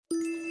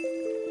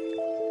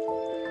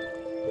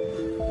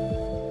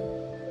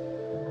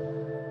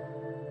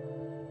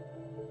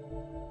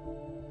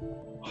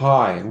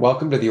Hi, and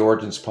welcome to the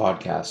Origins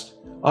Podcast.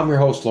 I'm your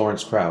host,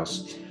 Lawrence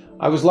Krauss.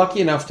 I was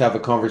lucky enough to have a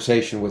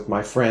conversation with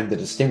my friend, the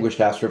distinguished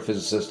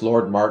astrophysicist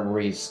Lord Martin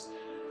Rees,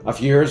 a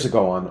few years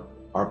ago on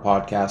our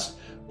podcast,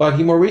 but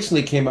he more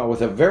recently came out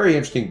with a very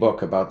interesting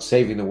book about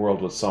saving the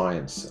world with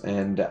science,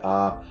 and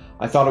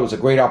I thought it was a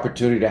great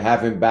opportunity to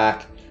have him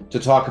back to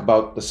talk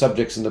about the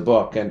subjects in the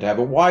book and to have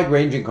a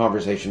wide-ranging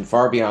conversation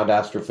far beyond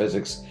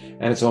astrophysics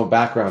and its own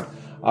background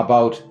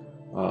about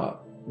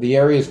the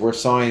areas where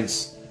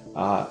science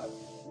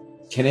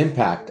can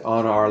impact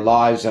on our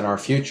lives and our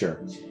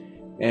future.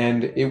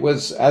 And it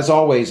was, as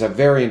always, a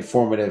very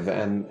informative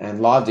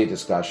and lively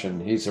discussion.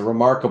 He's a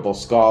remarkable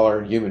scholar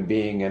and human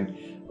being and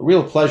a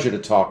real pleasure to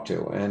talk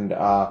to. And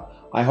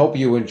I hope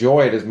you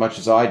enjoy it as much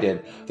as I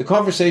did. The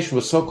conversation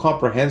was so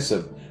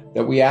comprehensive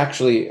that we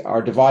actually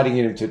are dividing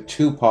it into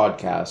two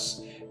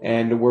podcasts,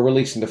 and we're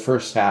releasing the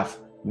first half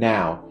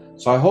now.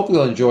 So I hope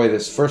you'll enjoy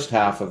this first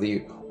half of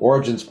the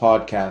Origins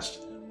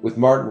podcast with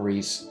Martin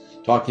Rees,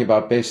 talking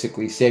about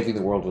basically saving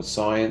the world with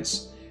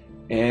science.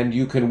 And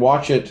you can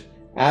watch it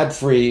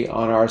ad-free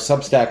on our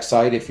Substack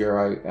site if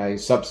you're a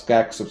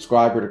Substack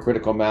subscriber to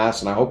Critical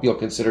Mass, and I hope you'll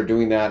consider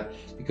doing that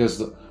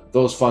because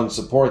those funds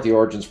support the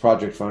Origins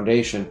Project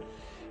Foundation.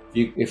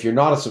 If you're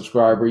not a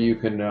subscriber, you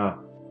can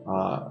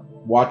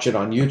watch it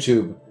on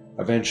YouTube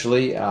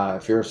eventually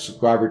if you're a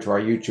subscriber to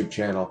our YouTube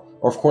channel,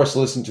 or of course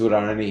listen to it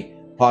on any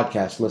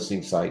podcast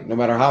listening site. No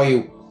matter how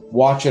you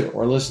watch it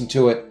or listen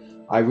to it,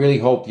 I really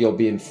hope you'll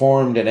be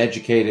informed and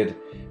educated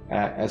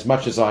as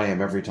much as I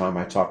am every time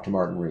I talk to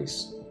Martin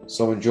Rees.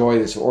 So enjoy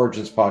this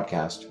Origins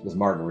podcast with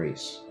Martin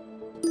Rees.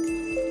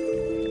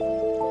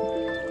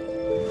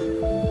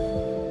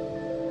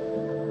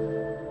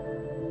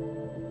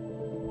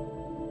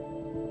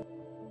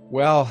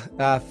 Well,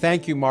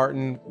 thank you,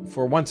 Martin,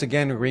 for once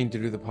again agreeing to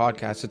do the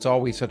podcast. It's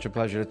always such a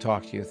pleasure to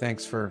talk to you.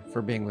 Thanks for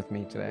being with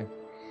me today.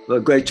 Well,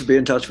 great to be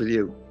in touch with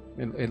you.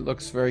 It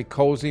looks very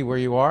cozy where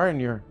you are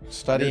in your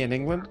study in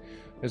England.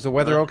 Is the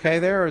weather okay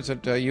there, or is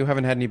it you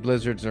haven't had any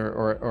blizzards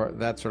or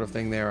that sort of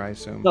thing there, I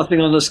assume?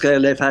 Nothing on the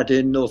scale they've had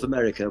in North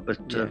America, but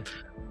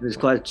it's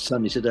quite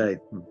sunny today.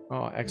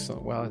 Oh,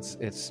 excellent. Well,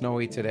 it's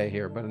snowy today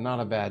here, but not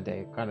a bad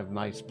day. Kind of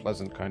nice,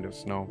 pleasant kind of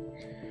snow.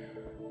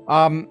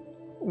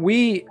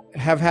 We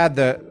have had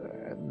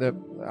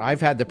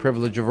I've had the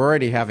privilege of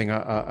already having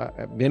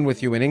been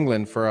with you in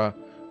England for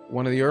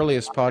one of the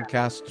earliest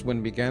podcasts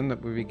when we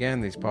began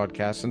these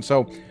podcasts, and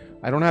so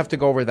I don't have to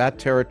go over that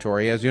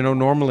territory. As you know,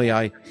 normally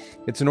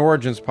it's an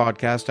Origins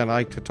podcast, and I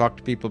like to talk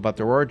to people about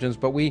their origins,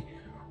 but we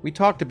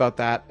talked about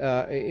that,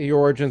 your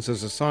origins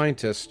as a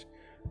scientist,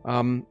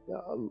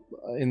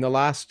 in the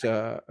last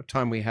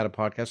time we had a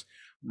podcast.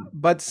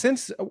 But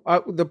since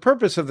the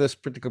purpose of this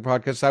particular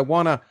podcast, I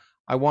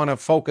want to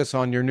focus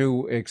on your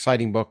new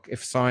exciting book,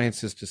 If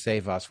Science is to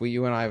Save Us.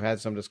 You and I have had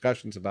some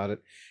discussions about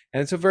it,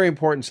 and it's a very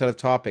important set of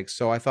topics.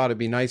 So I thought it'd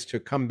be nice to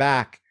come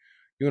back.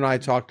 You and I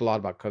talked a lot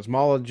about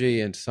cosmology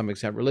and to some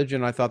extent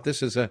religion. I thought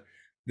this is a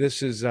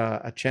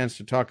chance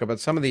to talk about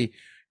some of the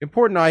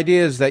important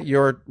ideas that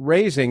you're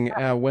raising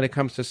when it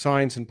comes to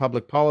science and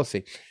public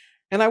policy.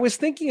 And I was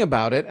thinking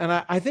about it, and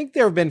I think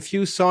there have been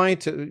few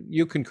scientists.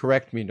 You can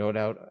correct me, no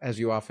doubt, as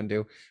you often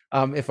do,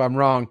 if I'm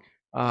wrong.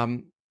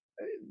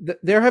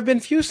 There have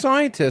been few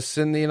scientists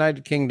in the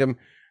United Kingdom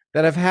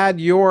that have had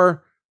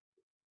your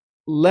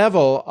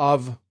level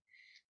of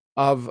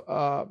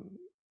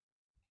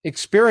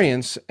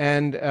experience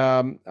and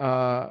as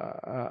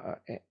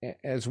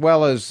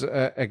well as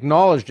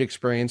acknowledged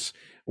experience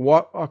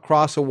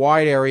across a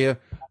wide area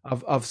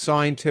of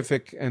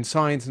scientific and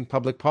science and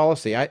public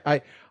policy.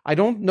 I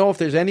don't know if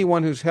there's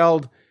anyone who's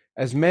held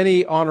as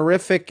many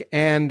honorific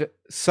and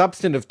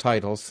substantive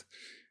titles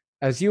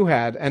as you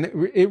had. And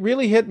it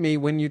really hit me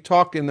when you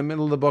talked in the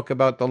middle of the book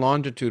about the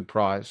Longitude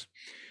Prize.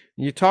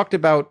 You talked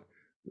about,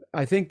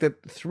 I think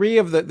that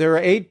there are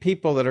 8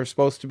 people that are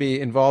supposed to be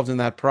involved in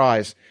that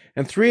prize.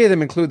 And 3 of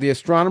them include the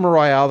Astronomer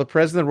Royal, the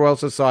President of the Royal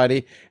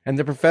Society, and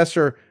the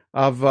Professor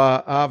of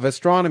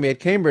Astronomy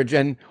at Cambridge.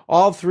 And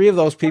all 3 of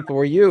those people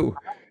were you.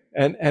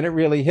 And it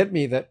really hit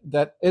me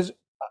that is,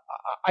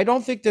 I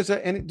don't think is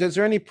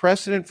there any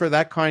precedent for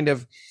that kind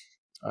of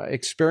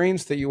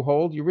experience that you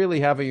hold? You really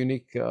have a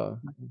unique...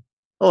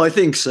 I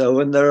think so.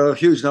 And there are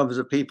huge numbers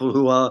of people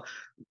who are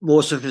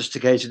more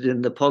sophisticated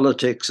in the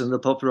politics and the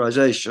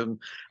popularization,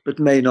 but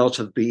may not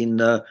have been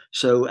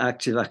so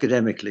active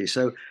academically.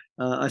 So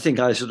I think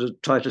I sort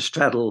of try to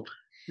straddle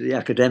the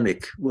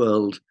academic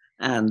world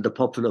and the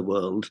popular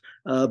world.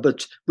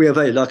 But we are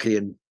very lucky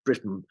in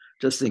Britain.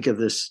 Just think of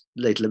this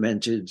late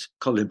lamented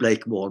Colin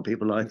Blakemore and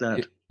people like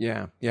that.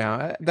 Yeah,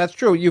 that's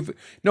true.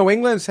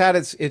 England's had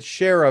its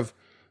share of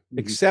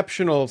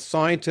exceptional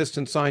scientists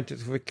and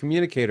scientific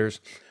communicators,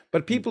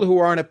 but people who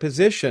are in a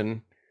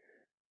position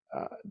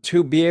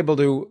to be able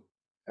to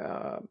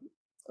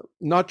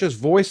not just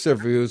voice their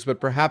views,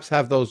 but perhaps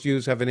have those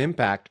views have an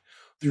impact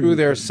through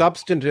their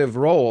substantive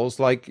roles,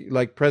 like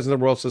President of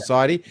the Royal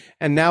Society,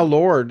 and now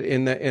Lord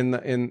in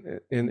the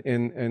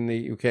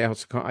UK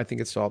House of I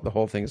think it's all, the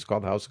whole thing is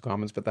called the House of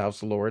Commons, but the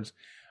House of Lords.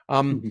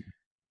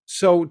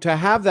 So to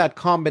have that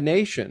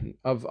combination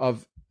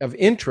of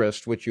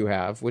interest, which you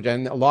have, which,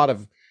 and a lot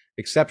of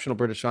exceptional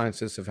British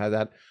scientists have had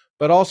that,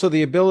 but also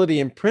the ability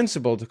in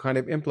principle to kind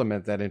of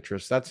implement that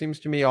interest, that seems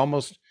to me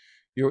almost,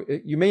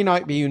 you may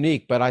not be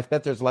unique, but I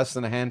bet there's less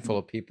than a handful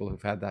of people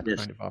who've had that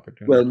kind of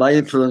opportunity. Well, my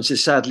influence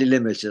is sadly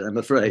limited, I'm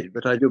afraid,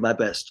 but I do my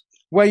best.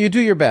 Well, you do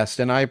your best,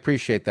 and I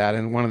appreciate that.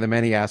 And one of the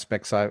many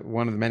aspects,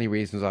 one of the many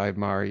reasons I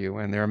admire you,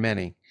 and there are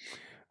many.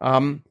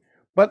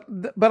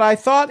 But I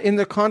thought in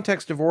the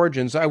context of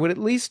Origins, I would at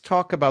least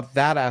talk about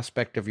that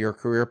aspect of your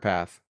career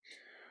path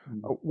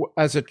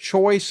as a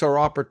choice or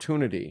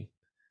opportunity.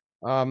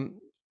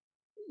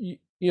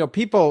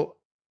 People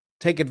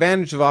take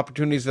advantage of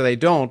opportunities that they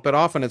don't, but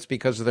often it's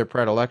because of their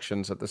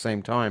predilections at the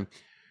same time.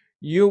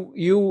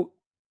 You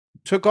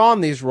took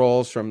on these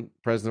roles from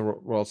President of the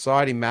Royal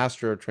Society,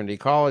 Master of Trinity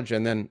College,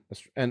 and then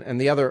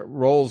and the other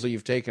roles that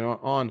you've taken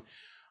on.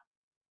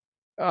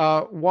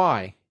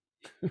 Why?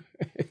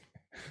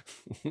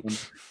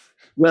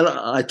 Well,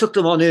 I took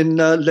them on in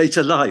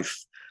later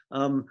life.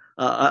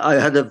 I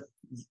had a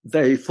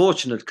very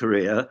fortunate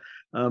career,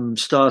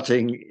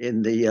 starting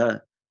in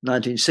the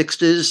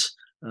 1960s,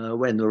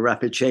 when there were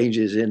rapid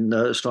changes in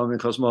astronomy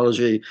and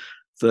cosmology,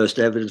 first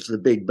evidence of the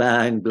Big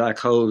Bang, black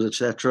holes,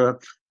 etc.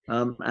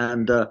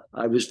 And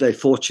I was very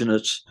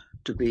fortunate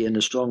to be in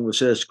a strong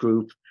research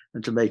group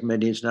and to make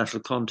many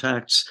international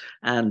contacts,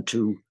 and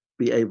to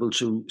be able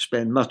to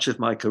spend much of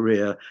my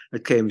career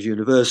at Cambridge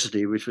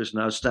University, which was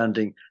an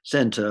outstanding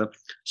centre.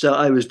 So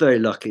I was very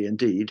lucky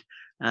indeed,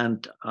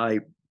 and I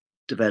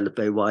developed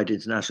very wide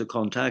international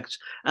contacts,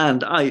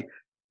 and I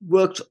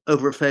worked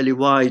over a fairly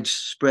wide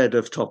spread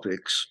of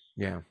topics.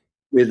 Yeah.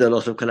 With a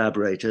lot of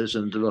collaborators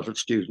and a lot of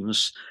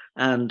students,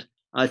 and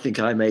I think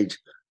I made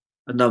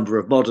a number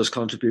of modest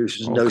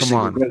contributions. Oh, come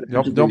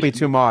on! Don't be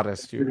too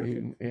modest.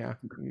 Yeah.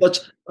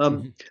 But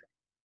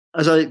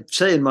as I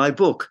say in my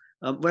book,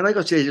 when I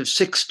got to the age of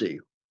 60,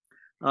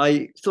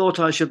 I thought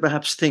I should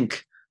perhaps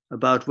think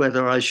about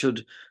whether I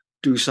should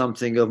do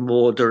something of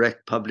more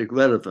direct public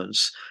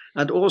relevance.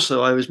 And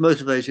also, I was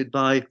motivated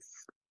by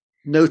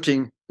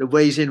noting the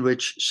ways in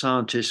which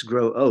scientists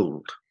grow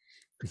old.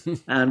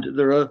 And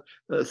there are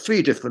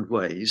three different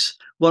ways.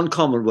 One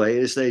common way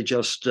is they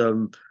just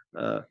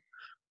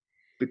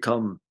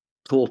become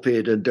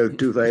torpid and don't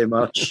do very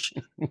much,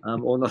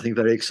 or nothing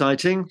very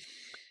exciting.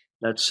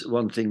 That's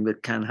one thing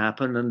that can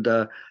happen, and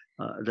there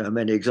are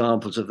many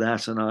examples of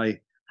that, and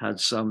I had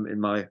some in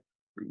my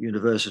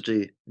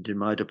university and in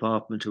my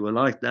department who were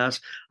like that.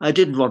 I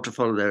didn't want to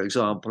follow their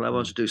example. I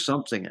wanted to do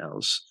something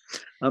else.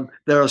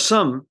 There are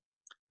some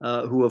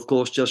who, of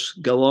course,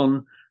 just go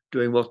on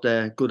doing what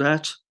they're good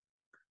at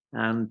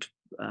and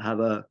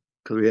have a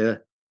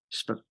career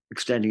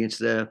extending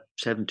into their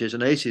 70s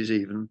and 80s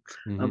even.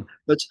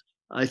 But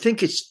I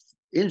think it's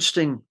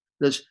interesting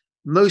that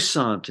most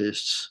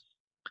scientists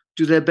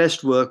do their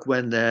best work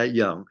when they're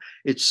young.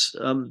 It's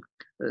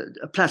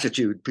a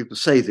platitude, people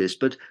say this,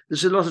 but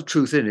there's a lot of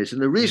truth in it.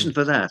 And the reason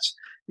for that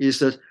is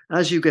that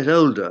as you get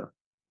older,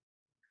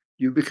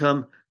 you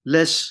become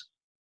less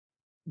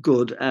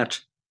good at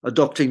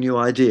adopting new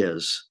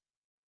ideas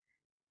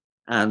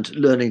and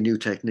learning new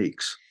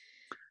techniques.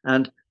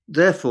 And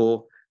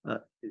therefore,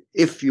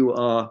 if you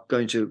are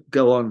going to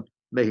go on,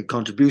 make a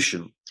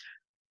contribution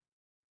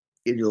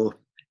in your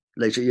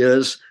later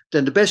years,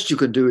 then the best you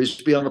can do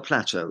is be on a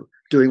plateau,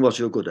 doing what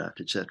you're good at,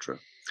 etc.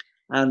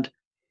 And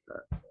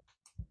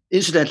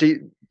incidentally,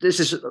 this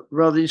is a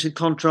rather interesting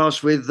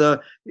contrast with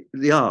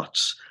the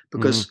arts,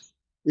 because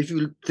if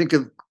you think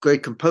of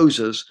great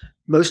composers,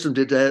 most of them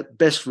did their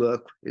best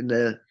work in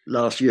their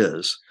last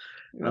years.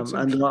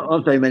 And there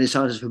aren't very many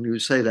scientists whom you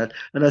would say that.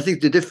 And I think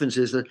the difference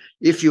is that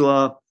if you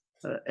are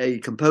a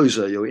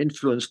composer, you're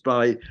influenced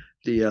by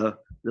the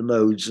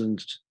modes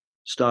and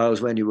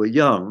styles when you were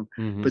young,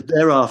 but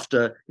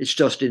thereafter it's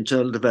just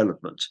internal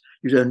development.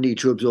 You don't need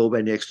to absorb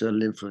any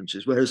external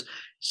influences, whereas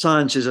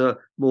science is a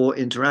more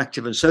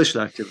interactive and social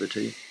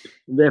activity.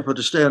 And therefore,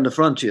 to stay on the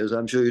frontiers,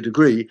 I'm sure you'd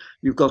agree,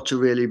 you've got to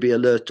really be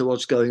alert to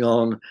what's going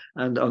on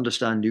and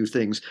understand new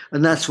things.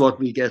 And that's what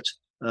we get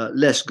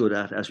less good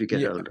at as we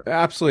get older.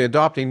 Absolutely,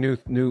 adopting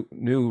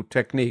new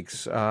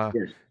techniques.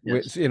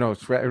 Yes.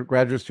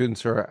 Graduate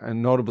students are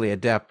notably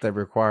adept. They're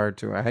required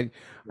to. I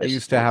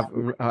used to have.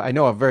 I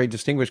know a very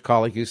distinguished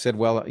colleague who said,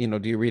 "Well,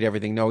 do you read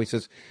everything?" No, he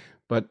says,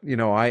 "But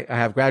I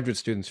have graduate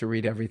students who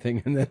read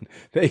everything, and then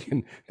they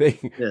can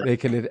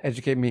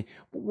educate me."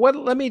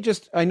 Let me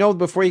just. I know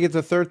before you get to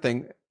the third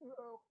thing,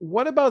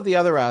 what about the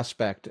other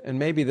aspect? And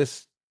maybe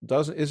this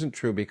isn't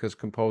true because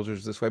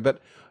composers this way,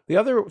 but the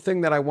other thing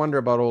that I wonder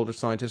about older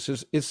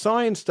scientists is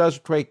science does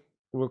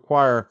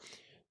require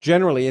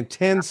generally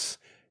intense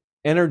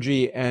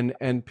energy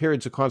and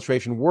periods of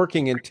concentration,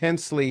 working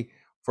intensely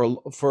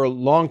for a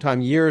long time,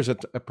 years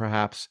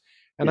perhaps.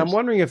 And I'm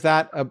wondering if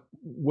that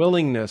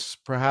willingness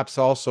perhaps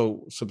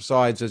also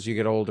subsides as you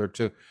get older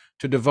to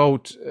to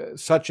devote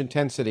such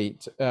intensity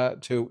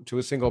to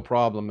a single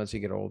problem as you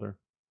get older?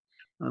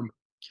 Um,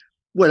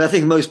 well, I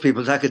think most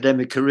people's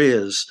academic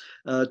careers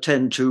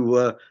tend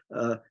to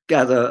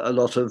gather a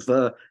lot of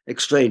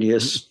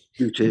extraneous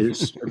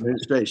duties,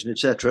 administration,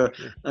 etc.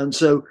 And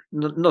so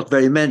not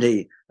very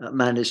many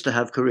manage to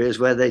have careers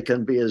where they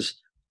can be as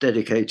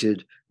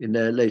dedicated in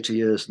their later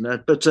years and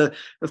that. But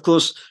of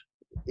course,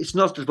 it's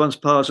not that one's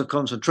powers of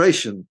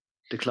concentration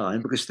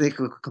decline, because think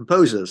of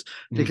composers,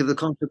 think of the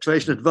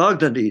concentration that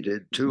Wagner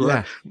needed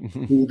to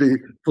do the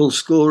full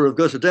score of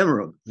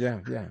Götterdämmerung.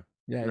 Yeah,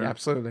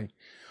 absolutely.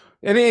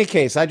 In any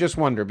case, I just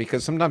wonder,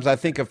 because sometimes I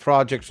think of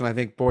projects and I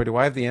think, boy, do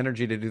I have the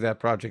energy to do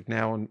that project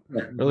now? And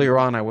earlier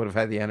on, I would have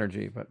had the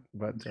energy, but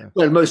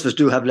well, most of us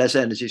do have less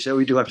energy, so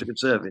we do have to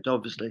conserve it,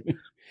 obviously.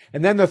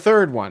 And then the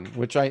third one,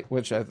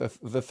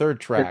 the third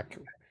track.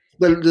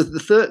 Well,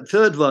 the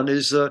third one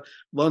is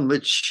one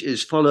which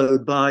is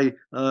followed by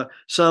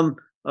some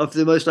of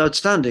the most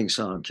outstanding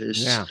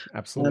scientists. Yeah,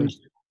 absolutely. And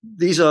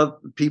these are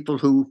people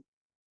who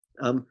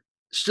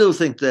still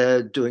think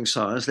they're doing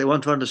science. They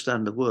want to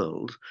understand the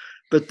world,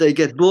 but they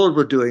get bored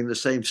with doing the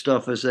same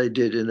stuff as they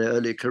did in their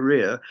early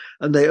career,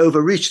 and they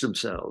overreach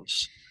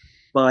themselves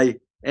by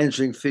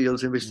entering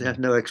fields in which they have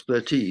no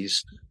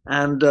expertise,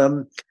 and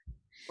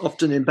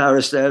often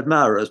embarrass their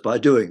admirers by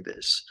doing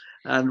this.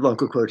 And one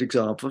could quote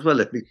examples. Well,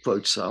 let me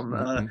quote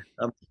some.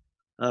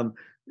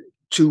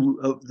 Two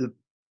of the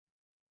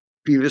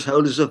previous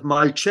holders of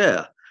my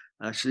chair,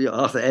 actually,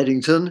 Arthur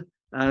Eddington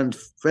and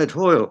Fred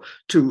Hoyle,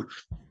 two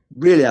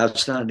really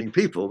outstanding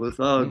people with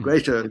far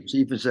greater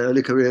achievements in their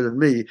early career than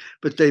me,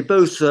 but they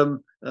both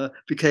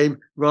became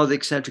rather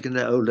eccentric in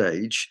their old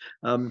age.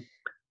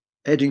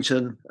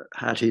 Eddington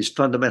had his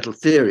fundamental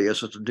theory, a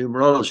sort of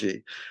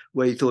numerology,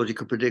 where he thought he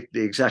could predict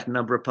the exact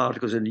number of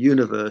particles in the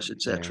universe,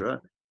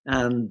 etc.,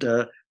 and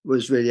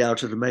was really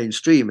out of the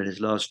mainstream in his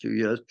last few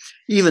years,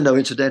 even though,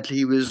 incidentally,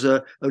 he was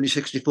only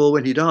 64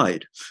 when he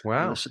died.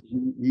 Wow. So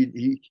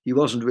he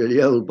wasn't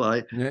really old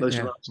by most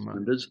of our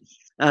standards.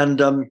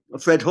 And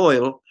Fred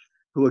Hoyle,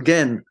 who,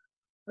 again,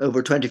 over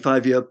a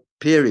 25-year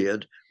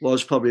period,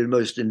 was probably the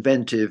most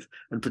inventive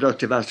and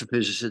productive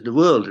astrophysicist in the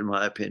world, in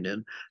my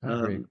opinion.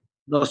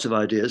 Lots of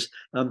ideas.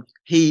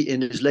 He,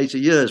 in his later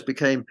years,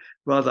 became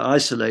rather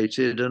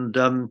isolated and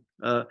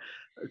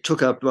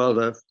took up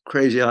rather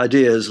crazy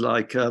ideas,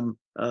 like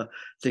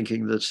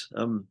thinking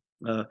that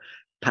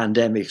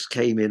pandemics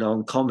came in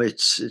on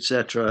comets,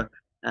 etc.,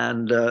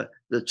 and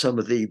that some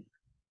of the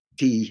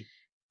key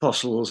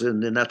fossils in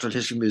the Natural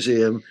History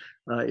Museum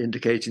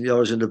indicating the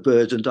origin of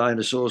birds and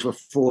dinosaurs were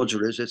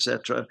forgeries,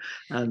 etc.,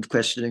 and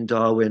questioning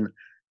Darwin.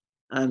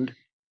 And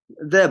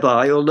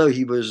thereby, although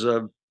he was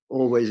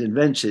always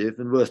inventive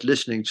and worth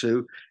listening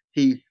to,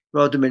 he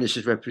rather diminished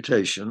his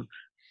reputation,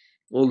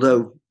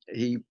 although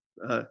he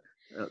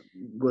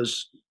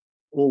was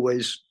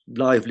always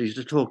lively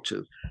to talk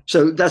to.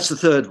 So that's the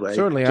third way.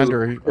 Certainly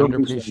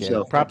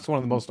underappreciated. Perhaps one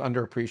of the most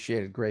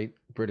underappreciated great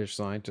British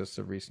scientists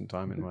of recent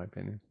time, in my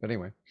opinion. But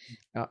anyway,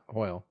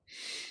 Hoyle,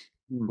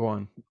 go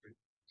on.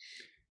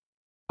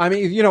 I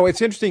mean,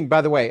 it's interesting,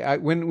 by the way,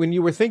 when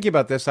you were thinking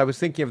about this, I was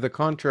thinking of the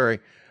contrary.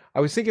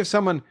 I was thinking of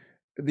someone,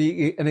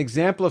 an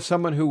example of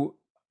someone who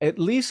at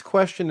least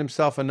questioned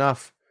himself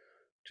enough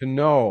to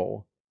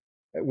know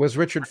was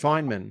Richard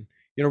Feynman.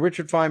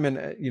 Richard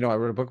Feynman, I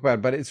wrote a book about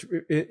it, but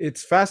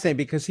it's fascinating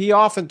because he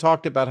often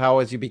talked about how,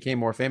 as he became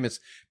more famous,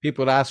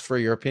 people would ask for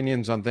your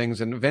opinions on things,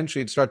 and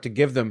eventually he'd start to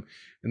give them.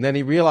 And then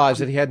he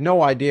realized that he had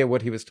no idea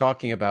what he was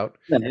talking about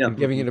and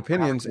giving it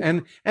opinions.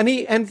 And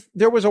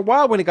there was a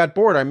while when he got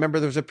bored. I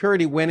remember there was a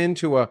period he went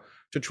into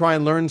to try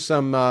and learn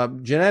some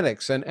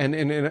genetics, and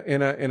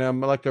in a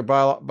molecular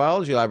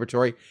biology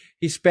laboratory.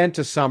 He spent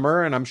a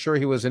summer, and I'm sure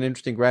he was an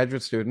interesting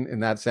graduate student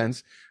in that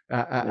sense,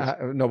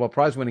 Nobel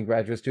Prize winning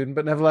graduate student,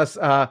 but nevertheless.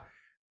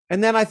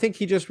 And then I think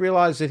he just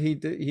realized that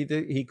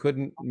he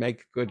couldn't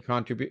make good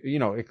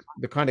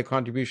the kind of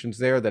contributions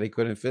there that he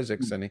could in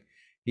physics, and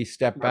he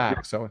stepped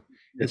back. So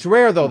it's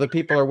rare, though, that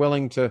people are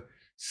willing to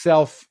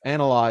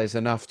self-analyze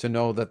enough to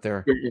know that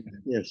they're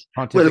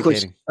pontificating. Well, of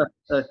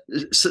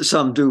course,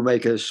 some do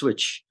make a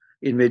switch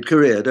in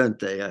mid-career, don't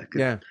they?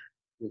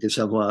 Because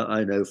someone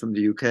I know from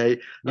the UK.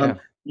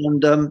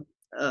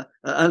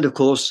 And of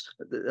course,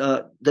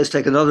 let's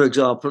take another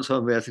example.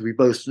 Somebody I think we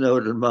both know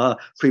and admire,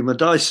 Freeman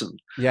Dyson.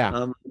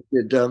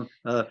 Did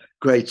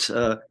great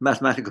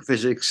mathematical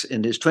physics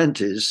in his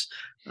 20s,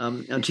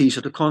 and he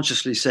sort of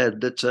consciously said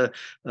that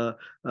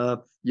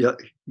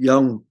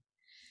young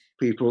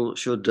people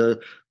should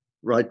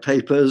write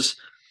papers,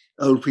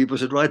 old people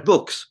should write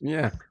books.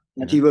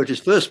 And he wrote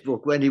his first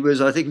book when he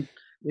was, I think,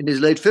 in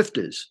his late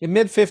 50s. In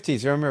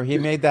mid-50s, I remember he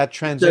made that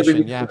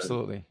transition. Yeah,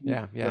 absolutely.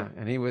 Yeah.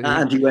 And he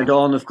went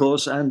on, of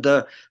course, and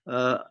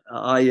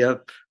I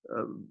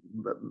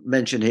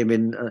mentioned him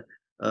in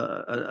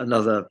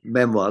another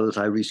memoir that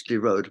I recently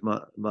wrote,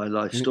 my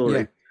life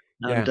story.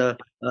 And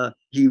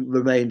he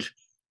remained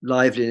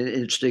lively and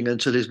interesting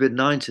until his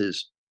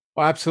mid-90s.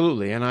 Oh,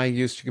 absolutely. And I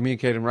used to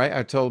communicate him,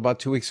 I told about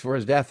 2 weeks before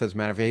his death, as a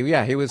matter of fact.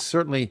 Yeah, he was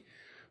certainly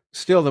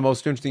still the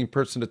most interesting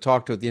person to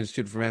talk to at the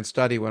Institute for Advanced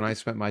Study when I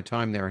spent my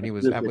time there, and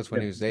that was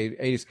when he was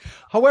 80s.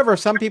 However,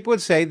 some people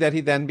would say that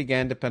he then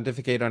began to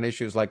pontificate on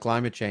issues like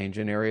climate change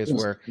in areas Yes,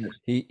 where yes.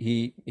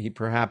 he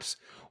perhaps,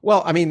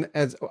 well, I mean,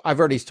 as I've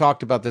already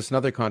talked about this in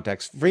other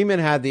contexts, Freeman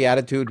had the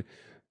attitude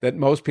that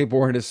most people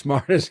weren't as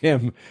smart as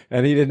him,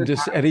 and he didn't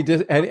just and he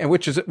did and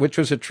which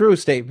was a true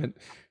statement,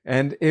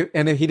 and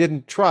if he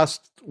didn't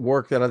trust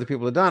work that other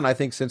people had done. I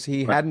think since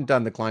he Right. hadn't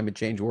done the climate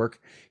change work,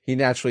 he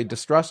naturally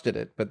distrusted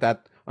it. But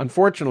that,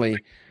 unfortunately,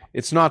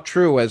 it's not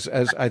true. As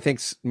I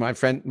think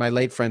my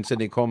late friend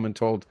Sidney Coleman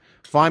told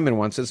Feynman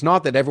once, it's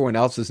not that everyone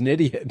else is an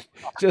idiot.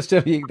 Just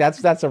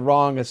that's a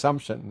wrong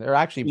assumption. They're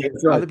actually Yes,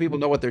 right. other people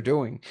know what they're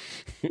doing.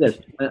 Yes,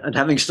 and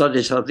having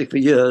studied something for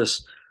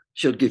years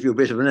should give you a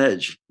bit of an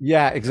edge.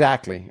 Yeah,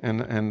 exactly.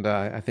 And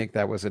I think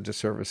that was a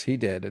disservice he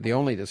did. The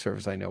only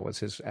disservice I know was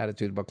his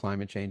attitude about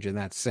climate change in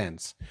that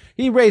sense.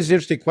 He raised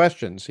interesting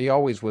questions. He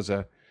always was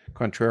a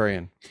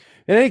contrarian.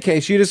 In any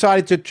case, you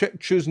decided to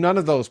choose none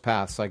of those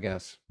paths, I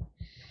guess.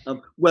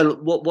 Well,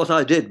 what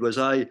I did was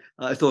I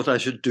thought I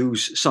should do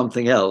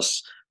something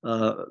else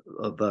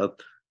of a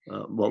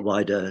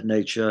wider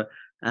nature,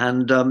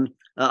 and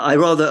I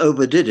rather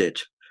overdid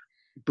it,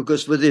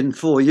 because within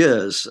 4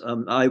 years,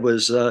 I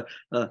was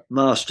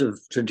Master of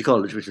Trinity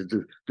College, which is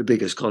the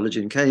biggest college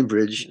in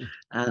Cambridge,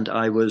 and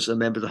I was a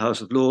member of the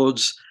House of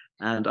Lords,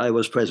 and I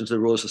was President of the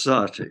Royal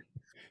Society.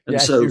 And Yeah,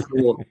 so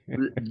for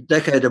the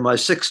decade of my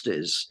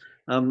 60s,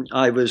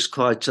 I was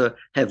quite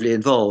heavily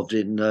involved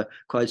in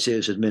quite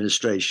serious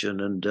administration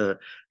and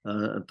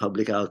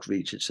public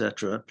outreach,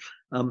 etc.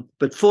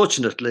 But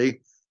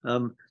fortunately,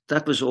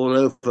 that was all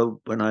over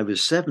when I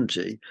was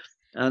 70,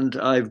 and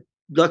I'm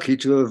lucky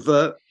to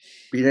have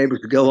been able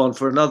to go on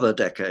for another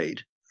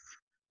decade,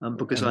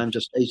 because I'm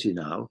just 80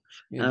 now.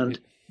 And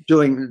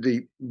during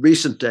the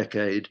recent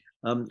decade,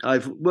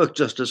 I've worked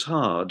just as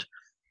hard,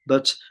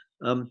 but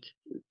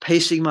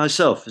pacing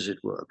myself, as it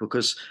were,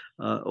 because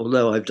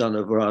although I've done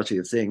a variety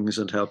of things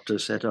and helped to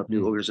set up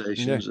new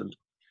organizations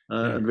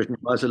and written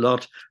quite a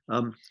lot,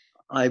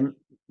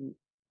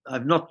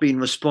 I've not been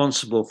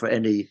responsible for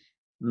any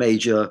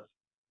major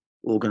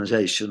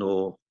organization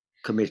or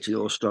committee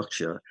or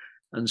structure.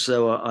 And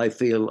so I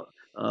feel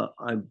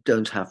I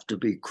don't have to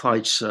be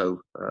quite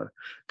so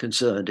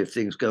concerned if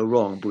things go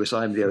wrong, because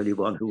I'm the only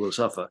one who will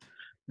suffer.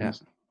 Yeah.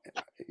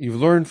 You've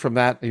learned from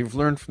that. You've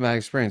learned from that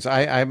experience.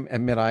 I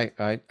admit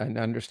I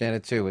understand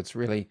it too. It's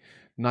really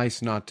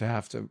nice not to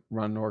have to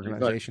run an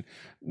organization.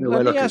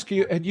 Right. Let me ask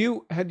you: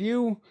 had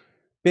you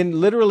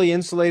been literally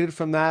insulated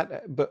from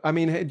that? But I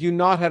mean, had you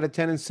not had a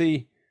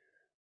tendency?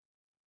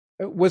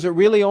 Was it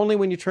really only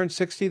when you turned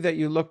 60 that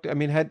you looked? I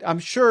mean, I'm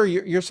sure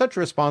you're such a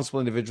responsible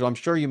individual. I'm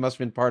sure you must have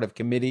been part of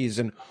committees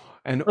and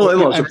it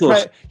was, of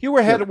course. You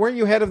were head. Weren't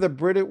you head of the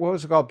British? What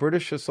was it called?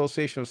 British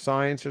Association of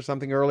Science or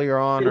something earlier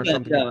on, or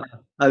something? Yeah,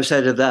 I was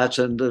head of that,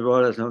 and the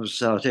Royal Astronomical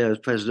Society. I was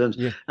president,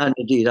 and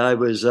indeed I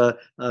was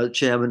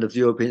chairman of the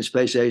European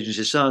Space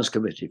Agency Science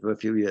Committee for a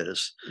few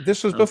years.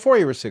 This was before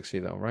you were 60,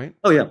 though, right?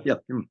 Oh yeah.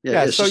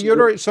 Yes.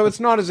 So so it's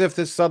not as if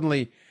this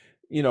suddenly,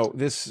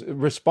 this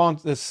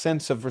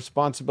sense of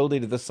responsibility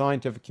to the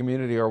scientific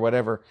community or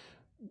whatever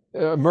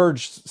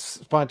emerged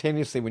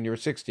spontaneously when you were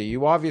 60.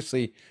 You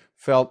obviously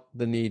felt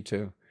the need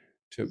to.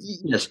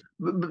 Yes,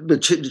 but the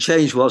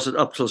change was that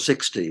up till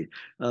 60,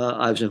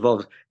 I was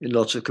involved in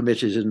lots of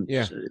committees and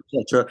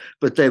etc.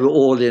 But they were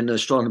all in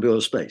astronomy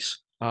or space.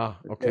 Ah,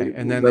 okay.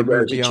 And then they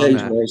moved beyond change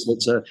that. Was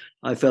that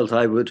I felt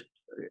I would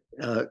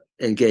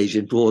engage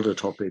in broader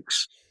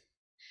topics.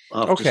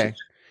 Okay.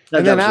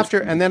 And then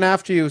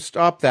after you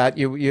stop that,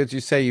 you as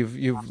you say,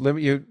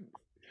 you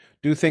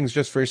do things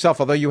just for yourself.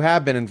 Although you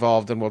have been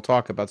involved, and we'll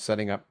talk about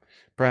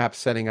perhaps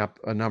setting up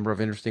a number of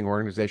interesting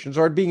organizations,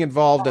 or being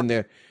involved in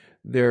their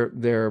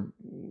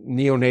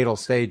neonatal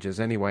stages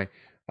anyway.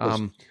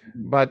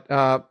 But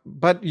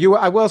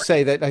I will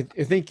say that I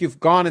think you've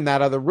gone in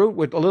that other route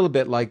with a little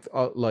bit like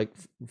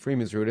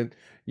Freeman's route, and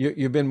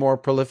you've been more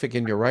prolific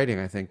in your writing,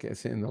 I think,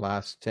 in the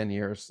last 10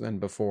 years than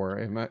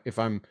before, if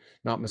I'm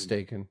not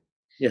mistaken.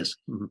 Yes.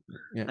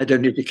 Yeah. I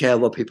don't need to care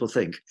what people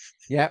think.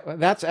 Yeah,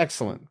 that's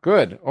excellent.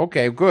 Good.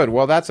 Okay, good.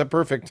 Well, that's a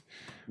perfect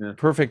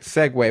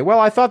segue. Well,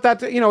 I thought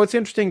that, it's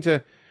interesting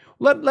to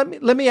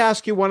let me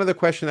ask you one other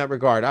question in that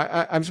regard.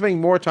 I'm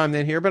spending more time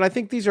than here, but I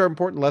think these are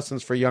important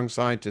lessons for young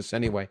scientists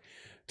anyway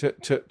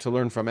to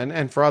learn from,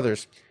 and for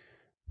others.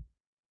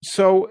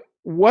 So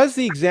was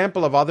the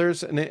example of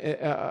others, and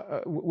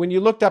when you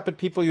looked up at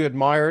people you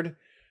admired,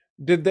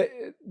 did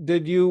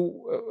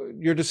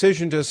your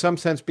decision to some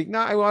sense be,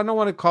 I don't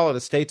want to call it a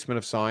statesman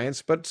of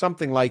science, but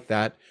something like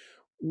that,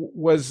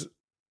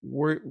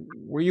 were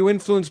you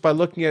influenced by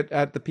looking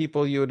at the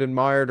people you had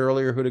admired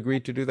earlier who'd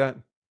agreed to do that?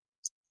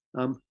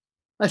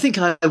 I think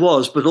I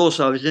was, but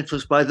also I was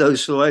influenced by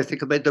those who I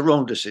think had made the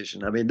wrong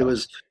decision. I mean, there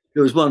was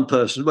one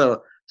person,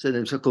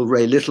 called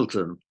Ray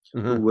Littleton,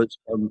 who was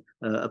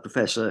a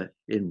professor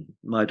in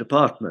my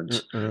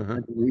department,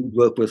 and he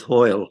worked with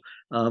Hoyle.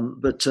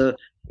 But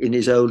in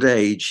his old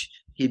age,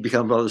 he'd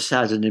become rather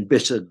sad and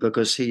embittered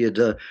because he had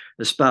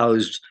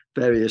espoused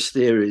various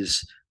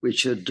theories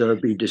which had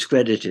been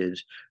discredited,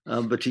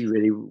 but he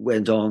really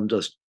went on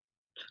just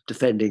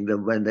defending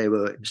them when they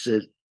were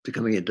still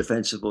becoming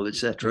indefensible,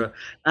 etc.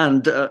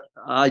 And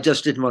I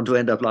just didn't want to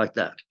end up like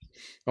that.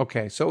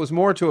 Okay, so it was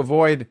more to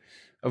avoid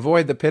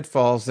the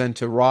pitfalls than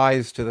to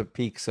rise to the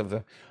peaks of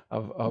the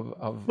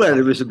Well, it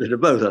of was a bit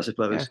of both, I yeah.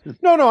 suppose.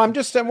 No,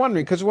 I'm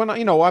wondering because when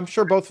I'm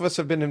sure both of us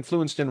have been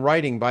influenced in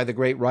writing by the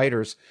great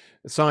writers,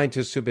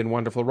 scientists who've been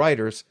wonderful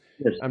writers.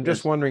 Yes, I'm just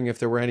yes. wondering if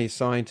there were any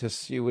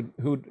scientists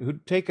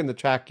who'd taken the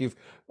track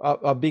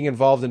of being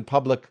involved in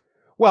public.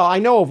 Well, I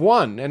know of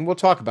one, and we'll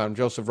talk about him,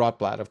 Joseph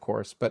Rotblat, of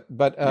course. But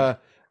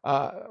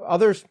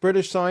other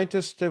British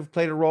scientists have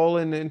played a role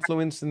in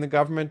influence in the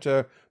government.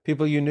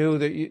 People you knew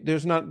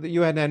there's not that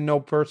you had no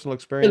personal There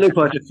experience are with.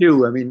 quite a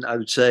few. I mean, I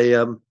would say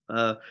um,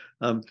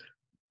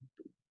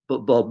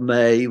 Bob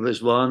May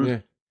was one Yeah.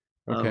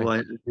 who Okay.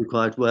 I knew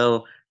quite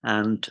well,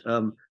 and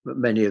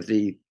many of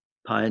the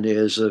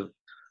pioneers of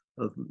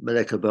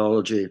molecular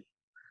biology.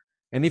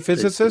 Any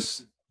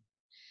physicists?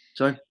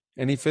 Sorry.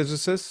 Any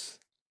physicists?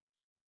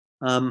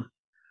 Um,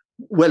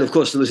 well, of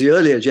course, there was the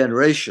earlier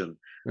generation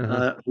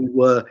Uh-huh. who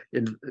were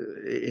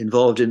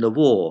involved in the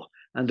war,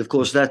 and of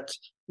course that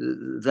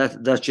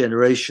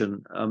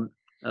generation,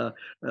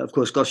 of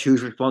course, got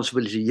huge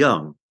responsibility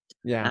young,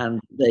 Yeah.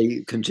 and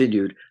they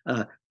continued.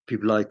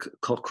 People like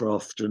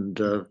Cockcroft and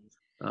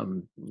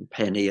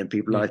Penny and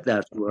people Yeah. like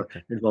that who were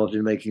Okay. involved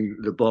in making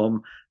the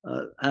bomb,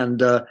 and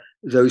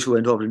those who were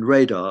involved in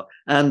radar,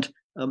 and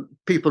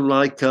people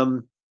like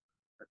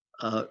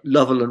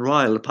Lovell and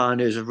Ryle, the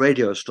pioneers of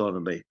radio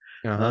astronomy.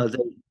 Uh-huh.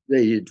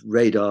 They did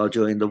radar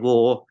during the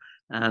war,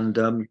 and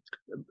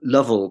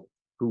Lovell,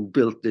 who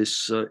built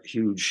this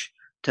huge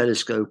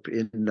telescope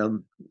in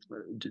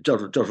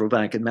Jodrell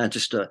Bank in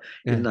Manchester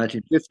in Yeah. the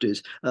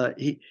 1950s,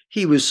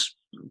 he was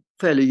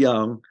fairly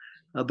young,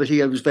 but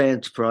he was very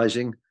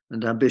enterprising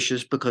and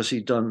ambitious because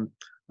he'd done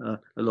a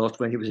lot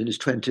when he was in his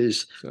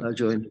 20s So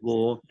during the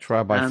war.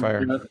 trial by And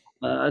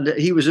fire.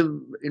 he was,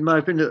 in my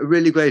opinion, a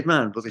really great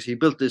man because he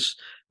built this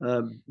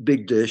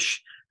big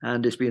dish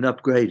and it's been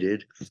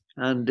upgraded.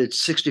 And it's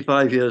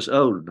 65 years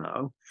old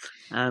now.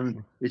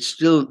 And it's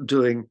still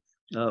doing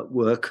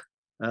work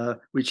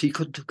which he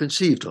couldn't have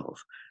conceived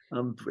of.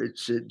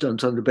 It's done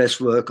some of the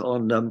best work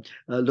on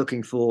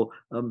looking for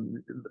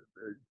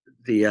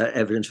the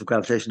evidence for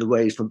gravitational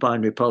waves from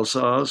binary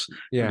pulsars, and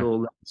Yeah.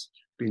 all that's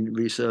been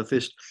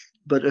resurfaced.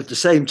 But at the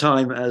same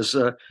time as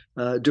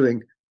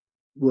doing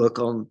work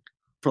on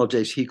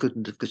projects he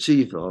couldn't have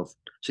conceived of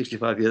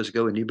 65 years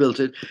ago when he built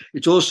it,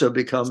 it's also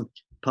become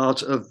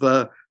part of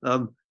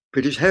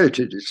British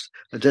heritage. It's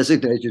a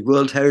designated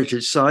World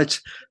Heritage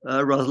Site,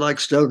 rather like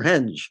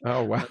Stonehenge.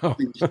 Oh wow.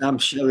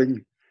 Stamps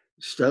showing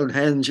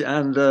Stonehenge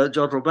and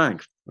Jodrell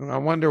Bank. I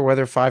wonder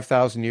whether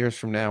 5,000 years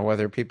from now,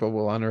 whether people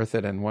will unearth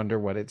it and wonder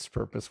what its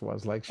purpose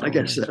was, like I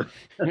guess Stonehenge.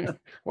 so.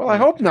 Well, I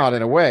hope not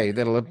in a way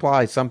that'll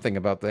imply something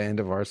about the end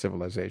of our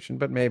civilization,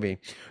 but maybe.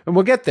 And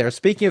we'll get there.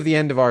 Speaking of the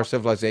end of our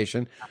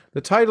civilization,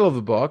 the title of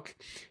the book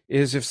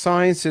is If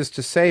Science is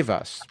to Save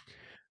Us.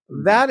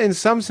 That, in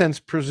some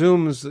sense,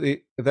 presumes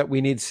that we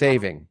need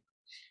saving.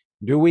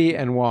 Do we,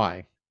 and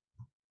why?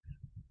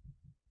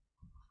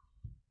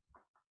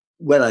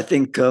 Well, I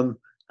think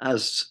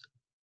as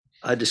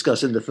I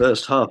discuss in the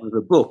first half of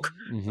the book,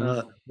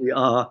 Mm-hmm. we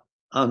are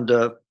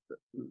under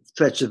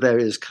threats of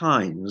various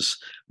kinds,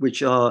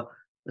 which are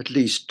at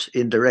least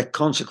indirect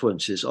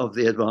consequences of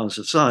the advance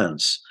of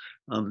science.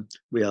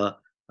 We are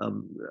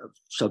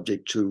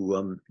subject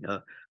to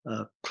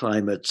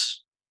climate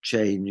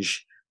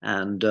change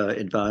and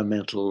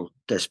environmental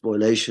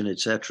despoilation,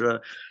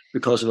 etc.,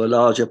 because of a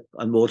larger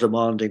and more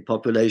demanding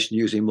population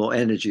using more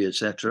energy,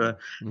 etc.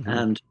 Mm-hmm.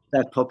 And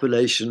that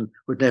population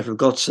would never have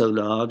got so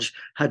large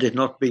had it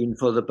not been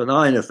for the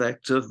benign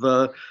effect of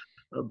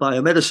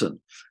biomedicine,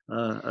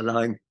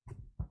 allowing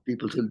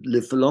people to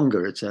live for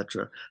longer,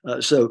 etc.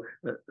 So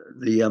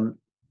the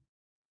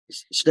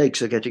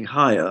stakes are getting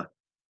higher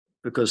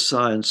because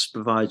science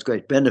provides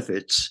great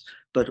benefits,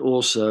 but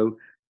also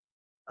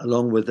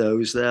along with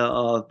those, there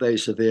are very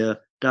severe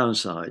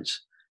downsides.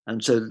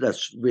 And so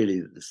that's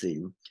really the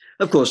theme.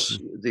 Of course,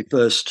 the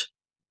first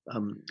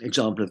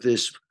example of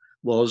this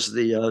was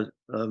the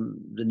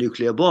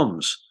nuclear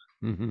bombs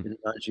Mm-hmm. in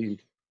the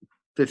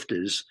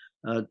 1950s,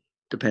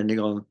 depending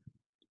on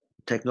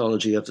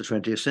technology of the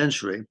 20th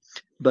century.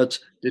 But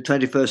the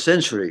 21st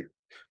century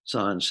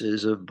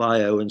sciences of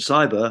bio and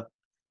cyber,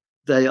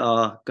 they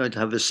are going to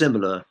have a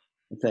similar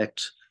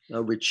effect,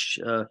 which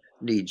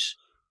needs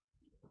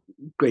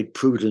great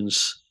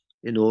prudence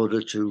in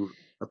order to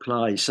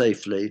apply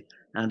safely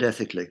and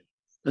ethically.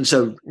 And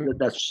so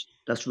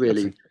that's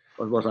really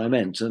what I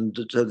meant. And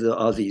so there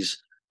are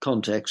these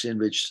contexts in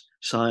which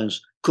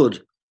science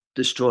could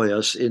destroy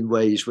us in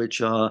ways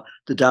which are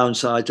the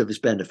downside of its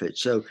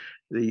benefits. So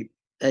the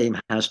aim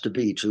has to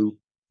be to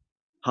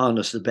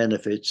harness the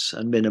benefits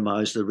and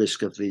minimize the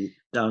risk of the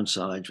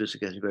downsides, which are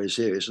getting very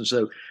serious. And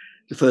so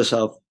the first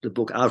half of the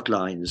book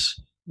outlines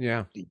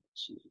Yeah. these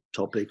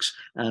topics.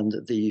 And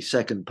the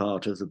second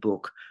part of the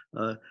book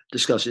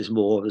discusses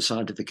more of the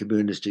scientific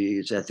community,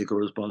 its ethical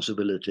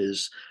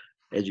responsibilities,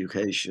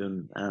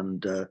 education,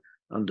 and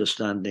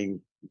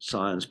understanding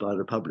science by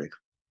the public.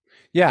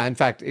 Yeah, in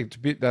fact,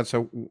 that's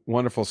a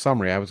wonderful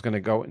summary. I was going to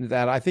go into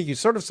that. I think you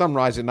sort of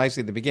summarize it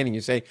nicely at the beginning.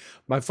 You say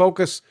my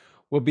focus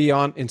will be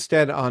on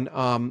instead on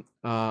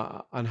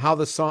how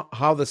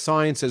the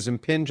sciences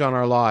impinge on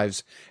our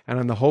lives and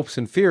on the hopes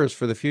and fears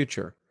for the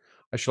future.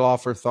 I shall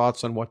offer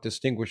thoughts on what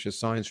distinguishes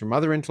science from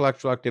other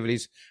intellectual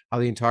activities, how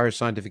the entire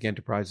scientific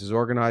enterprise is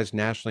organized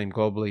nationally and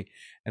globally,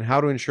 and how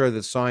to ensure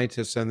that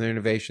scientists and their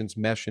innovations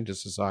mesh into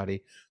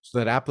society so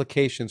that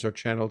applications are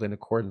channeled in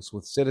accordance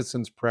with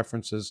citizens'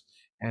 preferences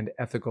and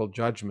ethical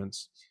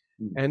judgments.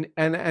 And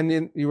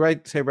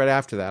you say right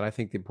after that, I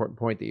think the important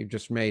point that you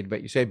just made,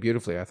 but you say it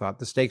beautifully. I thought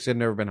the stakes had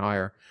never been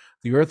higher.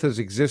 The Earth has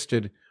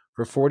existed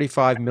for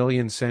 45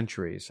 million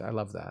centuries. I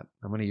love that.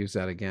 I'm going to use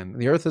that again.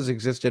 The Earth has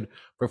existed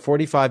for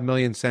 45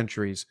 million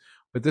centuries,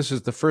 but this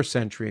is the first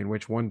century in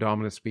which one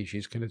dominant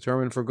species can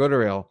determine for good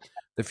or ill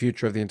the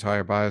future of the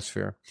entire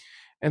biosphere.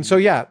 And so,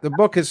 yeah, the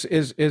book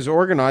is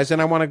organized,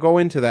 and I want to go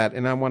into that,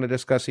 and I want to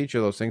discuss each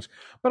of those things.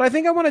 But I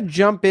think I want to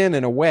jump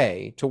in a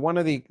way to one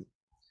of the,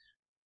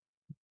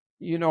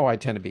 I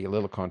tend to be a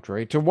little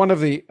contrary to one of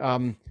the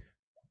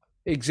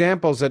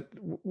examples that,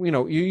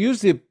 you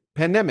use the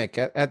pandemic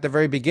at the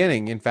very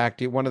beginning. In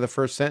fact, one of the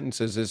first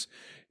sentences is,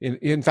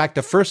 in fact,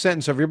 the first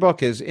sentence of your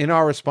book is, in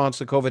our response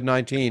to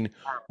COVID-19,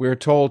 we're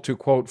told to,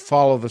 quote,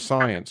 follow the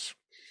science.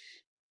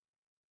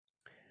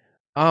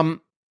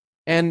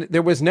 And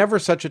there was never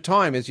such a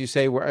time, as you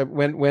say, where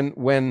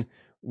when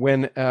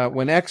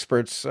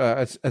experts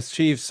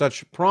achieve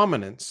such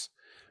prominence.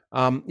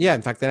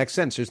 In fact, the next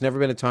sentence, there's never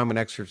been a time when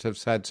experts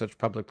have had such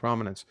public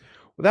prominence.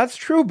 Well, that's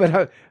true,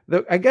 but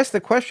I guess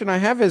the question I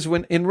have is,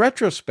 when in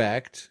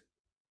retrospect,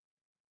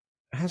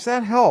 has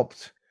that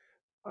helped?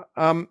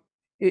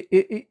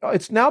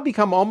 It's now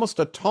become almost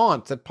a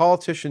taunt that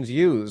politicians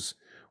use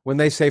when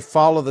they say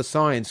follow the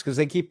science, because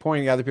they keep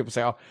pointing at other people,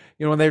 say,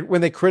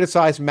 when they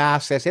criticize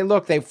masks, they say,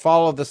 look, they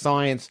follow the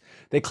science.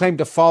 They claim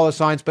to follow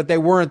science, but they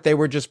weren't. They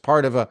were just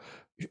part of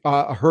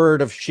a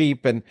herd of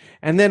sheep. And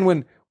then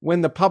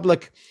when the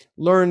public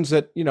learns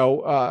that,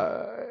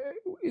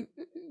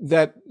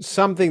 that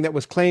something that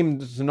was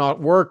claimed to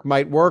not work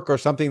might work, or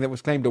something that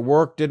was claimed to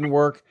work didn't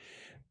work.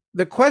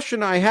 The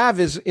question I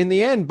have is, in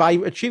the end, by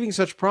achieving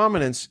such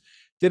prominence,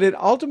 did it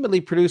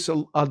ultimately produce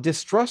a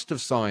distrust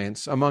of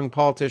science among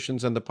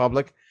politicians and the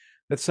public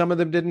that some of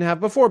them didn't have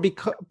before?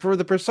 Because, for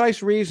the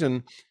precise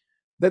reason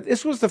that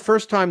this was the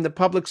first time the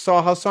public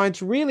saw how science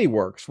really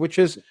works, which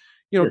is,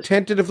 yes,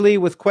 tentatively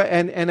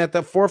and at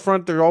the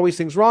forefront, there are always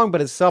things wrong,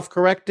 but it's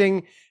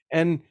self-correcting.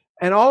 And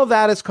all of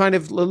that is kind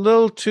of a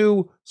little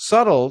too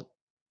subtle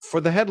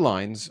for the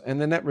headlines. And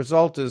the net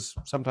result is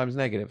sometimes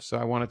negative. So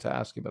I wanted to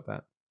ask you about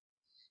that.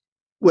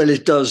 Well,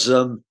 it does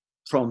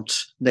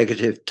prompt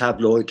negative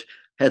tabloid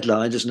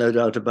headlines, there's no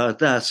doubt about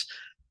that.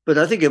 But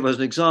I think it was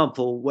an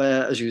example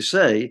where, as you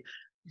say,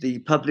 the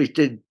public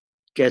did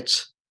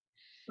get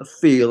a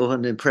feel,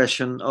 an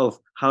impression of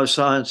how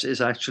science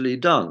is actually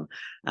done.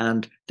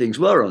 And things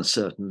were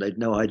uncertain. They'd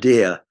no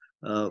idea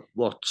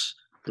what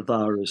the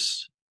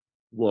virus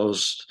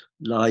was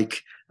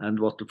like and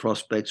what the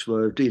prospects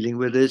were of dealing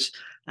with it,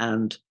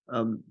 and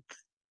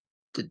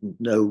didn't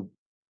know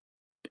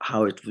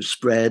how it was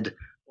spread.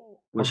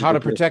 How to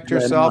protect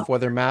yourself,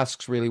 whether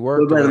masks really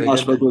worked, whether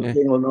masks were a good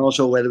thing or not,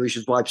 or whether we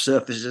should wipe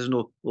surfaces and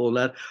all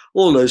that.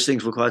 All those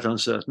things were quite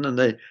uncertain,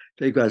 and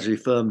they gradually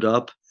firmed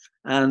up.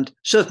 And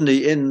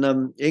certainly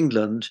in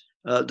England,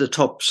 the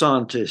top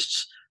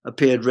scientists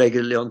appeared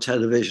regularly on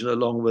television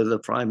along with the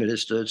Prime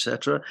Minister,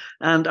 etc.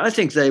 And I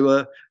think they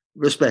were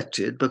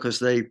respected because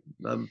they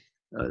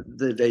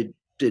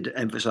did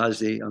emphasize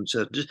the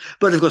uncertainties.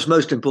 But of course,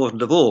 most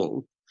important of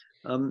all,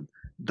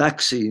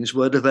 vaccines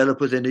were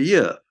developed within a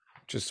year.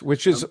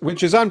 Which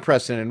is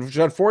unprecedented, which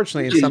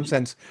unfortunately, in some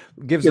sense,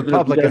 gives the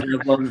public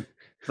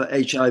for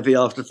HIV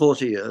after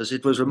 40 years.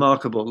 It was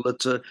remarkable that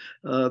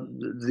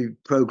the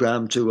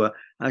program to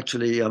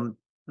actually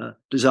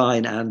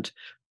design and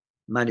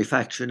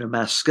manufacture in a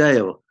mass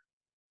scale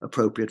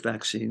appropriate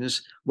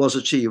vaccines was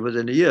achieved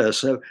within a year.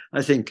 So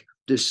I think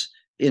this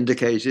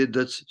indicated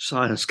that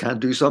science can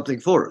do something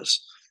for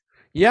us.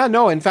 Yeah,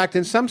 no. In fact,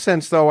 in some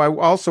sense, though, I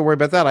also worry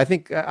about that. I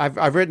think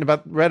I've read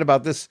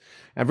about this.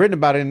 I've written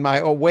about it in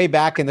my way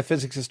back in the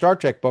physics of Star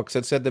Trek books.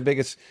 That said the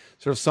biggest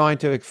sort of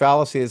scientific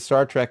fallacy that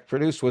Star Trek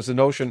produced was the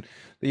notion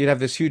that you'd have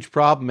this huge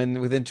problem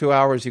and within 2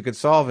 hours you could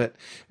solve it.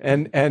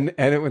 And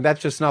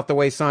that's just not the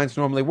way science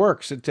normally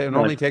works. It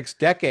normally takes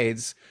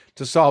decades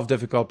to solve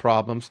difficult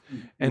problems,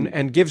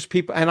 and gives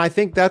people. And I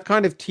think that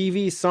kind of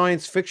TV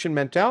science fiction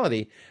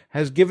mentality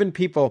has given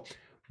people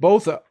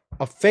both a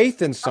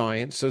faith in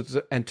science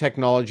and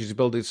technology's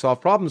ability to solve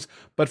problems,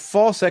 but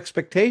false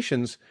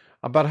expectations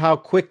about how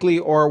quickly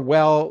or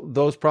well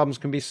those problems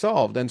can be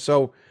solved. And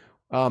so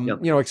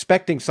Yeah.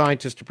 expecting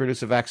scientists to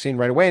produce a vaccine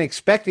right away and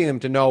expecting them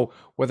to know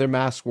whether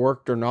masks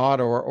worked or not,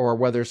 or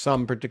whether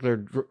some particular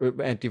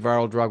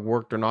antiviral drug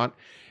worked or not,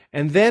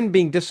 and then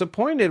being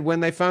disappointed when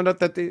they found out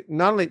that they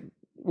not only,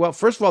 well,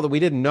 first of all, that we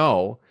didn't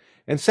know,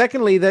 and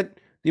secondly, that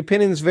the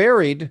opinions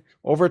varied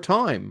over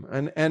time,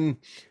 and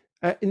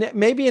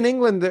maybe in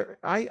England,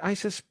 I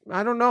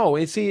don't know.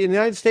 You see, in the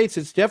United States,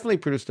 it's definitely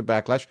produced a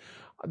backlash.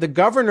 The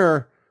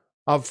governor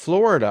of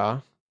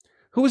Florida,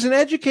 who was an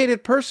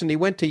educated person. He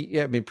went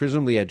to, I mean,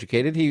 presumably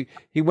educated. He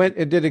went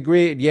and did a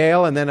degree at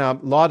Yale and then a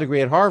law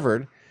degree at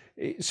Harvard.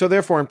 So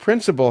therefore, in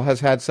principle, has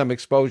had some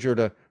exposure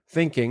to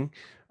thinking.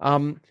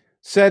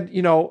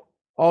 Said,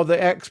 all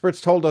the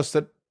experts told us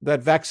that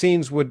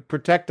vaccines would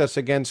protect us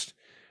against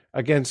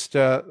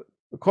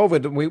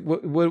COVID. We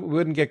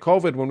wouldn't get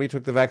COVID when we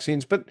took the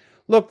vaccines. But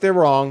look, they're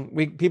wrong.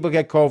 People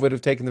get COVID who've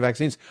taken the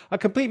vaccines. A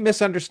complete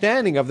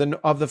misunderstanding of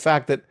the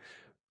fact that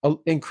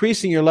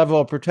increasing your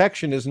level of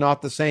protection is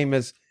not the same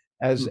as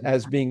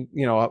being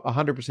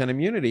 100%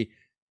 immunity,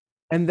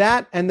 and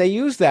they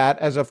use that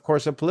as, of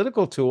course, a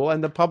political tool,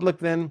 and the public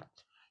then,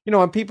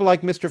 and people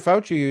like Mr.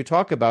 Fauci you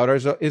talk about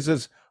is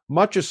as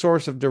much a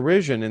source of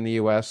derision in the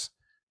U.S.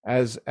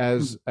 as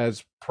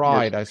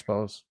pride, Yes. I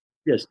suppose.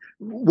 Yes.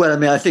 Well, I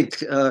mean, I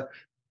think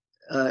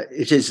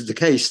it is the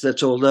case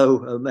that although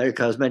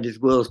America has made the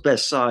world's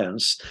best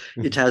science,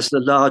 it has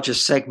the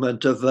largest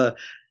segment of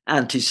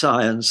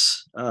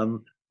anti-science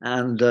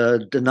and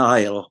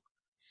denial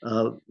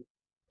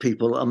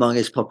people among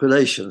its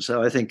population.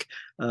 So I think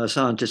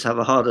scientists have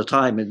a harder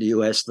time in the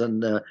US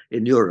than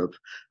in Europe.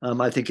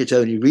 I think it's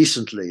only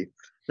recently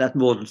that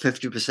more than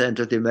 50%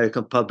 of the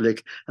American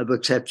public have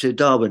accepted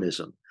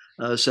Darwinism.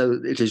 So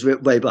it is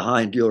way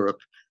behind Europe.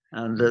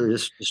 And there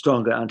is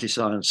stronger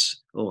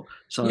anti-science or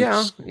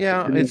science.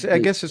 Yeah. I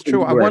guess it's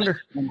true. I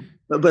wonder.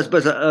 But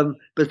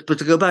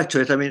to go back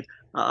to it, I mean,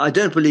 I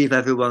don't believe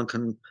everyone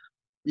can,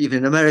 even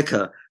in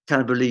America,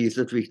 can believe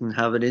that we can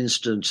have an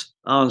instant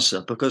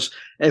answer, because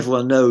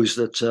everyone knows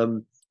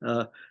that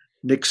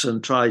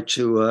Nixon tried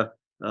to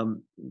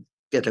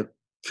get a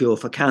cure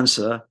for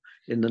cancer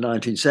in the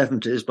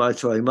 1970s by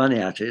throwing money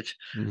at it.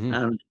 Mm-hmm.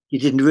 And he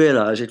didn't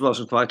realize it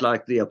wasn't quite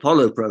like the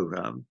Apollo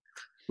program,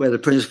 where the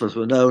principles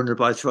were known and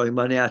by throwing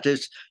money at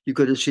it, you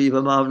could achieve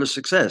a marvelous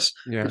success.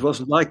 Yeah. It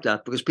wasn't like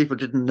that because people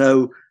didn't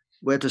know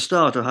where to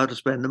start or how to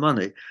spend the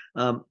money.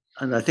 And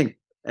I think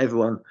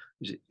everyone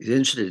is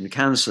interested in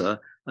cancer,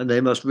 and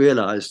they must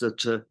realize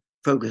that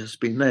progress has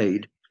been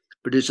made,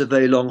 but it's a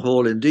very long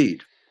haul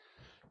indeed.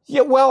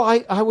 Yeah, well,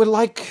 I would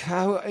like,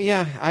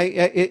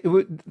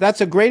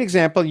 that's a great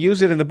example.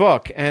 Use it in the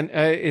book, and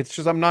it's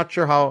just I'm not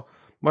sure how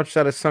much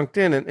that has sunk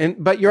in,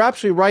 but you're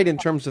absolutely right in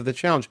terms of the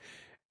challenge.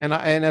 And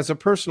as a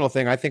personal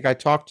thing, I think I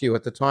talked to you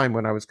at the time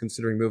when I was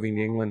considering moving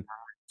to England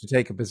to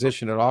take a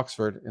position at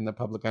Oxford in the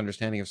public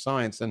understanding of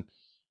science,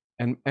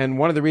 and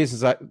one of the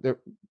reasons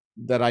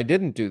that I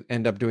didn't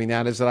end up doing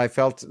that is that I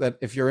felt that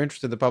if you're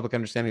interested in the public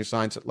understanding of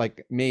science,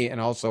 like me, and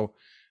also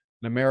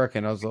an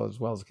American as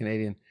well as a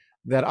Canadian,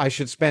 that I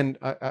should spend,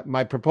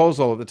 my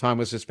proposal at the time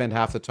was to spend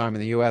half the time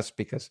in the U.S.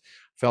 because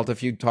I felt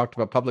if you talked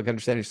about public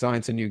understanding of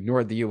science and you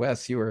ignored the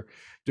U.S., you were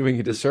doing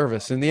a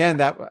disservice. In the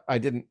end, that I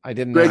didn't.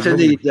 Greater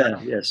need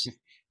there, yes.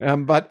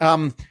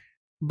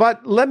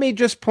 But let me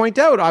just point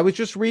out, I was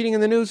just reading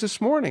in the news this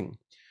morning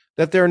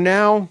that there are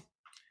now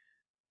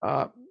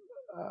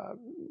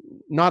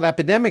not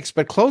epidemics,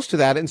 but close to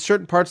that in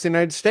certain parts of the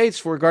United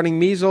States regarding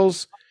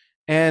measles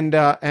and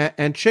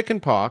chicken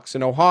pox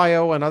in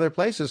Ohio and other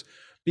places,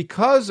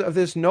 because of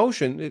this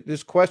notion,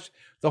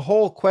 the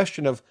whole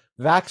question of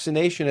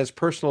vaccination as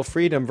personal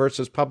freedom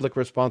versus public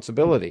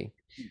responsibility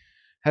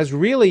has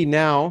really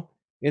now,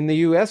 in the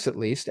U.S. at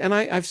least, and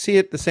I see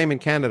it the same in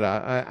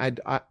Canada.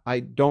 I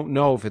don't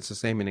know if it's the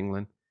same in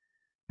England,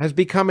 has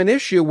become an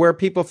issue where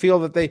people feel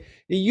that it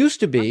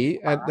used to be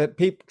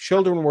that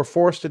children were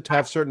forced to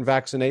have certain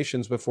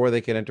vaccinations before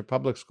they could enter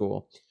public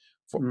school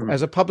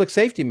as a public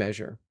safety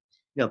measure.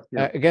 Yep.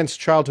 Against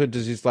childhood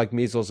disease like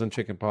measles and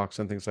chickenpox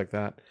and things like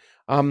that.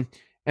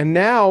 And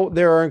now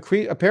there are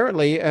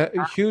apparently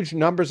huge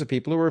numbers of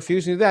people who are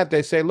refusing to do that.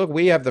 They say, look,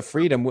 we have the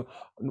freedom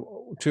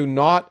to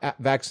not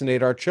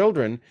vaccinate our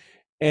children.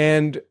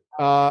 And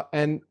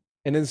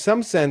in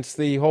some sense,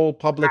 the whole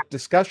public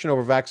discussion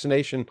over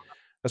vaccination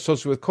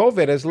associated with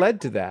COVID has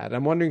led to that.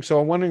 I'm wondering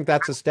if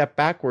that's a step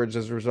backwards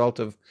as a result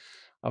of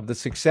the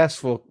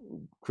successful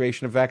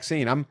creation of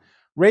vaccine. I'm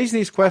raising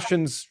these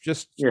questions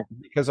just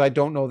because I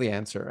don't know the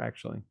answer,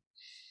 actually.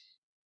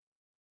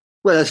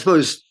 Well, I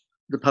suppose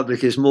the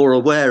public is more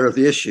aware of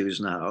the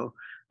issues now,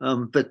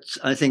 but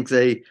I think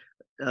they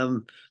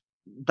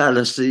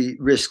balance the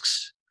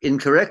risks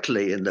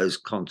incorrectly in those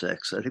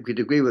contexts. I think we'd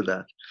agree with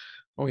that.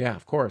 Oh, yeah,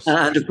 of course.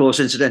 And of course,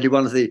 incidentally,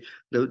 one of the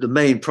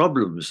main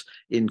problems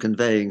in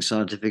conveying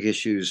scientific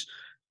issues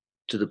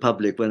to the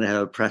public when they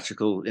have a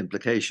practical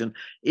implication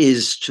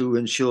is to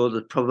ensure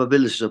that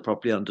probabilities are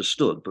properly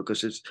understood,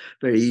 because it's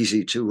very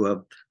easy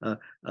to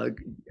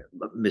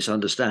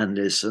misunderstand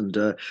this and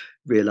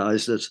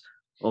realize that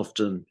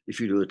often if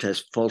you do a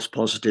test, false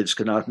positives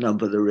can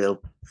outnumber the real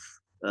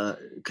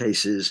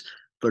cases,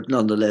 but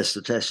nonetheless,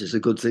 the test is a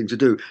good thing to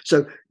do.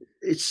 So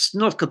it's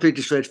not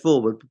completely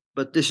straightforward,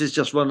 but this is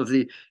just one of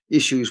the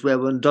issues where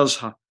one does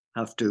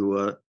have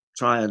to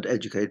try and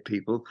educate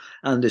people.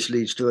 And this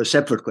leads to a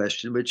separate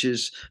question, which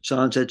is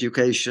science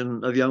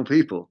education of young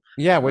people.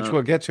 Yeah, which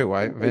we'll get to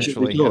They should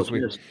be eventually taught, as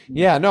we. yes.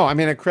 Yeah, no, I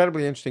mean,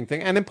 incredibly interesting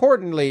thing, and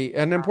importantly,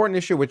 an important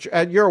issue which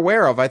you're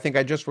aware of. I think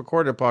I just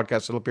recorded a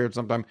podcast that'll appear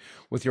sometime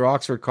with your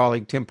Oxford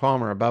colleague Tim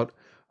Palmer about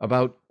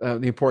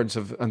the importance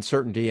of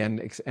uncertainty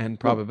and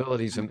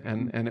probabilities,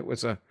 and it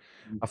was a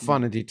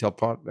fun and detailed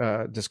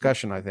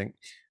discussion, I think.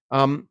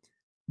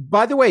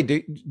 By the way,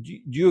 do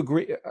you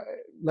agree?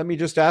 Let me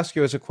just ask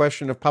you as a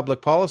question of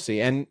public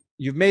policy, and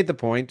you've made the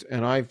point,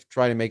 and I've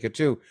tried to make it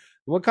too.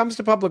 When it comes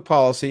to public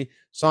policy,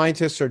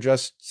 scientists are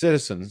just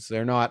citizens.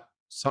 They're not.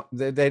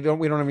 They don't.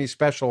 We don't have any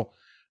special.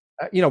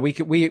 We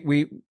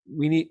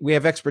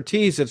have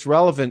expertise that's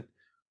relevant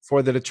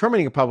for the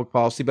determining of public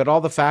policy, but all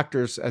the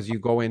factors, as you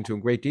go into in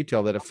great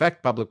detail, that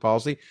affect public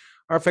policy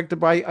are affected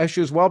by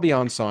issues well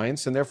beyond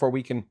science, and therefore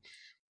we can.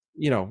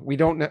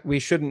 We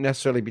shouldn't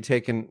necessarily be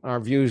taking our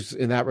views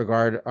in that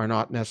regard are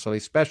not necessarily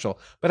special.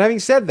 But having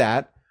said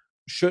that,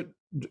 do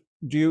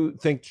you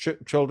think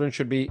children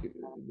should be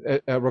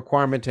a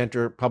requirement to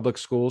enter public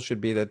schools should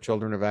be that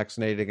children are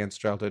vaccinated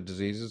against childhood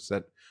diseases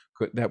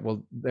that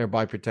will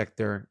thereby protect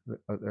their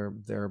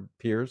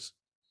peers?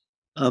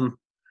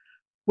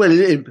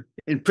 Well,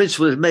 in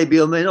principle, it may be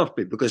or may not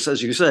be, because,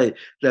 as you say,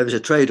 there is a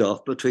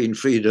trade-off between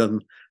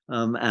freedom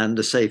and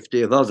the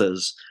safety of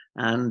others.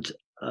 And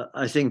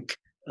I think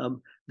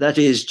that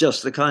is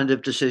just the kind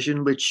of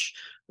decision which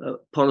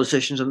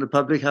politicians and the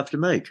public have to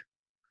make.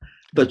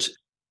 But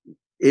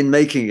in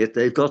making it,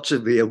 they've got to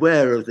be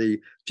aware of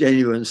the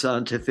genuine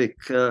scientific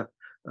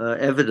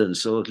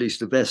evidence, or at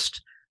least the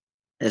best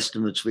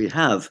estimates we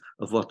have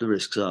of what the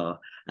risks are.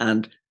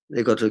 And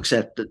they've got to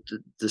accept that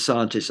the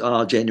scientists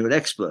are genuine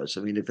experts.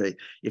 I mean,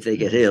 if they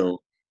get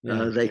ill,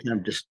 they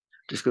can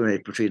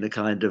discriminate between a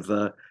kind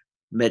of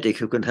medic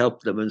who can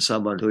help them and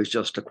someone who is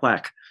just a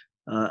quack.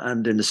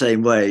 And in the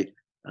same way,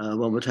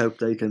 one would hope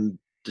they can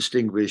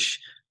distinguish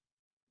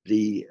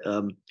the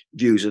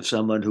views of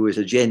someone who is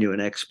a genuine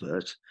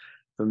expert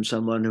from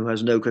someone who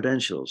has no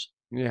credentials.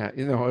 Yeah,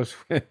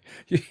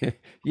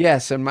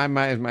 yes, and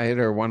my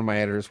editor, one of my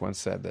editors once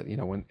said that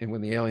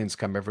when the aliens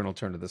come, everyone will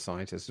turn to the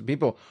scientists.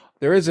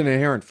 There is an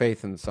inherent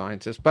faith in the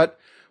scientists, but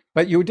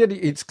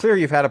it's clear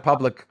you've had a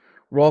public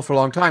role for a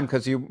long time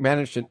because you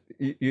managed to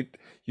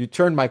you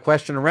turned my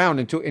question around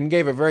and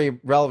gave a very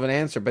relevant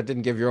answer, but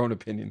didn't give your own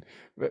opinion,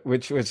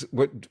 which was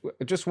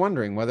just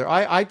wondering whether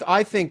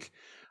I think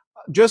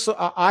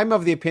I'm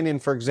of the opinion,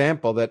 for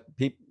example, that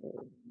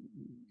people.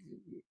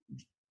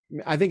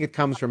 I think it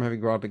comes from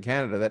having grown up in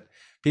Canada that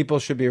people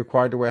should be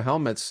required to wear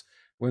helmets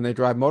when they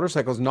drive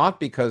motorcycles, not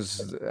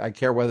because I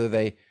care whether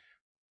they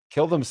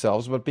kill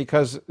themselves, but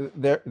because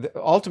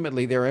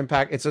ultimately their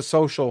impact, it's a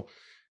social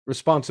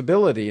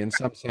responsibility in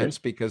some sense,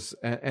 because,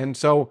 and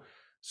so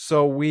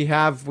we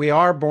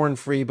are born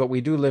free, but we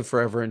do live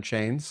forever in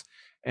chains.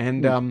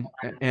 And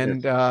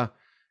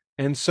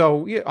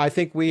so I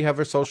think we have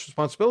a social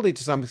responsibility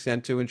to some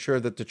extent to ensure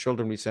that the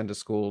children we send to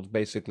school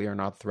basically are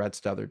not threats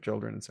to other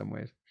children in some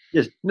ways.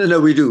 Yes, no,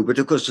 we do. But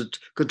of course, to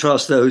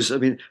contrast those, I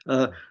mean,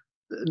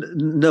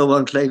 no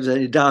one claims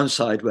any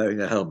downside wearing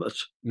a helmet.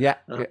 Yeah.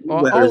 In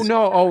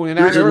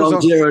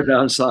Arizona, zero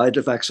downside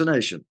to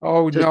vaccination.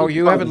 Oh no,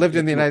 you haven't lived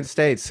in the United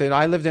States. And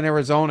I lived in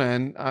Arizona,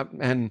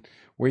 and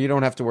where you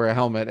don't have to wear a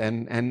helmet,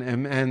 and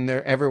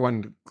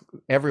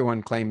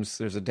everyone claims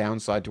there's a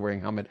downside to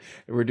wearing a helmet.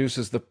 It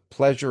reduces the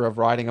pleasure of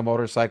riding a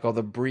motorcycle,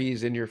 the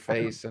breeze in your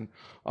face, and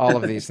all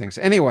of these things.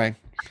 Anyway,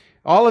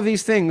 all of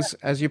these things,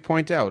 as you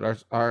point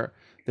out, are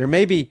there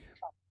may be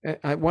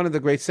one of the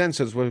great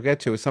senses we'll get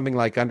to is something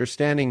like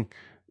understanding,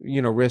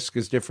 risk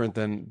is different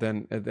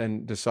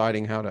than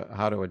deciding how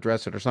to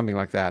address it or something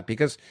like that.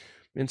 Because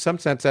in some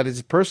sense that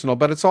is personal,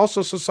 but it's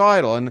also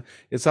societal, and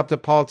it's up to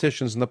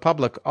politicians and the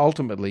public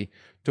ultimately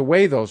to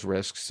weigh those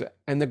risks.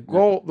 And the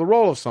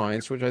role of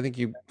science, which I think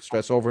you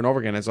stress over and over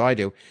again, as I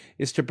do,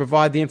 is to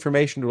provide the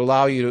information to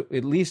allow you to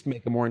at least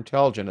make a more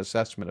intelligent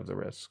assessment of the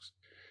risks.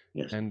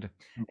 Yes.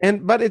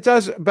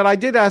 But I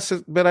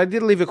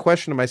did leave a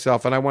question to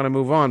myself, and I want to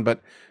move on.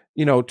 But,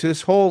 to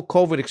this whole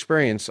COVID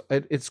experience,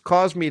 it's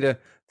caused me to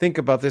think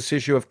about this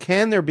issue of,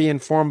 can there be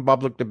informed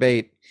public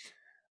debate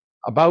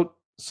about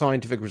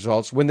scientific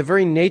results when the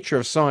very nature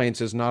of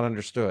science is not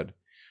understood?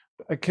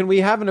 Can we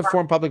have an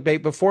informed public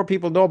debate before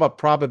people know about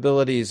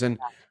probabilities and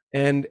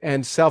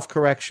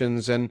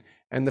self-corrections and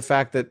the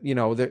fact that, we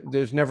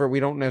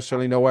don't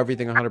necessarily know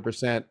everything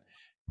 100%.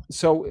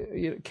 So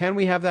can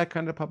we have that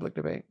kind of public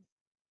debate?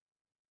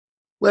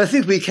 Well, I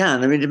think we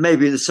can. I mean, it may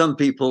be that some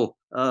people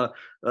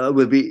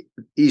will be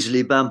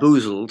easily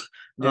bamboozled,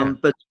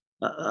 but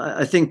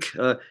I think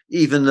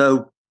even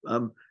though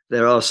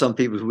there are some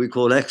people who we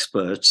call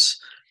experts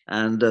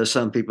and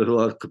some people who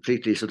are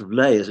completely sort of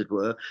lay, as it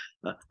were,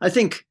 I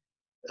think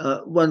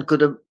one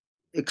could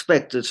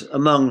expect that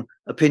among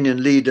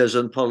opinion leaders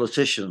and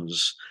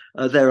politicians,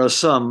 there are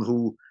some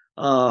who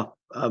are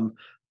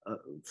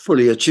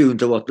fully attuned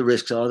to what the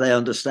risks are. They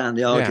understand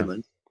the Yeah.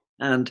 argument,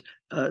 and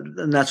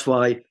that's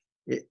why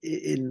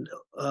in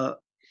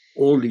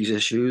all these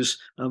issues,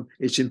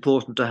 it's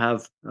important to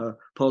have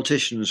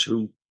politicians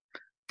who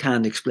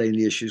can explain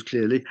the issues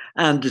clearly,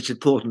 and it's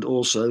important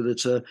also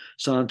that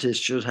scientists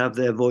should have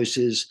their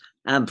voices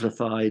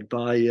amplified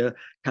by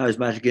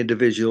charismatic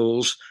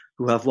individuals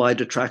who have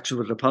wider traction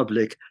with the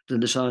public than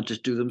the scientists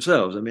do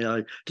themselves. I mean,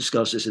 I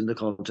discuss this in the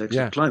context of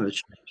Yeah. climate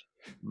change.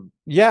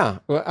 Yeah,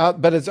 well,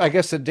 but I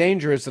guess the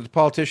danger is that the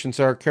politicians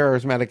are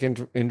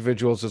charismatic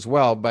individuals as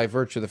well, by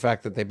virtue of the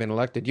fact that they've been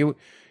elected. You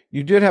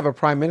did have a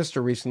prime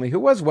minister recently who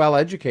was well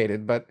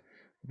educated, but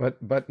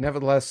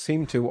nevertheless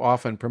seemed to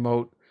often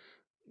promote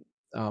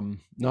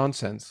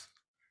nonsense.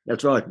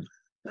 That's right.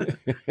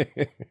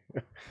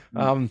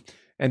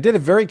 And did it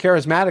very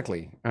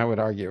charismatically, I would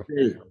argue.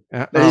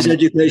 But his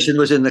education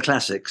was in the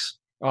classics.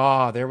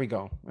 Oh, there we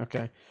go.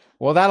 Okay.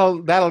 Well,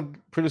 that'll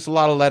produce a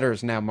lot of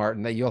letters now,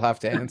 Martin, that you'll have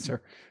to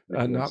answer.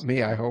 Not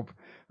me, I hope.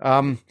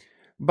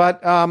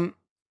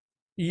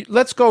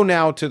 Let's go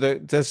now to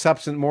the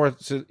substance, more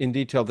in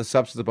detail, the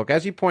substance of the book.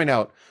 As you point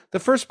out, the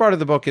first part of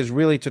the book is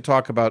really to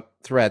talk about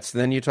threats.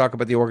 Then you talk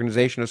about the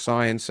organization of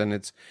science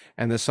and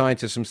the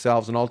scientists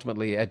themselves, and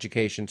ultimately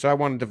education. So I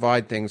want to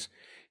divide things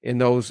in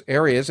those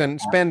areas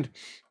and spend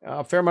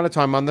a fair amount of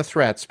time on the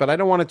threats. But I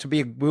don't want it to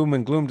be a gloom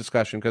and gloom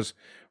discussion, because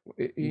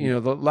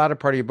the latter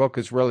part of your book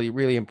is really,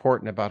 really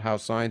important about how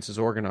science is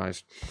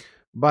organized.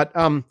 But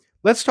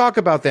let's talk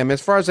about them.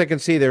 As far as I can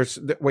see, there's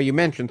you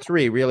mentioned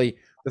three, really,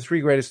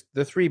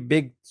 the three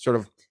big sort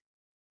of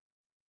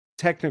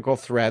technical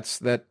threats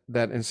that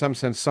in some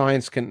sense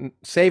science can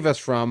save us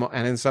from,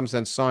 and in some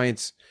sense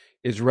science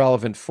is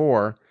relevant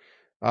for,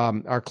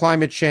 are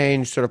climate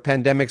change, sort of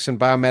pandemics, and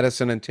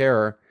biomedicine and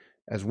terror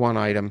as one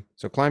item.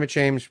 So climate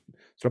change,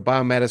 sort of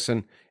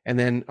biomedicine, and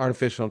then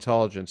artificial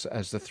intelligence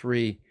as the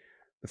three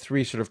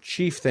sort of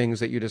chief things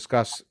that you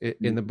discuss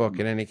in the book.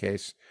 In any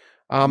case,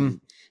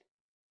 climate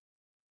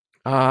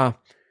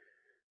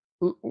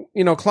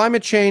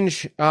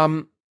change.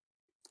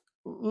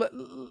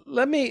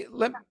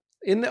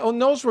 In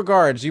those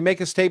regards, you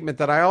make a statement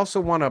that I also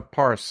want to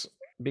parse,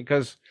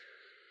 because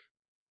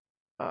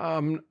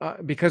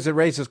it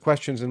raises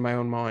questions in my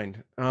own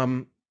mind,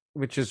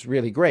 which is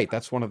really great.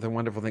 That's one of the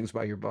wonderful things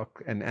about your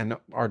book and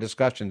our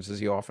discussions, is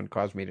you often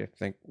cause me to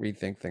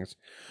rethink things.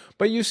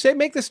 But you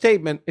make the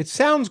statement. It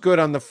sounds good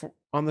on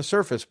the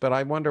surface, but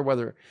I wonder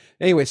whether.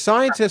 Anyway,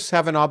 scientists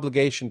have an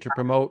obligation to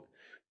promote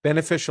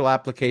beneficial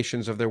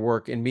applications of their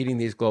work in meeting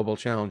these global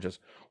challenges.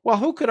 Well,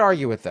 who could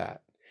argue with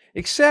that?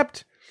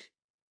 Except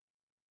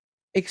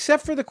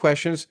for the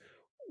questions,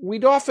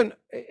 we'd often.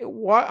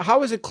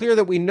 How is it clear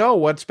that we know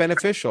what's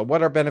beneficial?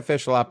 What are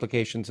beneficial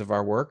applications of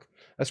our work?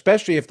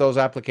 Especially if those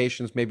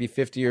applications may be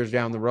 50 years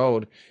down the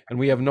road and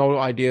we have no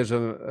ideas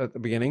at the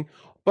beginning.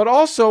 But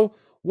also,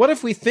 what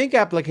if we think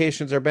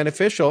applications are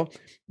beneficial,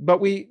 but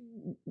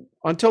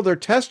until they're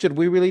tested,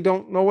 we really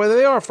don't know whether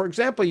they are? For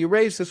example, you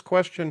raise this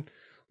question.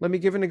 Let me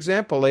give an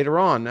example later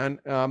on.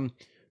 And,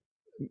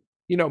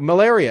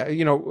 malaria,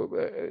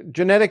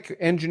 genetic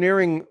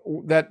engineering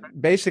that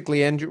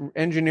basically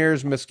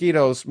engineers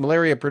mosquitoes,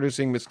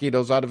 malaria-producing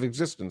mosquitoes, out of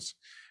existence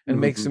and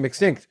makes them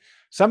extinct.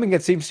 Something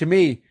that seems to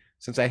me,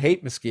 since I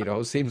hate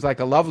mosquitoes, seems like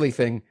a lovely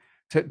thing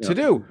to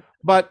do.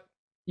 But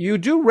you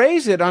do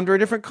raise it under a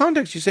different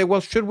context. You say,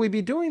 well, should we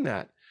be doing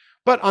that?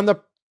 But on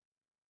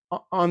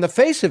the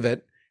face of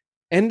it,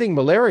 ending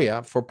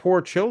malaria for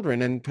poor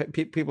children and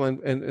people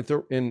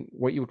in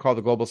what you would call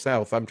the global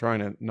south. I'm trying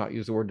to not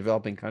use the word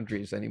developing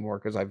countries anymore,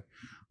 because I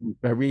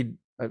read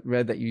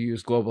that you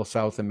use global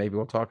south, and maybe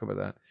we'll talk about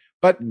that.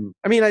 But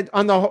I mean,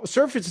 on the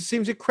surface, it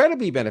seems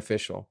incredibly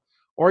beneficial.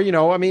 Or,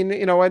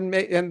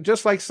 and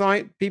just like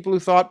people who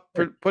thought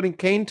putting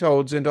cane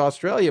toads into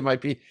Australia might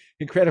be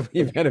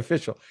incredibly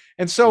beneficial.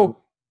 And so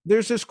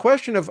there's this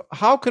question of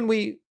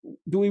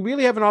do we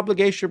really have an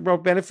obligation to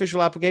promote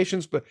beneficial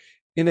applications, but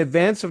in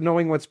advance of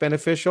knowing what's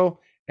beneficial?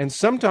 And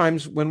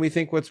sometimes when we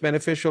think what's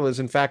beneficial is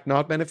in fact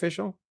not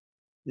beneficial.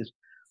 Yes.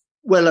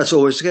 Well, that's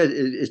always good.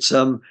 It's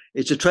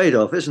a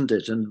trade-off, isn't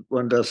it? And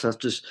one does have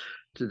to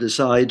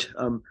decide,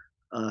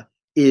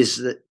 is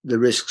the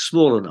risk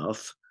small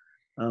enough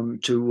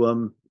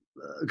to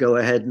go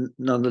ahead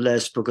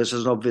nonetheless, because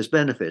there's an obvious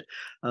benefit.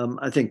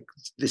 I think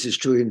this is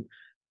true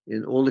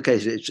in all the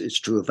cases. It's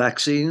true of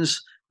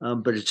vaccines,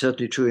 but it's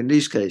certainly true in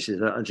these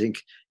cases. I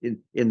think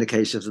in the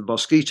case of the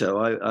mosquito,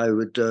 I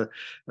would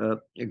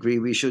agree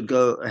we should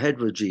go ahead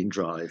with gene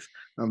drive.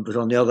 But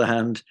on the other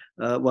hand,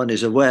 one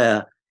is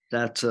aware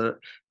that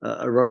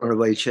a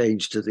runaway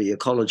change to the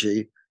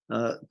ecology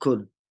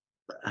could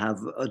have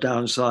a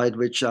downside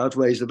which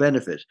outweighs the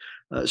benefit.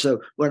 So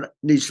one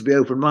needs to be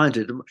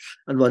open-minded,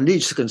 and one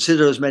needs to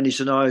consider as many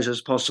scenarios as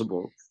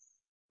possible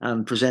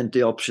and present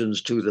the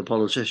options to the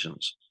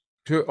politicians.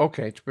 To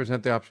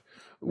present the option.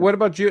 What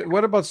about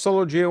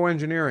solar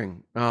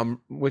geoengineering,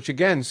 which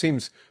again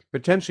seems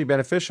potentially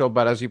beneficial,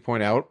 but as you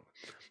point out,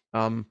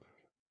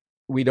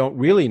 we don't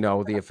really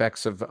know the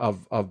effects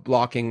of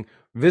blocking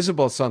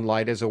visible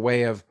sunlight as a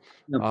way of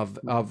No.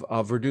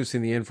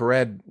 reducing the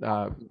infrared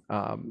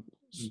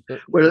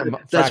Well,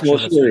 that's more fraction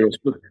that's. serious.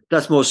 But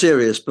that's more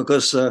serious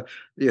because the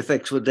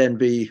effects would then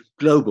be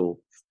global.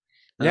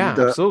 Yeah, And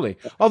absolutely.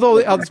 Although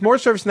it's more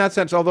serious in that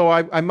sense, although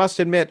I must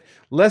admit,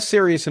 less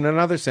serious in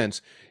another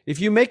sense. If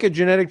you make a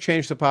genetic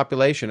change to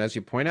population, as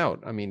you point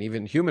out, I mean,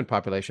 even human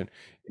population,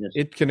 yes.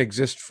 it can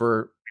exist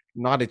for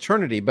not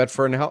eternity, but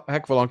for a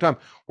heck of a long time.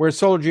 Whereas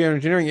solar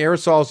geoengineering,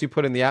 aerosols you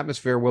put in the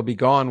atmosphere will be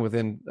gone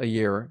within a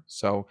year.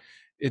 So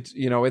it's,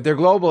 they're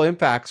global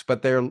impacts,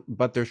 but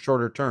they're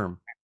shorter term.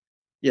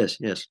 Yes,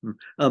 yes.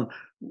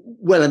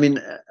 Well, I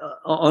mean,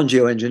 on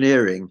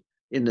geoengineering,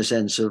 in the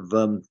sense of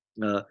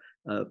uh,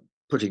 uh,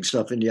 putting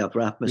stuff in the upper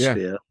Yeah,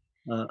 atmosphere,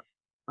 uh,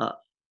 uh,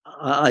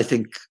 I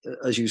think,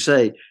 as you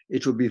say,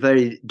 it would be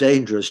very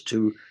dangerous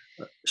to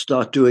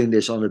start doing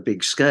this on a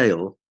big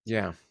scale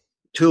yeah,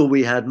 till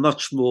we had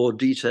much more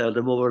detailed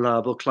and more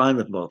reliable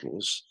climate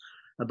models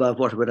about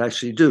what it would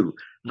actually do,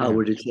 how yeah.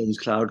 would it change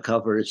cloud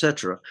cover,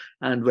 etc.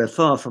 And we're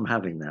far from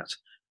having that.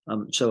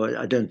 So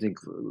I don't think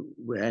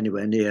we're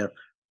anywhere near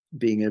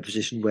being in a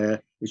position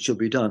where it should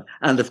be done.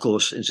 And of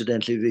course,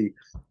 incidentally,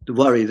 the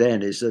worry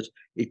then is that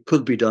it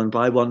could be done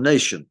by one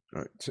nation.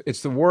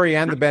 It's the worry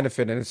and the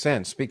benefit in a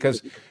sense,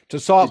 because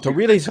to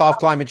really solve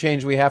climate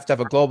change, we have to have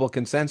a global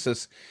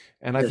consensus.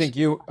 And Yes.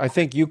 I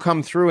think you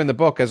come through in the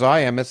book, as I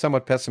am, as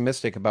somewhat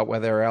pessimistic about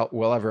whether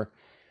we'll ever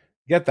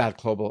get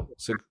that global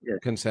Yes.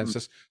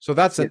 consensus. So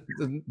that's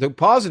the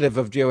positive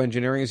of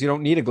geoengineering is you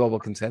don't need a global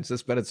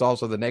consensus, but it's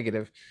also the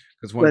negative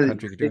because one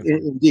country could do it.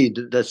 Indeed,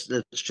 that's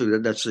true.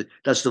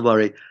 That's the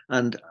worry,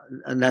 and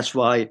that's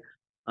why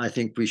I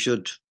think we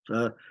should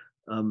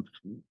um,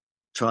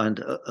 try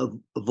and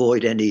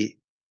avoid any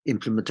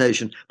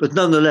implementation. But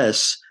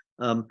nonetheless,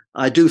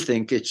 I do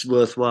think it's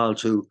worthwhile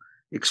to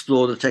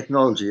explore the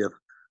technology of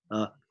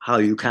how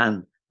you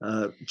can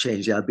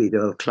change the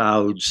albedo of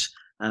clouds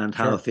and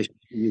how efficiently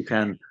you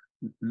can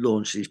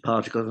launch these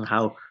particles and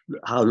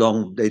how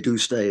long they do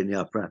stay in the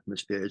upper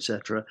atmosphere,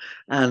 etc.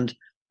 And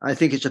I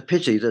think it's a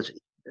pity that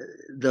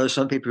there are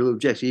some people who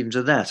object even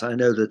to that. I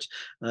know that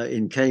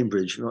in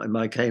Cambridge, in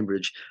my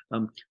Cambridge,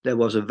 there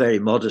was a very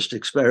modest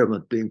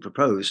experiment being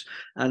proposed,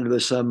 and there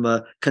was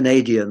some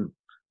Canadian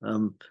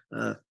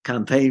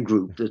campaign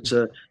group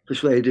that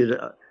persuaded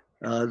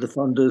the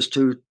funders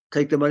to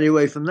take the money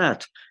away from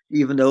that,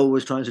 even though all it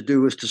was trying to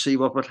do was to see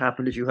what would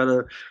happen if you had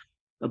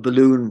a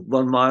balloon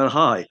 1 mile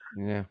high.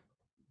 Yeah.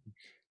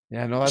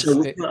 Yeah, no, that's.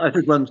 So I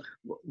think one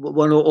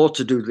ought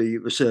to do the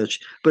research,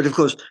 but of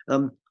course,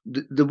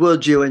 the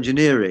word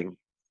geoengineering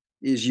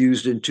is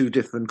used in two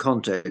different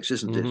contexts,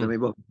 isn't it? I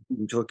mean, what we've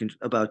been talking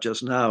about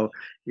just now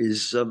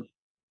is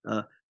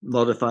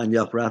modifying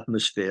the upper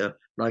atmosphere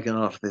like an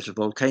artificial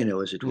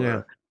volcano, as it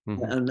were,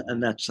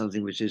 and that's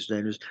something which is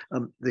dangerous.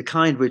 The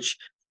kind which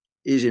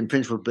is in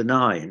principle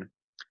benign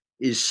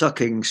is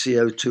sucking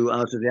CO2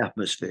 out of the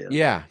atmosphere.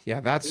 Yeah,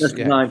 that's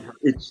benign.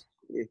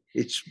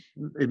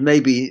 It may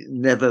be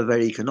never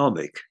very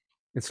economic.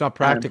 It's not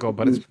practical,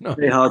 but it's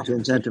very hard to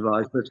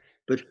incentivize.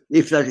 But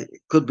if that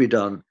could be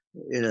done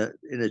in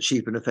a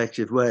cheap and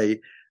effective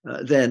way,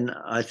 then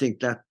I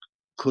think that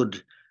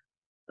could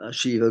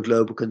achieve a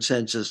global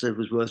consensus that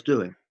was worth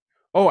doing.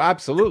 Oh,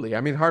 absolutely.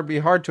 I mean, be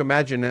hard to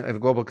imagine a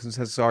global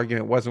consensus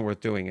argument wasn't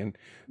worth doing. And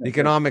the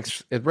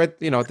economics, at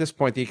this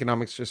point, the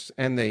economics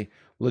and the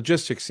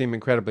logistics seem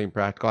incredibly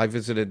impractical.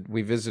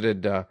 We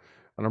visited a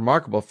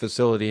remarkable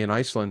facility in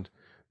Iceland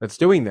that's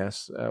doing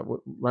this,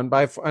 run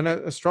by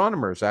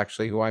astronomers,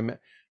 actually, who I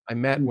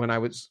met when I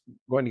was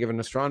going to give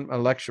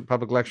a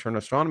public lecture on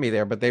astronomy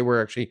there. But they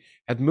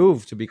had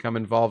moved to become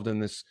involved in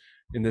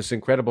this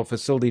incredible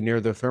facility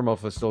near the thermal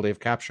facility of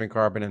capturing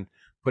carbon and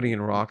putting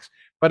in rocks.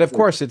 But of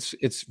course,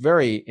 it's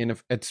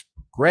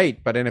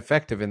great, but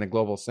ineffective in the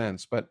global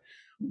sense. But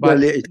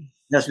well, it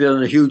has to be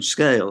on a huge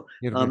scale.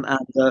 And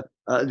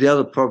the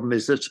other problem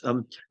is that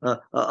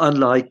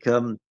unlike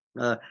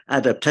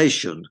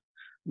adaptation,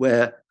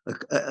 where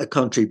a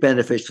country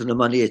benefits from the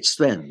money it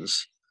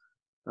spends,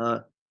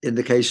 in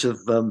the case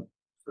of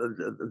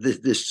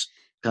this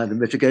kind of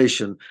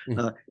mitigation,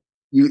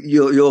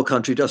 your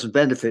country doesn't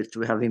benefit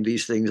from having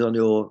these things on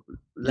your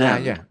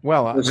land. Yeah.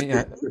 Well, I mean,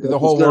 the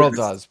whole world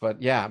does,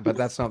 but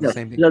that's not the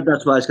same thing.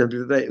 That's why it's going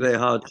to be very, very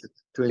hard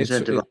to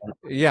incentivize.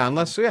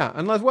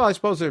 Unless, well, I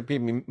suppose there'd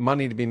be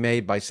money to be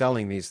made by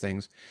selling these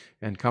things,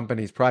 and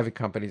private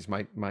companies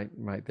might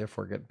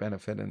therefore get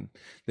benefit, and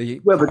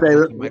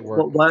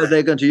why are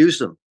they going to use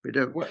them?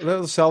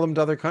 They'll sell them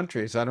to other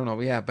countries. I don't know.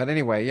 Yeah, but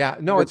anyway,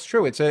 it's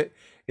true. It's very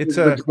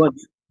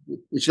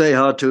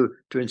hard to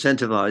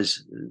incentivize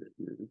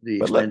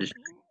the expenditure.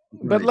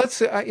 But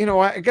let's,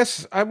 I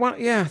guess I want,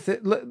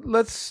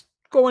 let's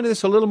go into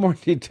this a little more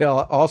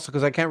detail also,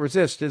 because I can't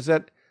resist, is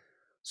that,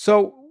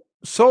 so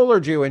solar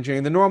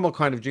geoengineering, the normal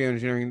kind of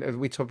geoengineering,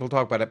 we'll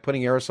talk about it,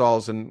 putting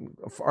aerosols in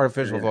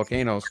artificial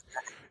volcanoes,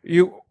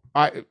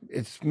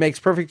 it makes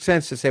perfect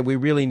sense to say we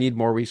really need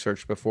more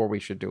research before we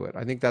should do it.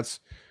 I think that's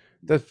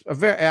That's a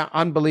very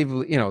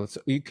unbelievable.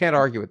 You can't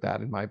argue with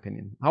that, in my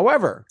opinion.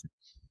 However,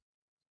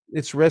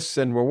 it's risks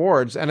and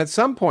rewards, and at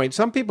some point,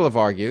 some people have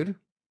argued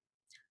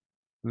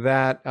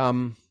that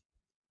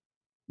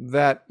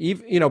that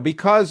even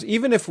because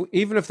even if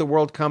the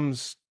world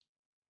comes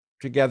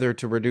together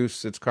to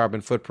reduce its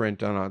carbon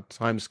footprint on a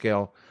time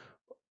scale,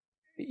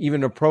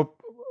 even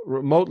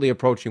remotely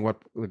approaching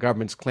what the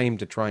governments claim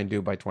to try and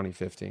do by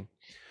 2050,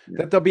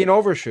 that there'll be an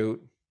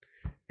overshoot,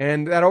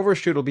 and that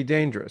overshoot will be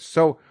dangerous.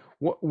 So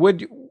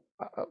would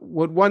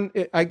one?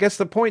 I guess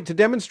the point to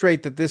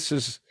demonstrate that this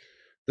is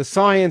the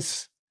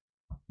science,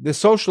 the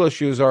social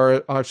issues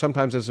are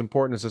sometimes as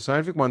important as the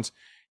scientific ones.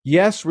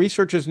 Yes,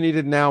 research is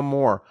needed now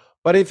more,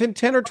 but if in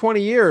 10 or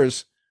 20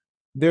 years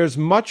there's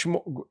much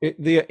more,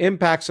 the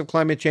impacts of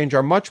climate change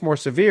are much more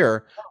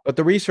severe, but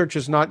the research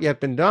has not yet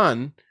been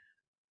done,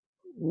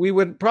 we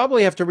would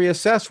probably have to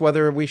reassess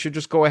whether we should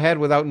just go ahead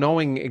without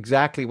knowing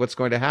exactly what's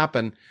going to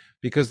happen,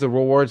 because the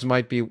rewards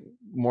might be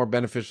more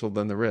beneficial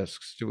than the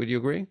risks. Would you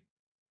agree?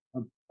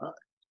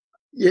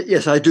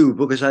 Yes, I do,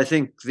 because I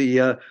think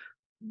the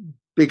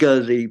bigger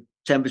the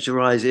temperature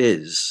rise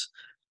is,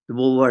 the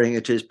more worrying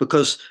it is,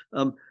 because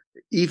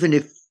even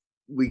if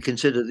we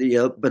consider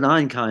the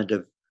benign kind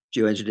of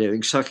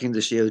geoengineering, sucking the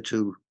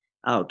CO2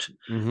 out,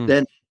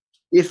 then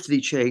if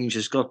the change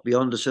has got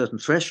beyond a certain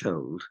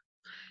threshold,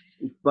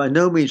 it's by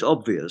no means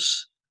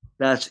obvious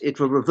that it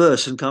will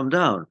reverse and come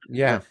down.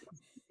 Yeah.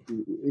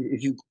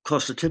 If you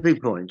cross the tipping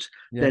point,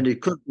 then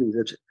it could be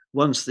that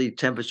once the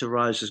temperature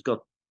rise has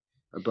got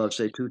above,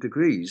 say, 2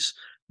 degrees,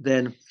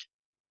 then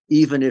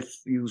even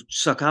if you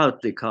suck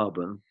out the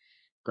carbon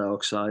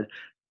dioxide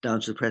down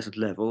to the present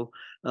level,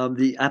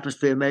 the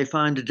atmosphere may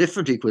find a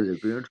different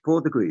equilibrium at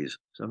 4 degrees,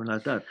 something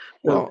like that.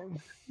 So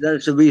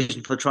that's a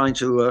reason for trying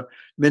to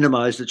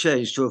minimize the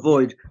change, to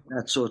avoid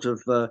that sort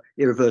of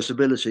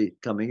irreversibility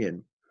coming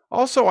in.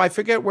 Also, I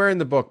forget where in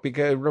the book,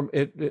 because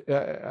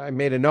I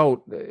made a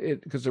note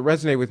because it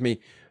resonated with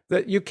me,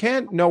 that you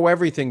can't know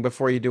everything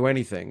before you do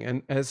anything.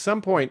 And at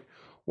some point,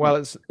 well,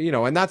 it's,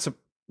 and that's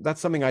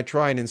something I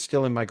try and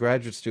instill in my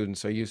graduate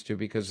students. I used to,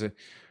 because I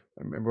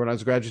remember when I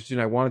was a graduate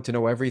student, I wanted to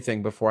know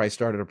everything before I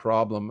started a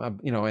problem,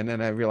 and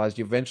then I realized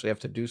you eventually have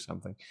to do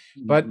something.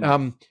 But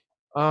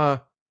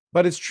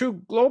it's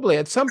true globally.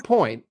 At some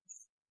point,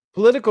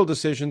 political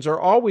decisions are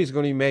always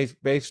going to be made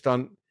based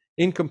on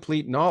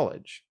incomplete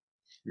knowledge.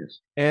 Yes.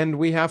 And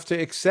we have to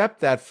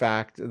accept that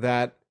fact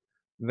that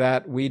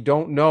we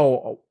don't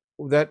know,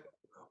 that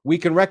we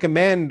can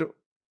recommend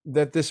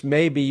that this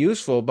may be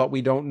useful, but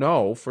we don't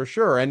know for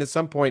sure. And at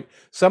some point,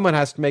 someone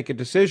has to make a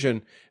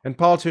decision, and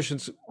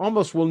politicians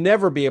almost will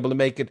never be able to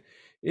make it.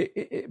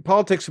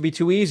 Politics would be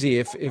too easy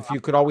if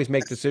you could always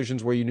make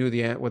decisions where you knew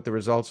what the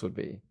results would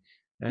be.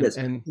 Yes,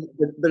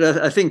 but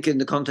I think in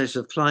the context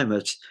of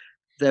climate,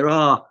 there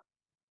are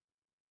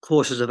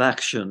courses of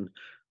action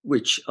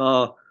which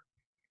are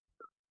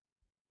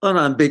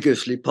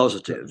unambiguously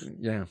positive.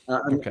 And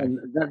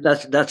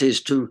that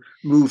is to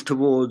move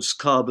towards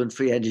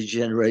carbon-free energy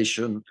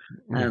generation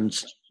and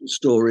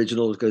storage and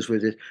all that goes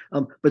with it.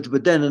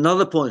 But then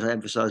another point I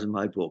emphasize in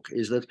my book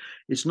is that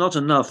it's not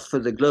enough for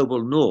the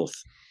global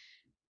north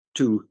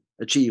to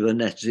achieve a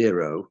net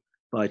zero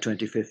by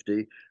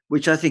 2050,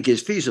 which I think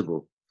is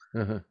feasible.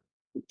 The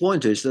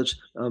point is that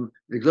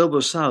the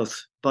global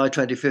south by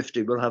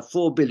 2050 will have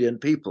 4 billion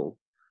people,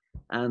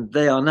 and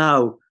they are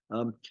now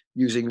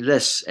using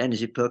less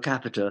energy per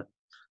capita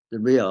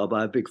than we are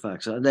by a big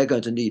factor, and they're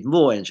going to need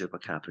more energy per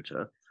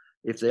capita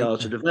if they are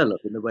to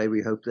develop in the way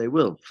we hope they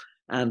will.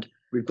 And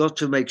we've got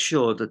to make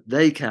sure that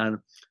they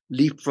can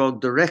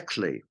leapfrog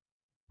directly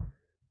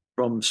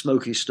from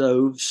smoky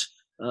stoves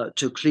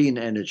to clean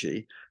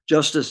energy,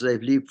 just as they've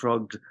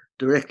leapfrogged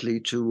directly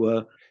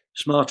to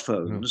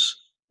smartphones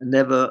and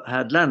never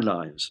had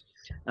landlines.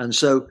 And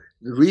so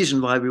the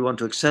reason why we want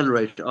to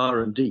accelerate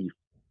R&D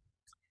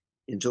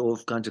into all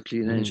kinds of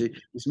clean energy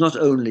is not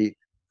only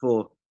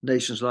for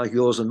nations like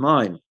yours and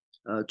mine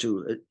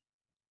to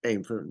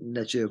aim for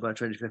net zero by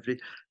 2050,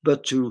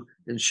 but to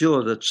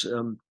ensure that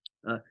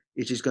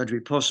it is going to be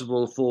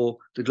possible for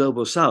the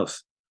global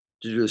south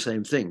to do the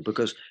same thing.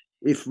 Because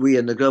if we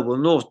in the global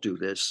north do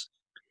this,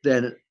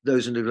 then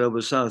those in the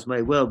global south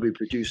may well be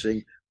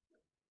producing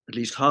at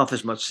least half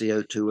as much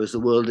CO2 as the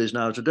world is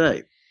now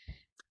today.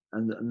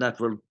 And that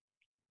will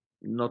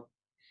not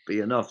be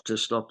enough to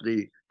stop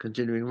the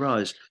continuing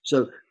rise.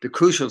 So the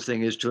crucial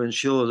thing is to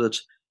ensure that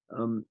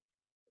the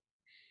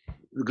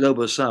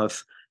global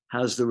south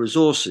has the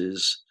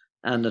resources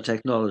and the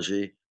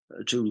technology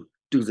to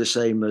do the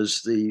same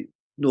as the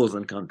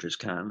northern countries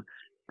can,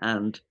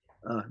 and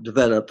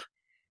develop,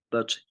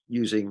 but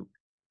using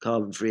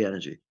carbon-free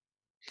energy.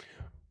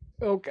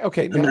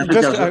 Okay.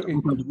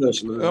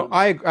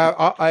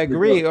 I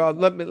agree.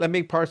 Let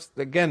me parse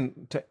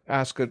again to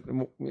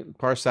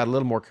parse that a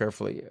little more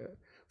carefully.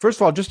 First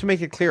of all, just to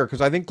make it clear,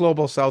 because I think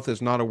global south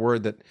is not a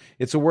word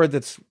it's a word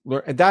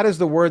that is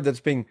the word that's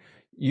being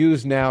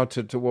used now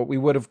to what we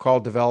would have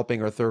called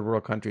developing or third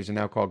world countries and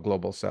now called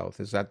global south.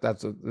 Is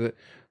that's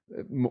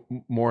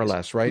more or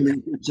less right?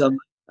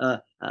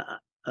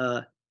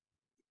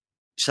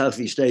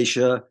 Southeast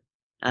Asia,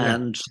 Yeah.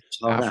 and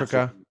South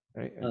Africa,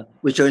 Africa.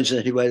 which are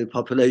incidentally where the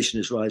population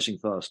is rising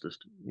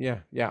fastest. Yeah.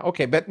 Yeah.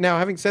 Okay. But now,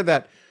 having said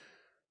that,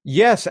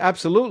 yes,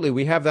 absolutely,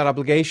 we have that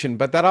obligation,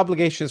 but that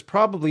obligation is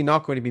probably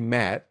not going to be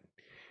met.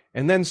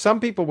 And then some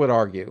people would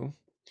argue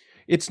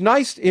it's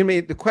nice. I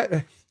mean,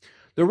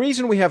 the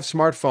reason we have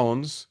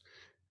smartphones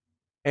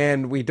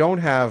and we don't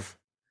have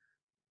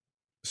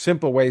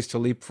simple ways to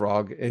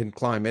leapfrog in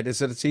climate is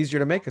that it's easier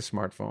to make a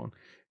smartphone.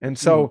 And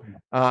so,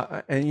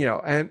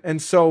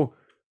 and so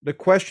the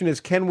question is,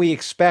 can we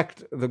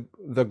expect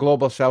the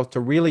global South to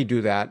really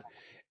do that?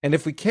 And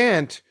if we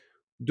can't,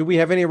 do we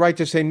have any right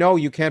to say, no,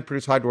 you can't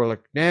produce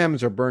hydroelectric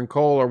dams or burn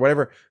coal or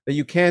whatever, that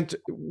you can't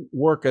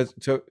work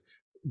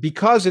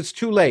because it's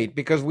too late,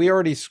 because we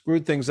already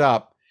screwed things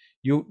up.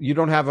 You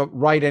don't have a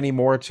right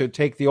anymore to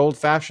take the old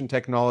fashioned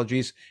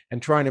technologies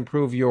and try and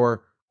improve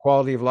your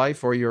quality of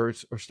life or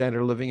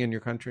standard of living in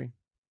your country?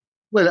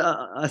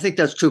 Well, I think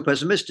that's too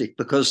pessimistic,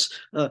 because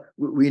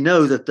we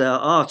know that there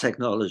are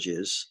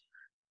technologies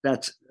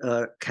that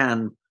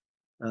can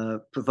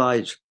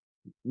provide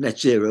net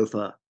zero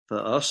for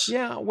us.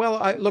 Yeah,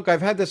 well, look,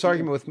 I've had this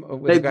argument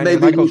with a guy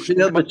named Maybe Michael.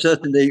 nuclear, but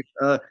certainly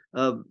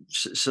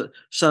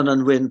sun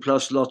and wind,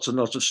 plus lots and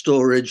lots of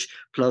storage,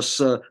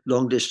 plus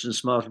long distance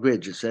smart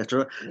grids,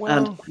 etc. And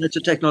Well, it's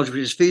a technology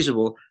which is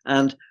feasible,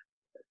 and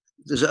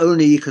there's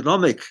only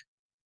economic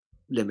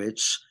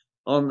limits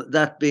on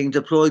that being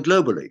deployed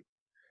globally.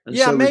 And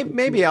yeah, so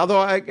maybe. Although,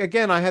 I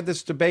had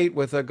this debate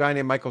with a guy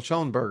named Michael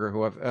Schellenberger,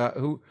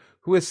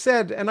 who has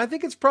said, and I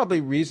think it's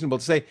probably reasonable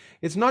to say,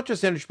 it's not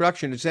just energy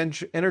production; it's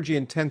energy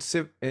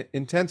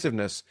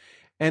intensiveness,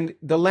 and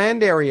the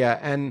land area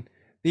and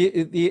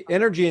the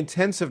energy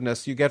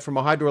intensiveness you get from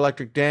a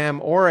hydroelectric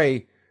dam or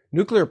a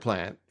nuclear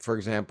plant, for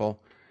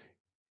example,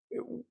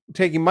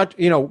 taking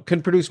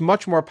can produce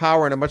much more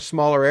power in a much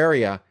smaller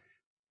area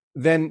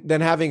than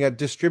having a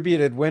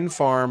distributed wind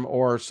farm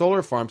or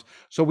solar farms.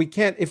 So we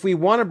can't, if we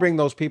want to bring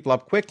those people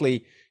up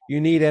quickly, you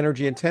need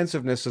energy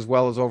intensiveness as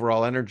well as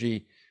overall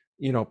energy,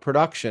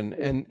 production,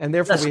 and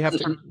therefore we have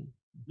to.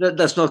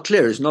 That's not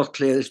clear. It's not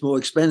clear. It's more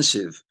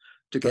expensive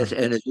to get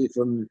energy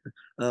from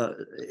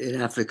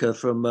in Africa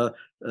from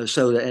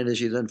solar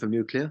energy than from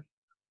nuclear.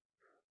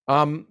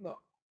 The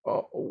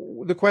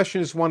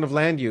question is one of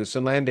land use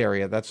and land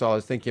area. That's all I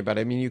was thinking about.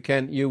 I mean,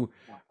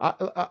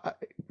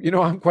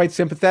 I'm quite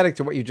sympathetic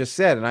to what you just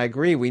said, and I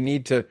agree. We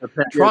need to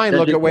try and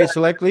look at ways to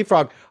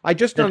leapfrog. I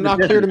just not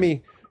clear to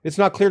me. It's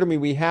not clear to me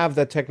we have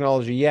that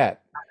technology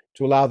yet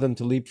to allow them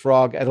to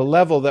leapfrog at a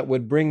level that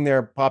would bring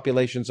their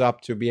populations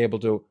up to be able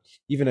to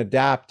even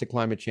adapt to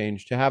climate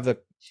change, to have the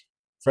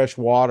fresh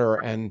water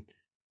and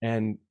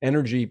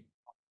energy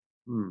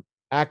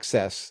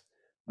access.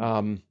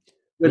 Well,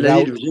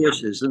 they need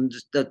resources, and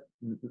that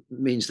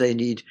means they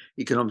need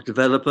economic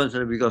development,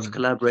 and we've got to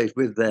collaborate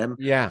with them.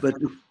 Yeah, but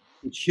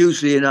it's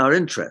hugely in our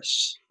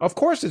interests. Of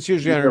course, it's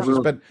hugely in our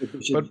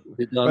interests,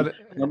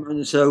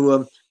 and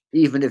so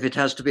even if it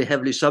has to be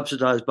heavily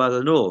subsidized by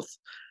the North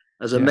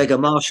as a mega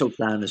Marshall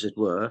Plan, as it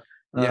were,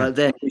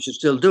 then we should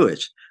still do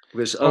it,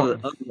 because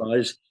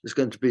otherwise there's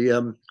going to be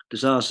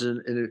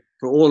disasters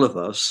for all of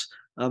us,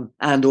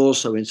 and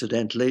also,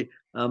 incidentally,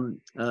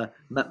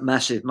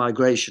 massive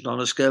migration on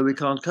a scale we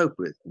can't cope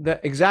with.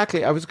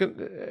 Exactly. I was going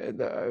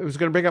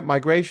to bring up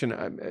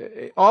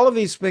migration. All of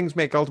these things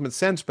make ultimate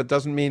sense, but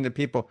doesn't mean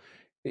that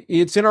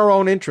it's in our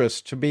own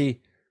interest to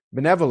be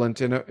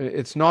benevolent.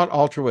 It's not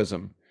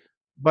altruism.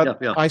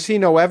 But I see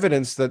no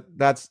evidence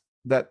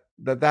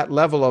that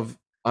level of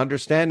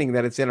understanding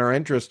that it's in our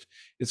interest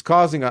is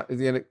causing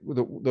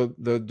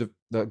the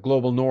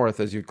global North,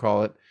 as you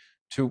call it,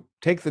 to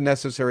take the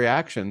necessary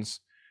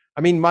actions.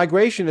 I mean,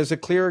 migration is a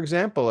clear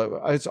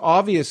example. It's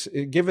obvious,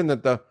 given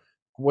that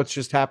what's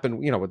just happened,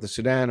 with the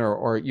Sudan,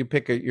 or you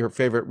pick your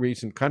favorite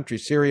recent country,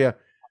 Syria,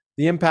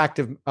 the impact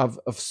of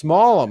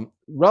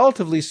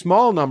relatively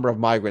small number of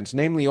migrants,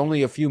 namely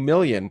only a few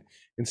million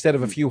instead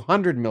of a few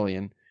hundred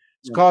million,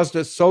 has caused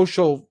a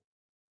social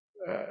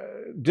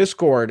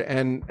discord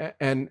and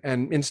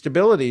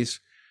instabilities.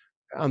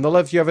 On the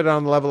left, if you have it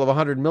on the level of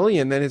 100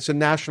 million, then it's a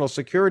national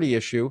security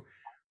issue.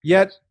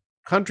 Yet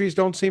countries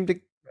don't seem to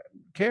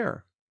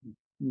care.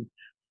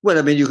 Well,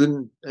 I mean, you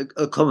can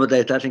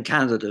accommodate that in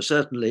Canada,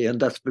 certainly, and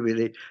that's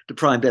really the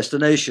prime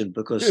destination,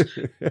 because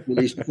we're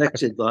least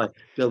affected by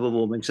global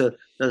warming. So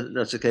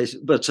that's the case.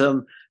 But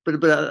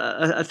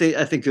I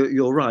think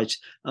you're right.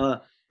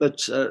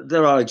 But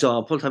there are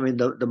examples. I mean,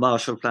 the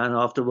Marshall Plan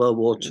after World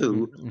War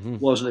II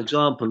was an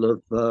example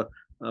of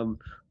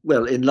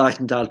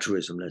enlightened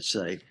altruism, let's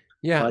say.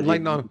 Yeah,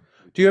 enlightened.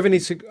 Do you have any?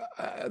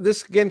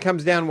 This again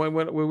comes down when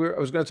I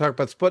was going to talk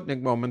about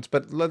Sputnik moments,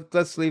 but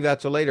let's leave that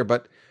till later.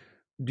 But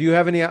do you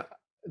have any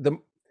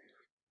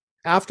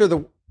after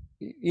the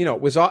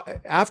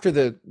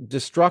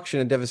destruction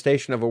and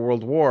devastation of a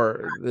world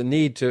war, the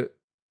need to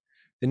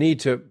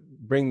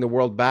bring the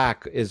world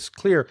back is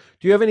clear.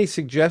 Do you have any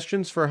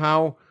suggestions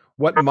for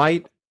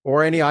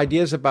or any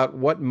ideas about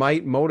what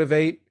might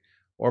motivate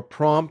or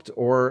prompt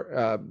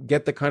or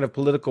get the kind of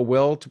political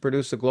will to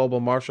produce a global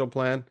Marshall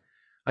Plan?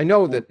 I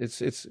know Uh, that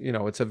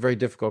it's a very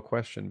difficult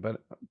question,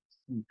 but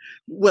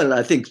well,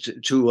 I think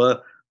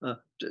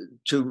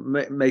to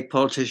make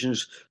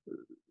politicians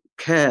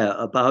care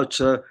about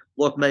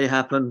what may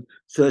happen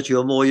 30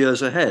 or more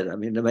years ahead. I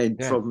mean, the main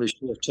yeah, problem is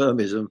short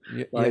termism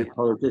by yeah.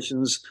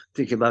 politicians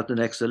thinking about the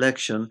next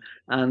election.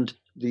 And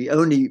the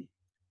only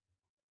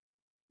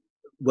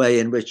way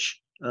in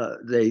which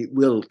they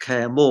will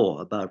care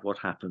more about what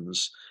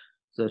happens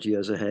 30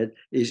 years ahead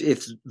is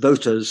if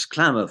voters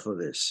clamor for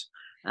this.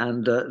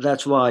 And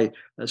that's why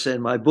I say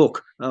in my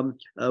book,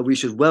 we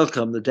should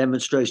welcome the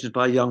demonstrations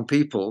by young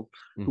people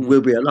who Hmm.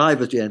 will be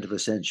alive at the end of a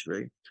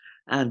century.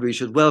 And we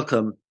should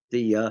welcome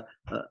the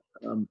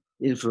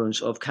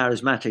influence of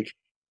charismatic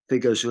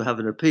figures who have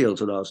an appeal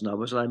to large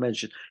numbers. And I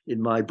mentioned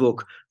in my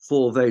book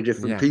four very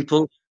different Yeah,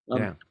 people.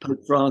 yeah.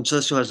 Pope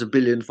Francis, who has 1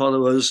 billion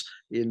followers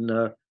in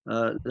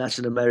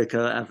Latin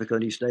America, Africa,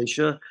 and East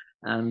Asia,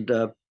 and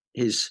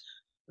his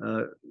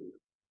uh,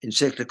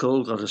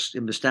 encyclical got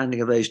a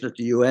standing ovation at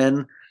the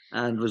UN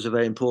and was a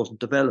very important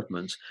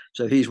development.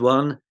 So he's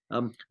one.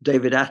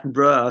 David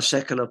Attenborough, our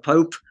secular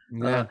pope,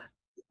 Yeah.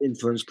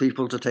 influenced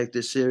people to take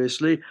this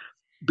seriously.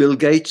 Bill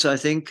Gates, I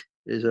think,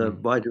 is a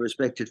Mm. widely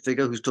respected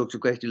figure who's talked a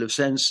great deal of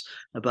sense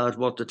about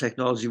what the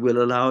technology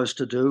will allow us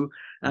to do.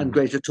 And Mhm.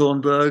 Greta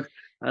Thunberg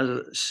as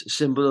a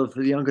symbol of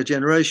the younger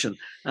generation.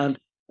 And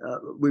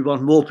we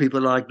want more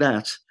people like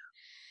that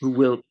who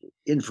will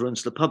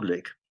influence the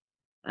public.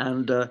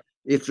 And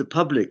if the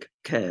public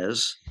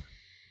cares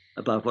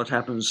about what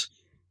happens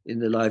in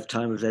the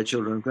lifetime of their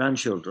children and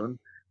grandchildren,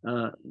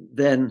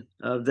 then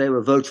they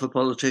will vote for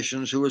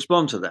politicians who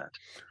respond to that.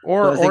 So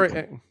I Or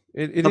think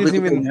it public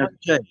isn't opinion even has to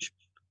change.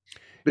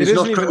 But it it's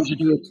isn't not even crazy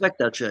to expect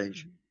that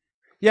change.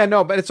 yeah,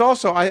 no, but it's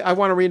also I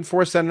want to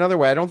reinforce that another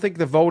way. I don't think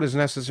the vote is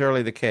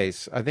necessarily the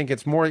case. I think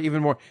it's more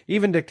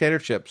even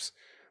dictatorships.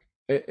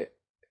 It,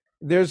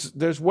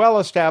 there's well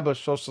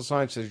established social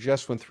science that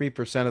just when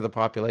 3% of the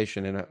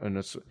population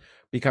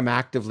become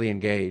actively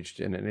engaged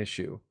in an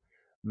issue,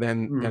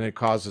 then Mm. it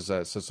causes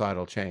a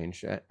societal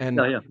change. Yeah,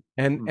 yeah.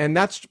 Mm. And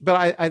that's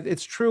but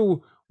it's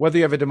true whether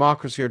you have a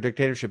democracy or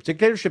dictatorship.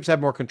 Dictatorships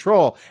have more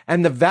control,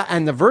 and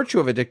the virtue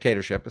of a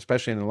dictatorship,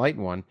 especially an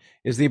enlightened one,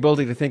 is the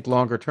ability to think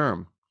longer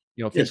term.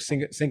 You know, Yes,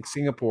 think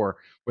Singapore,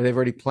 where they've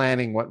already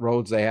planning what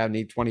roads they have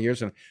need 20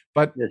 years in.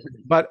 But yes.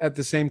 but at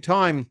the same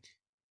time,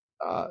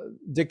 uh,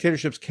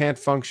 dictatorships can't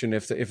function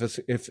if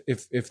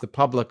the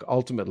public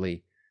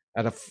ultimately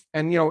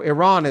and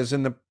Iran is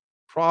in the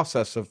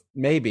process of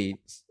maybe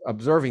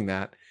observing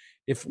that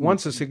if Mm.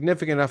 once a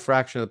significant enough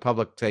fraction of the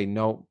public say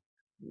no,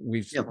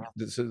 we've Yeah,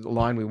 this is a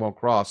line we won't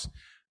cross.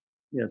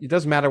 yeah. It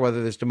doesn't matter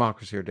whether there's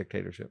democracy or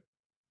dictatorship.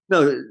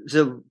 No,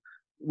 so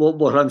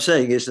what I'm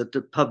saying is that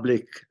the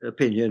public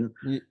opinion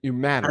It has to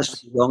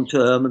matters. be long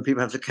term and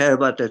people have to care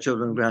about their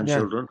children and Yeah,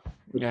 grandchildren.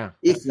 But yeah,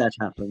 if that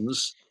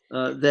happens,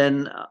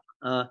 then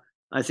uh,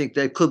 I think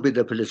there could be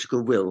the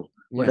political will,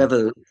 yeah. whatever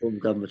the form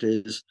of government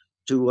is,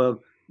 to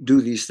do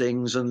these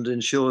things and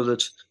ensure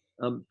that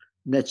um,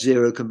 net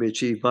zero can be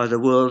achieved by the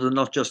world and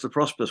not just the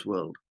prosperous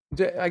world.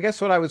 I guess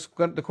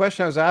the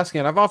question I was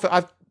asking, and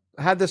I've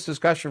had this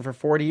discussion for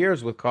 40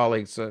 years with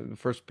colleagues. The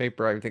first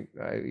paper I think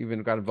I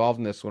even got involved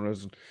in this when it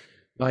was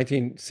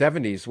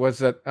 1970s was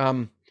that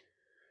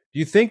do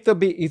you think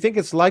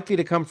it's likely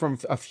to come from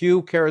a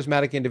few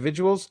charismatic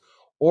individuals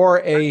or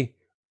a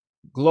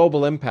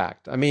global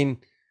impact? I mean,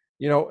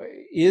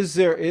 is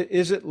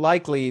it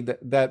likely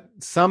that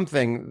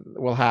something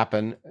will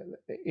happen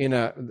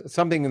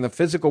something in the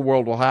physical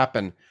world will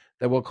happen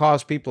that will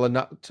cause people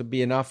enough to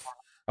be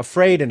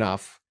afraid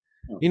enough?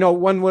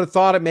 One would have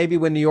thought it maybe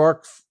when New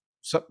York,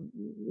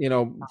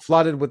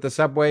 flooded with the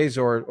subways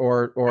or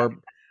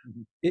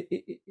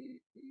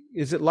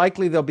is it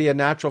likely there'll be a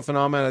natural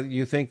phenomena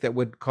you think that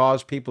would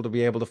cause people to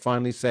be able to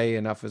finally say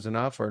enough is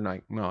enough or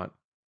not?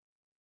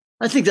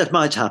 I think that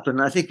might happen.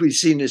 I think we've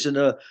seen this in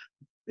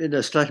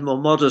a slightly more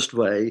modest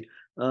way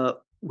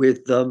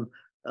with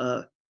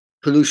uh,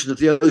 pollution of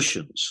the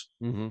oceans.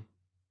 Hmm.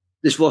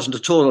 This wasn't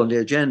at all on the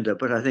agenda,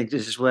 but I think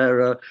this is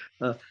where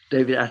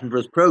David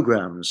Attenborough's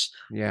programs,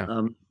 Yeah.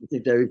 I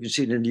think they're even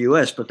seen in the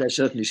US, but they're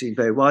certainly seen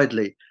very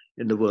widely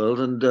in the world,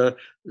 and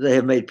they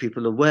have made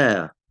people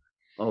aware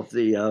of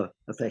the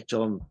effect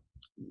on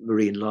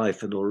marine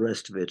life and all the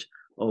rest of it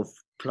of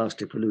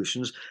plastic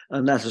pollutions,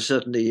 and that has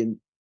certainly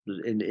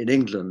in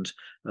England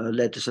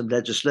led to some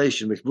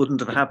legislation which wouldn't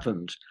have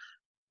happened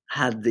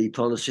had the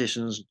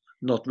politicians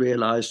not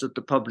realised that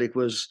the public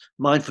was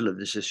mindful of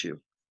this issue.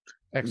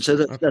 And so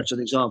Excellent. Okay. that's an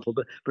example.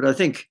 But I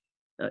think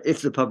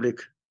if the public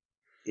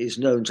is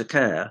known to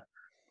care,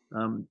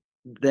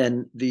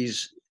 then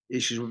these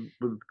issues will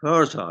be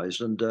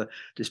prioritised, and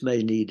this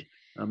may need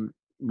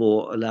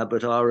more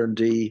elaborate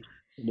R&D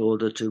in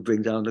order to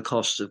bring down the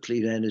costs of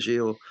clean energy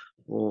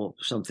or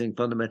something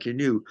fundamentally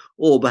new,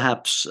 or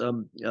perhaps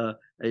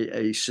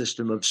a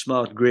system of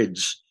smart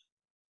grids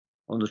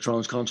on a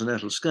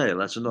transcontinental scale.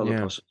 That's another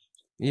Yeah. possibility.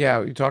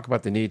 Yeah. You talk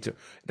about the need to,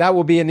 that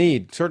will be a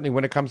need. Certainly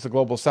when it comes to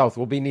global south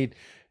will be need.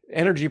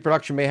 energy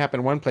production may happen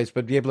in one place,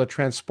 but be able to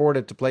transport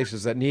it to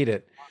places that need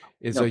it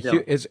Yeah, yeah.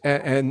 is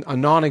a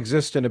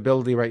non-existent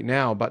ability right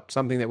now, but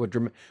something that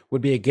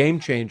would be a game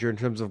changer in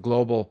terms of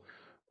global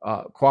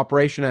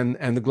cooperation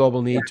and the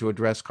global need to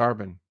address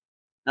carbon.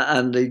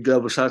 And the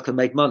global south can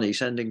make money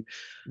sending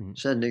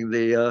Mhm.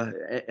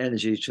 the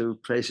energy to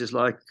places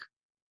like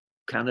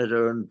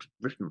Canada and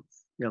Britain.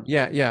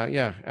 Yeah.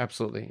 Yeah,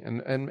 absolutely.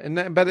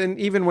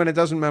 Even when it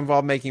doesn't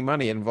involve making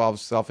money, it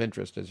involves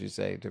self-interest, as you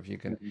say.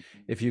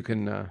 If you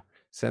can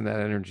send that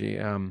energy,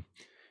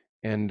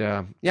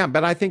 yeah.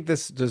 But I think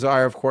this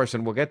desire, of course,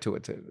 and we'll get to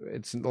it.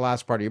 It's in the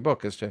last part of your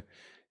book is to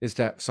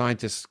have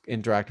scientists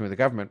interacting with the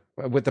government,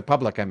 with the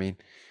public. I mean,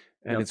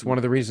 and Yeah. it's one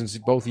of the reasons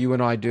both you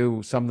and I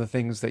do some of the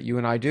things that you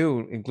and I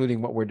do,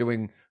 including what we're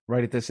doing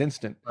right at this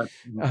instant.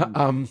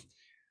 Um,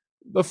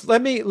 but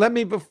let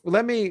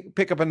me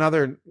pick up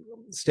another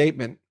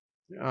statement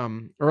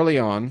early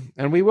on,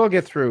 and we will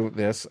get through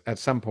this at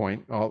some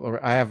point.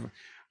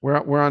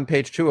 We're on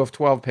page 2 of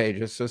 12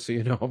 pages, so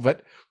you know.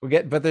 But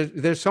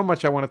there's so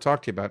much I want to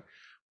talk to you about.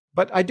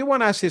 But I do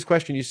want to ask this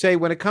question. You say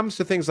when it comes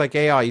to things like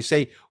AI, you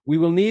say we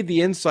will need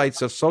the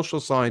insights of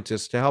social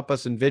scientists to help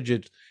us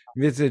envisage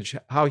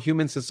how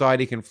human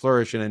society can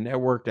flourish in a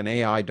networked and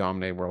AI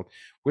dominated world.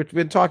 We've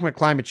been talking about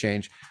climate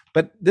change,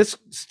 but this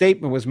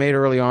statement was made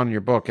early on in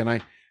your book.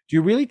 Do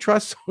you really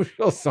trust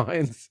social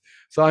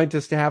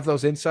scientists to have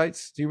those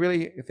insights? Do you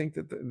really think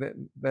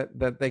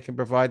that they can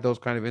provide those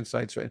kind of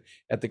insights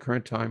at the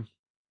current time?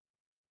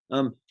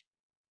 Um,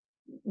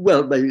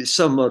 well, maybe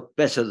somewhat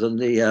better than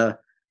the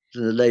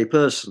lay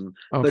person.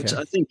 But Okay.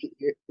 I think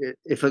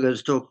if I'm going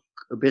to talk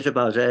a bit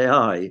about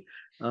AI,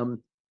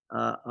 I'm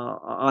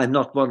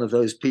not one of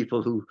those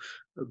people who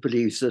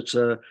believes that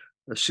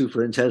a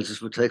super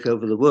intelligence will take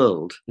over the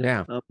world.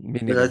 Yeah, Um, me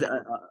but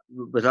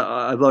neither.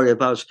 I worry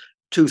about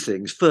two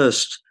things.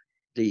 First,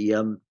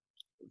 the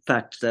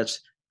fact that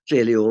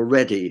clearly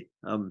already,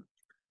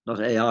 not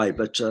AI,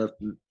 but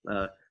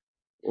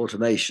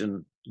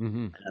automation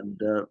Hmm.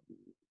 and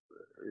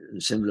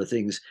similar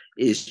things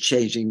is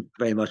changing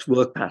very much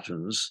work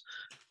patterns,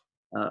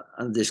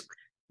 and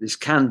this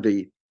can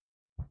be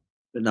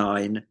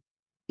benign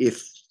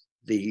if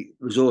the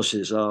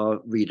resources are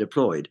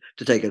redeployed.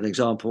 To take an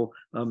example,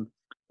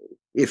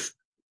 if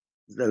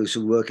those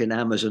who work in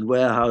Amazon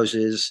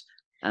warehouses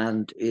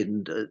and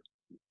in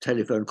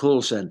telephone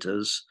call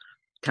centers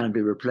can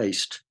be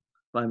replaced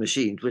by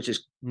machines, which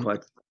is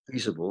quite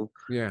feasible,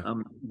 Yeah.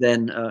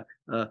 then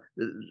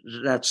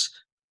that's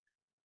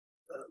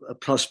a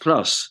plus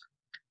plus,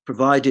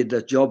 provided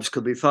that jobs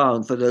can be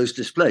found for those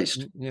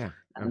displaced. Yeah,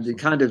 And the absolutely.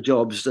 kind of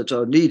jobs that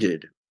are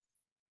needed,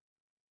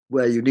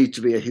 where you need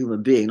to be a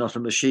human being, not a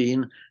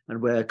machine,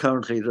 and where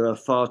currently there are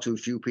far too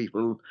few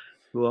people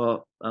who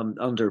are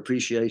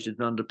underappreciated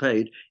and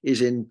underpaid,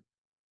 is in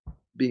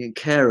being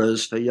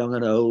carers for young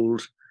and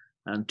old,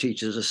 and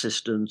teachers'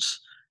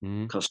 assistants,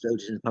 Hmm.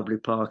 custodians in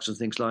public parks, and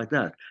things like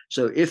that.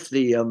 So if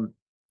the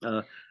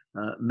uh,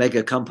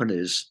 mega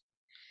companies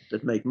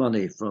that make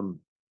money from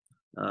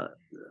uh,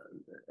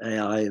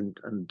 AI and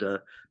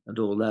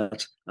all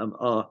that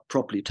are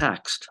properly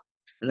taxed.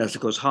 And that's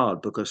of course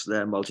hard because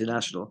they're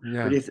multinational.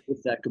 But Yeah.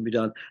 if that can be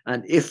done,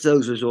 and if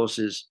those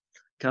resources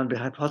can be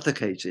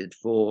hypothecated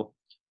for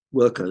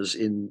workers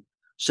in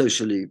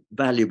socially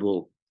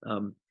valuable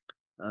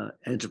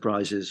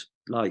enterprises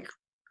like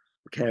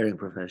the caring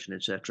profession,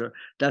 etc.,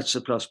 that's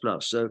a plus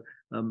plus. So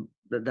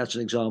that's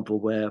an example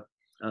where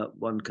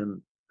one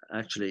can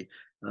actually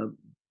uh,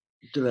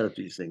 develop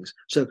these things.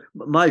 So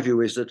my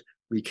view is that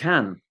we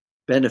can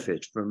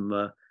benefit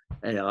from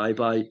AI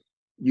by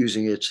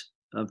using it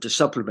to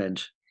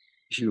supplement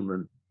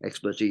human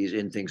expertise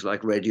in things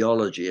like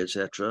radiology,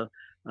 etc.,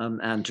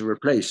 and to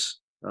replace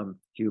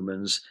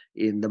humans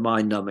in the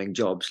mind-numbing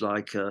jobs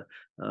like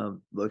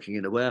working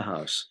in a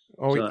warehouse.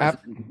 Oh, So I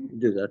think we can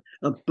do that.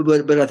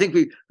 But I think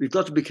we've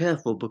got to be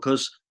careful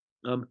because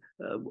um,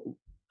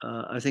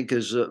 uh, I think,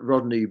 as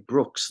Rodney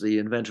Brooks, the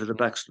inventor of the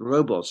Baxter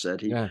robot,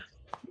 said, yeah.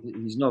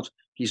 he's not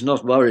he's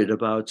not worried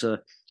about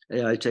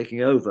AI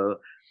taking over,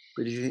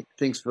 but he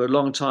thinks for a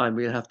long time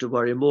we'll have to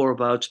worry more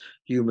about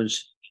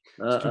humans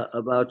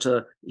about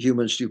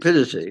human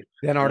stupidity.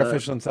 Then Uh,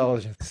 artificial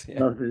intelligence.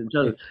 Yeah.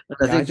 and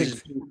I Yeah, I think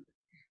think.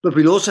 but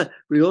we also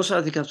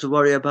I think have to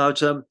worry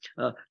about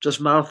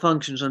just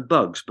malfunctions and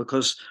bugs,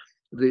 because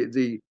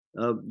the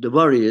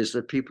worry is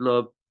that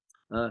people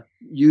are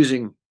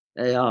using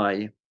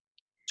AI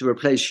to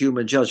replace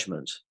human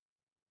judgment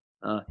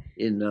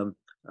in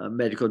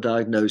medical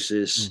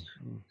diagnosis,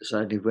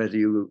 deciding whether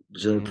you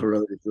deserve Mm-hmm.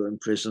 parole if you're in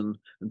prison,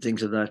 and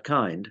things of that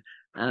kind.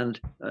 And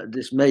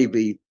this may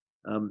be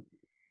um,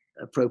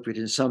 appropriate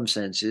in some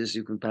senses.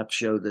 You can perhaps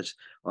show that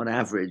on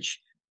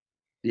average,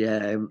 the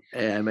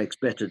AI makes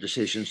better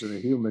decisions than a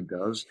human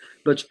does.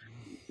 But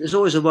there's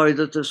always a worry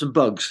that there's some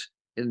bugs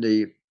in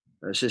the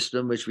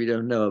system which we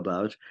don't know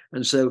about.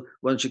 And so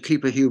one should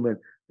keep a human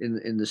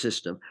in the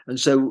system. And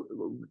so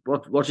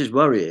what is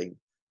worrying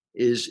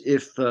is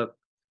if a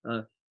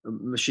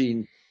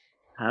machine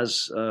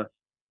has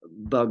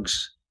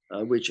bugs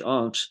which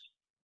aren't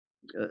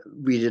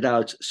weed it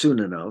out soon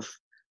enough,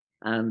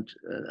 and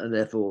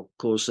therefore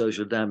cause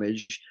social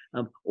damage,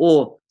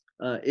 or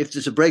if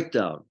there's a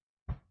breakdown,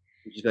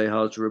 which is very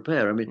hard to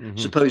repair. I mean,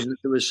 supposing that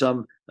there was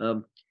some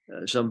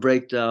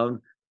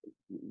breakdown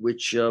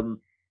which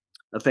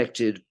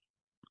affected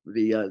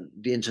the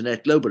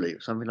internet globally,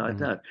 or something like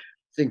that.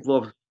 Think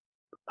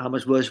how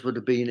much worse it would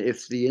have been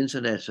if the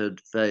internet had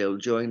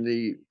failed during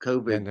the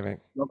COVID Pandemic.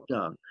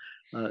 lockdown.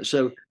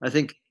 So I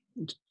think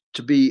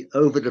to be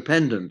over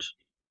dependent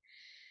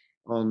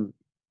on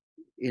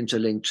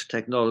interlinked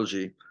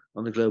technology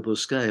on a global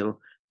scale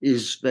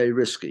is very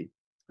risky.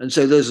 And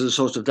so those are the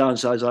sorts of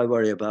downsides I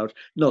worry about,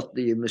 not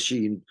the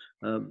machine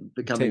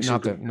becoming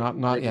Not super.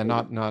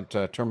 not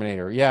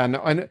Terminator. Yeah,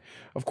 no, and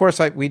of course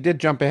we did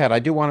jump ahead. I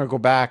do want to go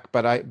back,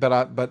 but I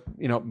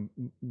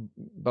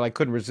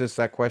couldn't resist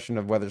that question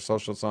of whether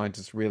social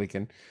scientists really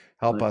can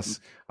help us.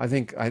 I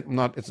think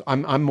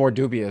I'm more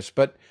dubious,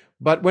 but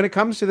when it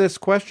comes to this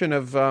question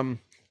of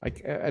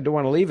I don't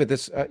want to leave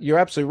it. You're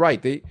absolutely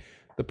right.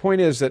 The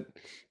point is that,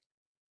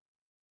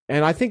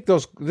 and I think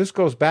this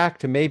goes back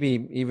to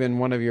maybe even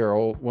one of your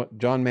old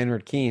John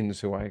Maynard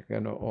Keynes, who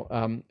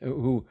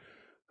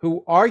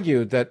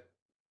argued that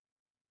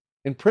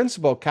in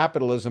principle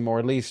capitalism, or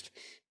at least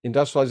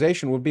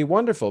industrialization, would be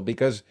wonderful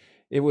because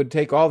it would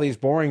take all these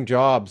boring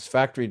jobs,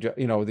 factory,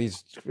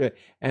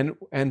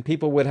 and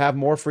people would have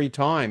more free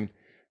time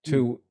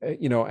to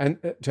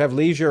and to have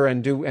leisure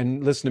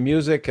and listen to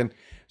music, and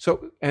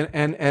so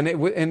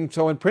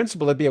so in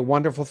principle it'd be a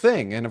wonderful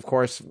thing. And of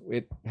course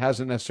it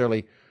hasn't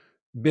necessarily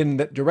been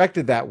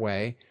directed that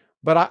way.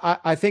 But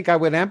I think I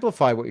would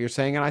amplify what you're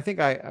saying, and I think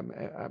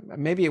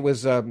maybe it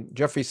was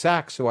Jeffrey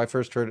Sachs who I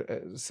first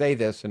heard say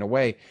this in a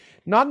way,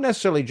 not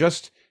necessarily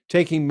just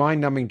taking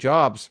mind-numbing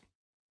jobs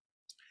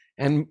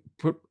and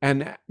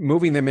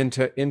moving them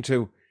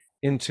into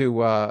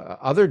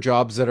other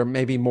jobs that are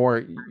maybe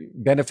more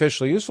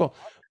beneficial, useful,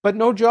 but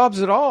no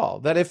jobs at all.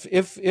 That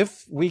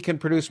if we can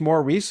produce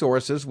more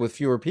resources with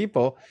fewer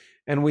people,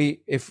 and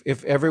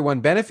if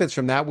everyone benefits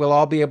from that, we'll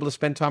all be able to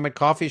spend time at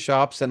coffee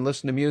shops and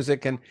listen to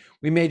music, and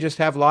we may just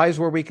have lives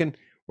where we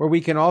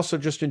can also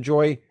just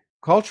enjoy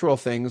cultural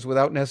things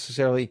without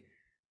necessarily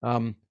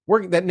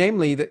working. That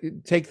namely,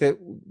 take the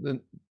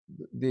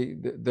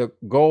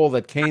goal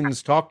that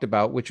Keynes talked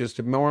about, which is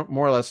to more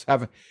or less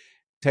have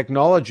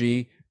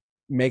technology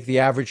make the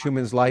average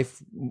human's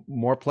life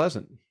more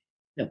pleasant.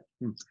 Yeah.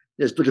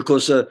 Yes, but of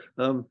course, a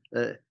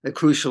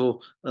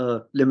crucial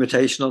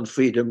limitation on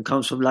freedom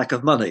comes from lack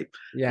of money.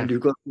 Yeah,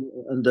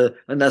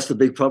 and that's the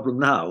big problem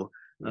now.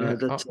 I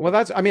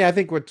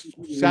think what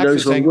Sachs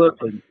those is saying,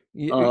 working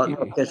are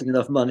not getting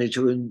enough money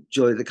to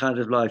enjoy the kind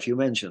of life you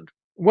mentioned.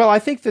 Well, I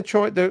think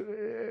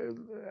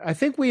I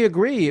think we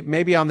agree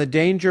maybe on the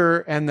danger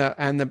and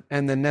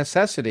the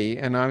necessity,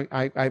 and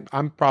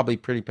I'm probably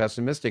pretty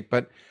pessimistic,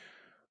 but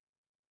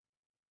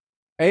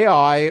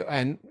AI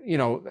and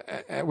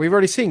we've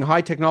already seen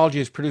high technology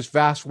has produced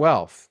vast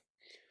wealth,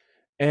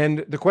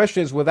 and the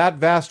question is, will that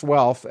vast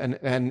wealth, and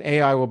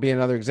AI will be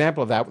another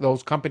example of that,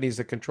 those companies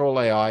that control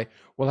AI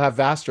will have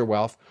vaster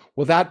wealth,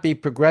 will that be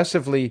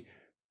progressively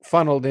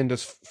funneled into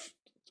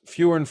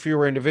fewer and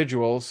fewer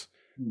individuals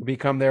who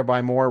become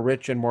thereby more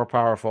rich and more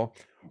powerful,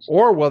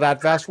 or will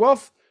that vast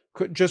wealth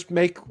could just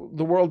make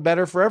the world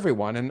better for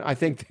everyone? And I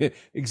think the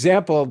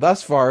example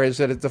thus far is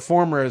that the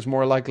former is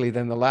more likely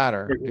than the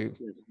latter.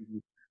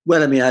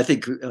 Well, I mean, I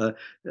think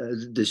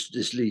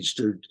this leads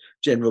to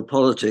general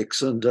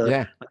politics, and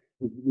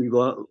we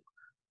were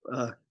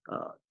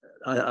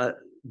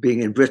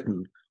being in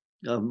Britain.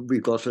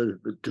 We've got a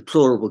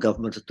deplorable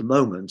government at the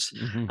moment,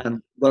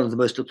 and one of the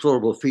most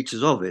deplorable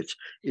features of it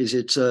is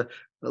it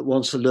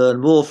wants to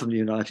learn more from the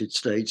United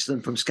States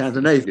than from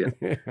Scandinavia.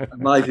 And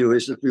my view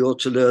is that we ought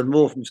to learn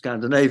more from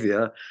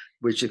Scandinavia,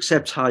 which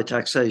accepts high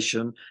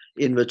taxation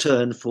in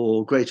return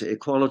for greater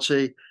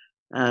equality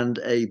and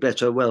a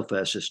better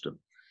welfare system.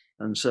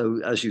 And so,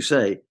 as you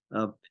say,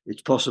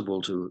 it's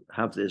possible to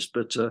have this,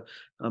 but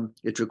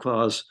it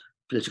requires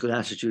political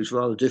attitudes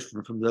rather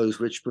different from those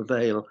which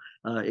prevail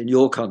in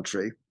your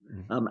country,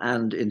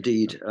 and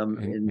indeed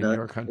in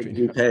your country, in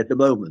the UK at the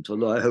moment,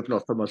 although I hope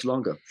not for much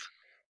longer.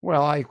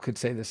 Well, I could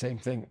say the same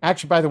thing.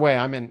 Actually, by the way,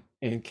 I'm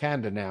in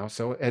Canada now,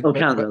 so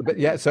Canada. But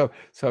yeah, so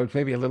it's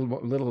maybe a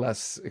little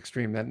less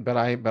extreme then. But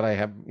I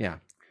have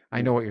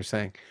I know what you're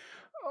saying.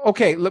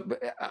 Okay, look,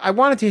 I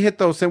wanted to hit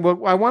those things.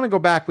 Well, I want to go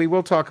back. We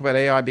will talk about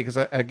AI because,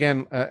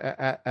 again,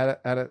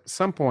 at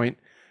some point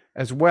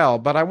as well.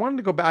 But I wanted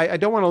to go back. I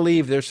don't want to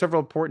leave. There's several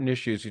important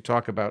issues you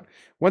talk about.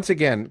 Once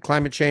again,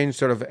 climate change,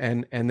 sort of,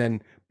 and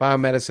then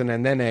biomedicine,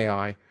 and then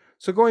AI.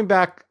 So going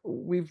back,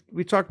 we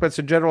talked about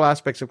some general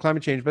aspects of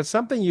climate change, but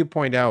something you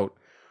point out,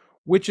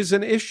 which is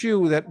an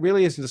issue that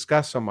really isn't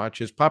discussed so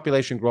much, is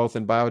population growth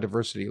and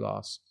biodiversity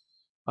loss.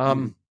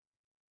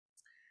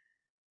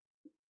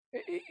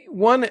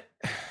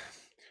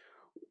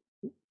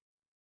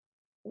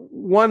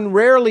 One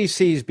rarely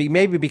sees,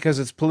 maybe because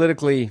it's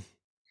politically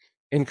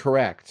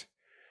incorrect,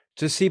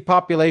 to see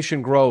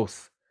population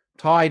growth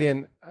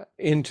tied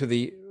into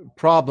the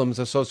problems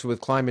associated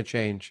with climate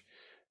change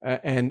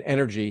and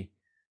energy,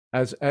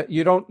 as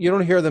you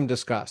don't hear them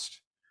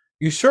discussed.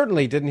 You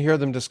certainly didn't hear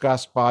them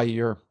discussed by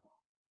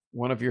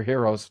one of your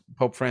heroes,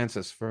 Pope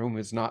Francis, for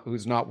who's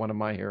not one of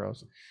my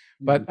heroes,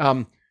 but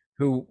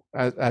who,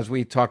 as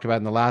we talked about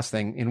in the last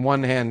thing, in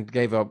one hand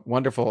gave a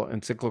wonderful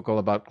encyclical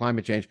about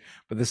climate change,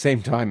 but at the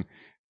same time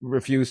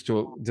refused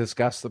to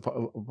discuss the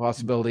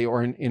possibility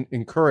or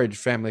encourage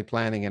family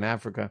planning in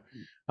Africa,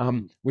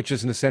 which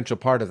is an essential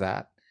part of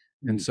that.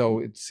 And so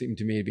it seemed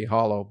to me to be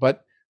hollow.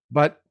 But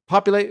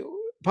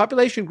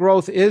population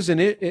growth is an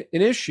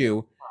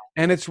issue,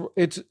 and it's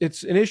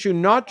an issue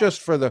not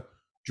just for the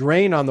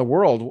drain on the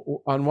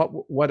world, on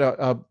what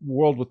a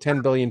world with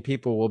 10 billion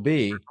people will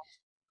be,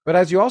 but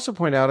as you also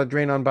point out, a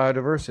drain on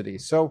biodiversity.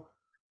 So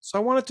I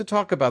wanted to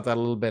talk about that a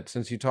little bit,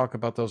 since you talk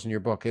about those in your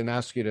book, and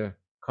ask you to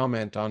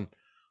comment on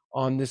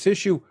this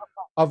issue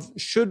of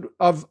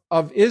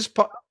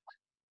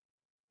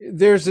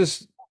there's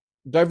this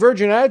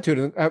divergent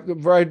attitude,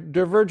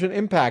 divergent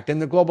impact. In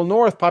the global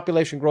north,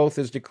 population growth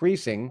is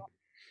decreasing.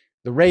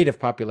 The rate of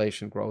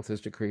population growth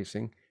is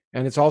decreasing,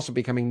 and it's also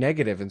becoming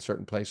negative in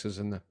certain places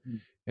in the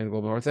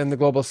global north. And the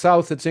global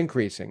south, it's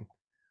increasing.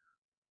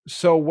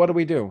 So what do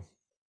we do?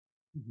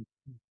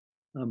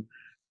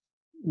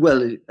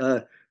 Well,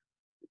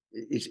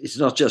 it's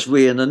not just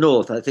we in the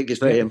north. I think it's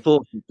very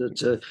important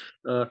that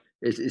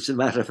it's a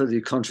matter for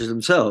the countries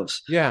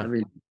themselves. Yeah. I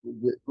mean,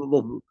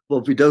 what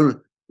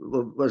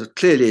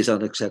clearly is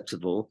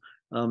unacceptable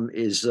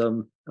is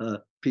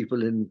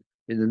people in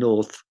the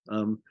north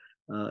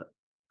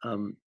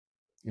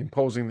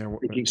imposing their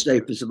making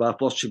statements about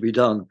what should be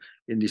done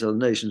in these other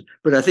nations.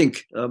 But I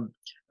think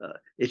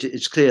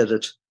it's clear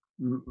that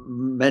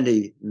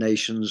many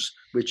nations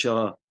which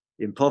are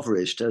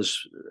impoverished, as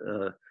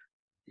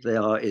they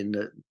are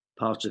in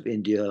parts of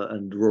India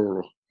and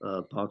rural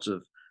parts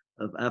of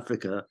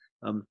Africa,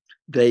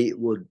 they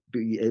would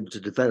be able to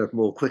develop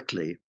more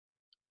quickly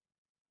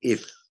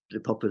if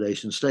the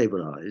population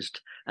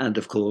stabilized. And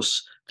of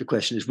course, the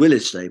question is, will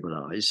it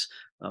stabilize?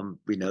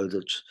 We know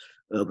that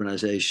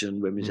urbanization,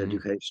 women's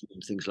education,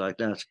 and things like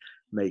that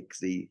make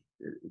the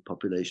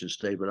population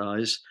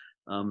stabilize.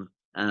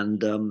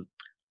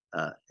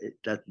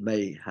 That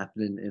may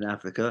happen in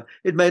Africa.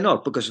 It may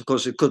not, because of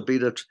course it could be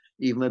that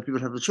even when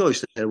people have the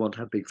choice, they want to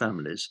have big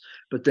families.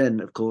 But then,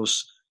 of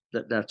course,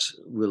 that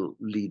will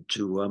lead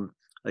to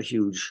a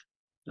huge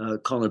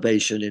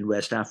conurbation in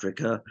West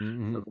Africa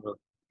of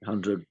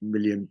 100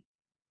 million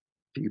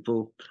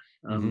people,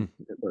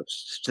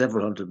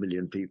 several hundred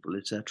million people,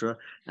 etc.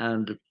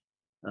 And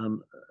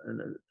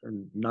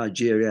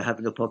Nigeria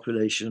having a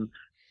population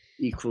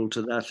equal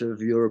to that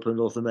of Europe and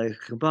North America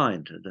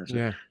combined.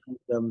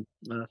 The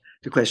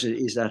question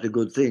is that a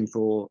good thing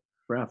for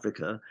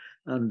Africa?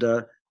 And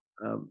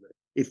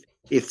if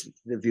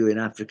the view in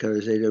Africa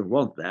is they don't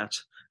want that,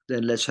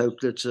 then let's hope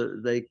that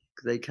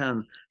they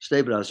can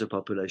stabilize the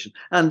population.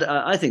 And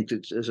I think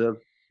that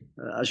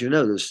as you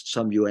know, there's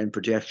some UN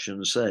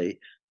projections say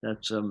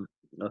that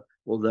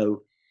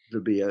although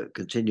there'll be a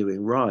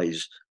continuing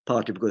rise,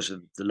 partly because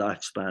of the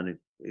lifespan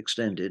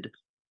extended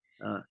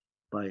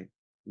by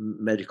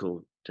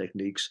medical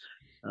techniques,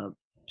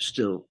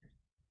 still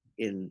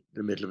in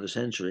the middle of the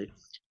century,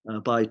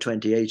 by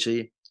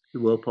 2080, the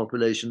world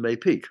population may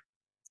peak.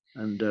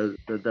 And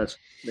that's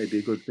maybe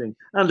a good thing.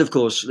 And of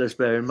course, let's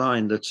bear in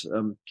mind that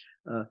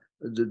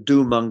the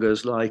doom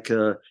mongers like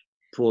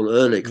Paul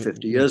Ehrlich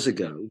 50 years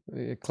ago,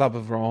 Club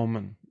of Rome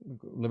and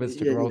Limits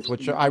to Growth,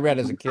 which I read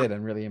as a kid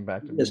and really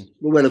impacted me. Yes,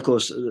 well, of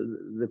course,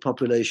 the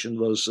population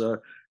was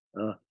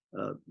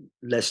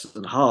less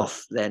than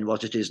half then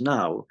what it is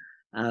now,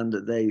 and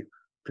they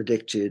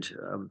predicted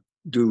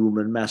doom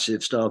and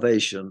massive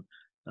starvation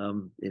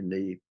in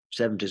the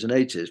 70s and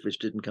 80s, which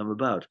didn't come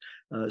about.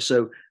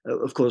 So,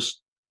 of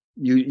course,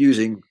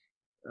 using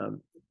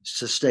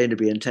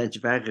sustainably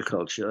intensive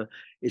agriculture,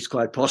 it's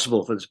quite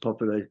possible for this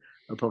population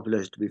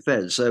to be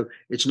fed. So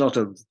it's not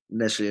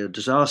necessarily a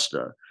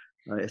disaster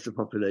if the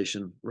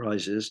population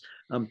rises.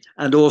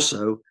 And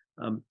also,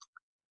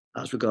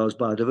 as regards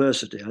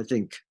biodiversity, I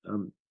think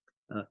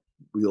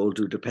we all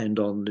do depend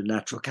on the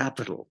natural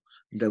capital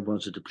and don't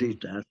want to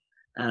deplete that.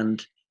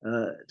 And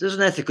there's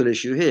an ethical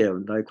issue here,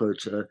 and I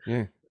quote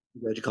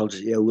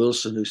ecologist E.O.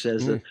 Wilson, who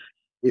says that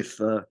if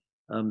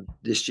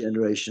this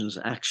generation's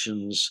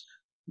actions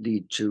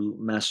lead to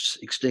mass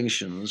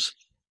extinctions,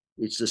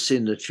 it's the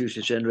sin that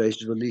future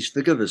generations will least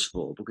forgive us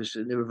for, because it's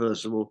an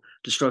irreversible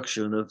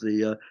destruction of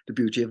the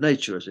beauty of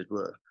nature, as it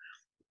were.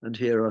 And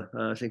here,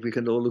 I think we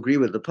can all agree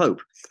with the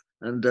Pope,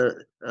 and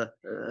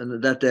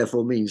that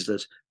therefore means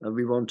that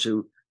we want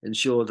to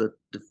ensure that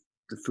the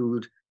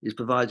food is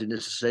provided in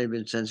a sustainable,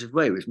 intensive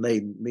way, which may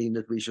mean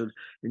that we should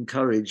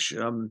encourage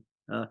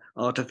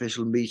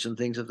artificial meat and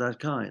things of that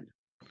kind.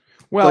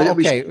 Well,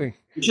 okay.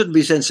 We shouldn't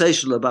be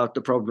sensational about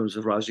the problems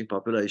of rising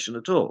population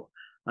at all.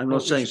 I'm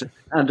not saying so.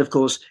 And of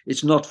course,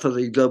 it's not for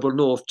the global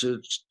north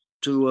to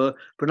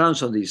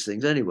pronounce on these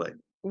things anyway.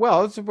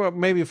 Well, it's about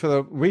maybe for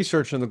the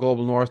research in the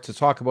global north to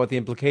talk about the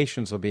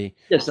implications will be.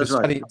 Yes, that's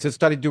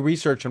right. Do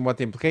research on what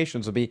the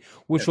implications will be,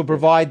 which will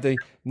provide the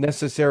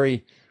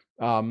necessary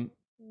um,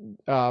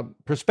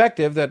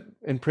 perspective that,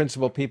 in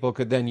principle, people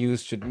could then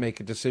use to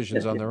make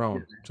decisions Yes, on yes, their own.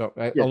 yes, So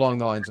yes, along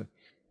the lines of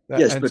that,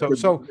 yes. and But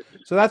so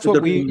that's but what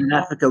the we. people in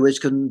Africa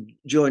which can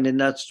join in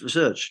that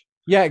research.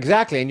 Yeah,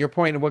 exactly. And your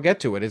point, and we'll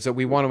get to it, is that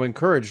we want to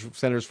encourage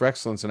centers for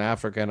excellence in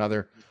Africa and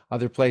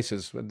other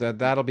places.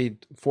 That'll be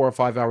 4 or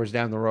 5 hours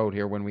down the road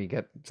here when we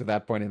get to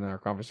that point in our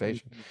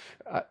conversation.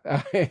 Uh,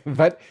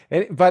 but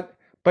but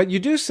but you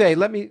do say,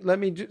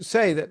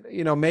 say that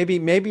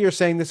maybe you're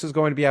saying this is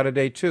going to be out of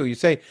date too. You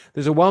say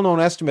there's a well-known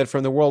estimate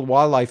from the World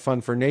Wildlife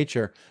Fund for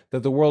Nature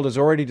that the world is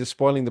already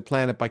despoiling the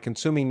planet by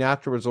consuming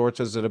natural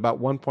resources at about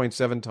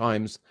 1.7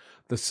 times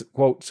the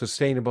quote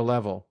sustainable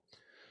level. Mm.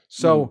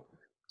 So,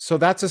 so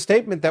that's a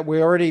statement that we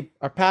already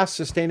are past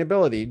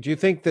sustainability. Do you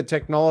think that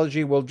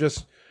technology will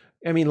just,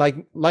 I mean,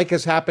 like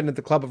has happened at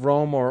the Club of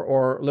Rome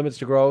or Limits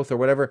to Growth or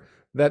whatever,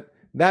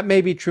 that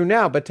may be true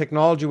now, but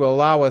technology will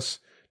allow us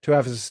to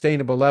have a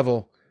sustainable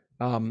level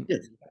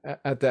Yes,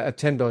 at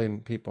 10 billion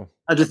people.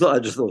 I just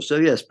thought so.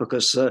 Yes,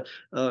 because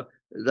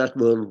that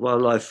World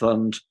Wildlife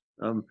Fund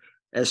um,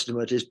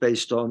 estimate is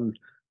based on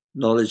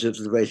knowledge of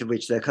the rate at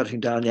which they're cutting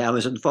down the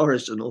Amazon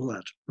forest and all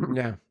that.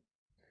 Yeah.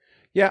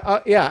 Yeah,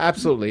 yeah,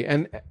 absolutely.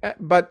 And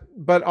but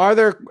are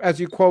there, as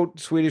you quote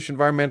Swedish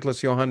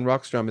environmentalist Johan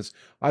Rockström,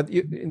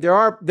 there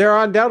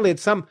are undoubtedly at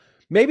some,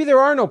 maybe there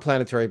are no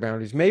planetary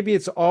boundaries. Maybe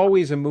it's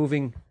always a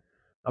moving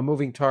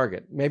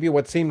target. Maybe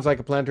what seems like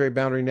a planetary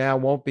boundary now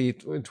won't be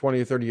in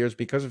 20 or 30 years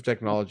because of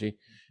technology,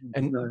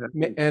 and No,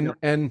 and yeah.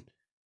 and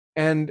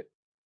and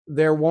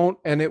there won't,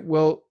 and it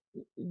will.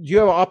 Do you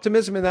have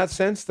optimism in that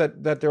sense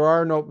that there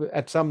are no,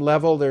 at some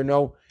level, there are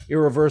no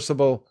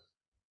irreversible,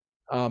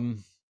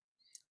 um,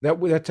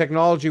 that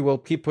technology will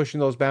keep pushing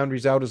those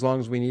boundaries out as long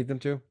as we need them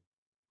to?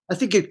 I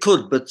think it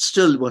could, but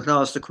still, one can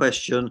ask the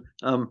question: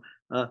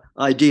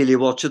 ideally,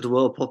 what should the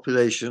world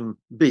population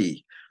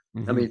be? I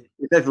Hmm. mean,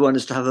 if everyone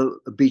is to have a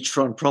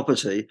beachfront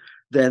property,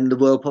 then the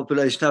world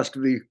population has to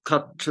be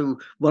cut to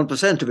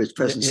 1% of its Yeah,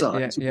 present yeah,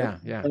 yeah, size. yeah,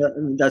 yeah.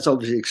 And that's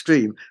obviously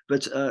extreme.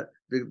 But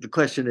the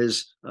question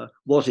is,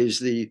 what is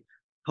the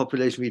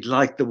population we'd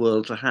like the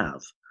world to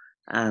have?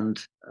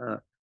 And uh,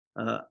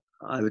 uh,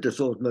 I would have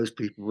thought most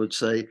people would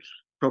say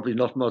probably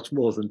not much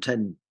more than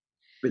 10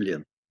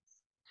 billion.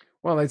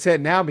 Well, I'd say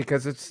it now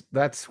because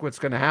that's what's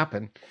going to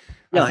happen.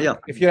 I Yeah, think yeah.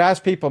 if you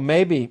ask people,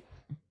 maybe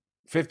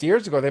 50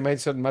 years ago, they might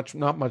have said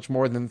not much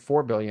more than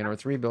 4 billion or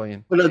 3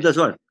 billion. Well, that's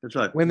right. That's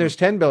right. When Mm. there's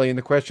 10 billion,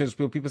 the question is,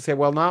 will people say,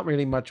 well, not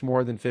really much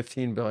more than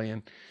 15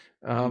 billion?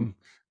 Mm. Um,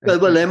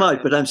 Well, they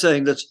might, but I'm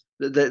saying that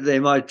they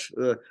might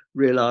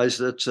realize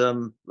that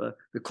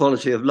the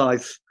quality of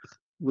life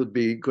would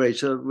be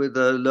greater with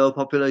a lower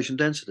population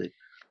density.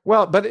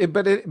 well, but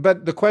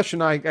the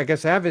question I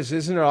guess I have is,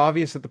 isn't it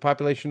obvious that the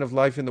population of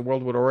life in the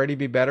world would already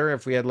be better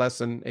if we had less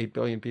than 8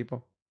 billion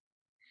people?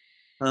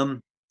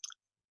 Um,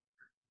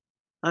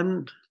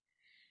 I'm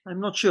I'm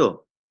not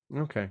sure.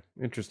 Okay,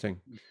 interesting.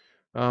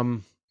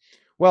 Um,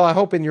 well, I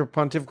hope in your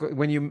pontifical,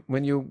 when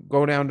you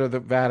go down to the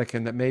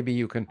Vatican, that maybe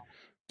you can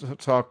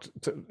talk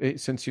to,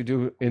 since you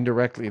do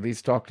indirectly at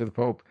least talk to the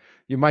Pope.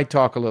 You might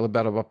talk a little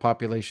bit about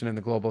population in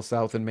the global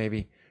South and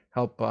maybe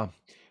help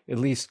at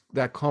least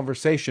that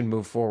conversation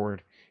move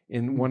forward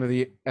in one of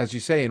the, as you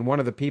say, in one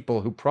of the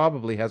people who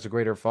probably has a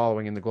greater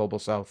following in the global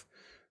South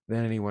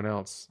than anyone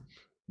else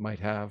might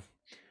have.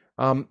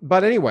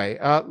 But anyway,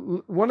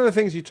 one of the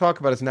things you talk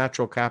about is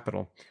natural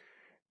capital,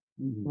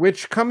 Mhm.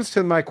 which comes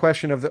to my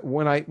question of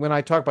when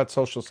I talk about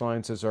social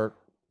sciences, or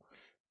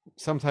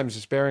sometimes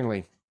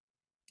disparagingly,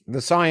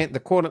 the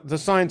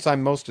science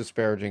I'm most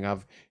disparaging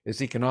of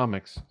is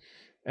economics,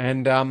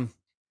 and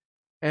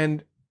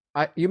and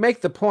you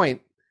make the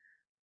point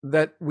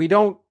that we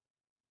don't,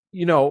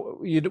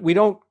 we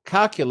don't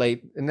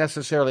calculate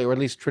necessarily, or at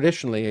least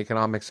traditionally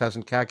economics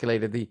hasn't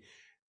calculated they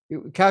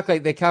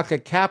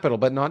calculate capital,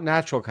 but not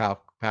natural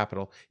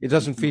capital. It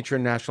doesn't feature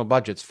in national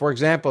budgets. For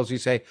example, as you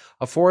say,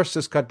 a forest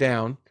is cut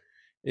down.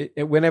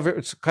 Whenever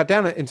it's cut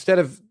down, instead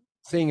of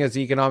seeing as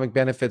the economic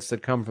benefits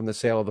that come from the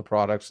sale of the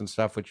products and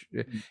stuff, which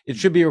it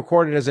should be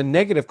recorded as a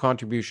negative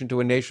contribution to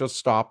a nation's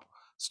stock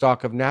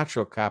of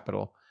natural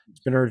capital.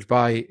 It's been urged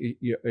by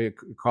your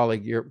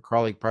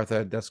colleague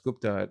Partha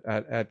Dasgupta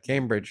at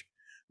Cambridge,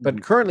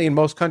 but currently in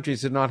most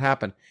countries, it did not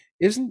happen.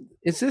 Is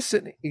this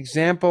an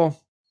example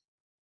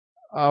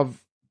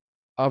of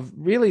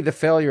really the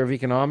failure of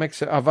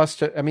economics, of us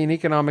to, I mean,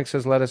 economics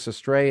has led us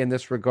astray in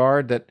this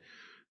regard,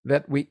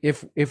 that we,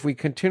 if we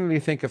continually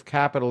think of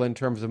capital in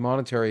terms of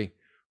monetary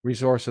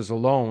resources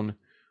alone,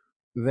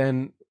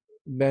 then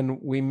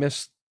we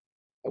miss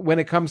when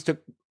it comes to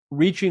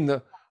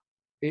reaching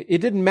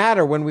it didn't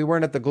matter when we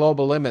weren't at the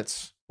global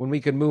limits, when we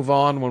could move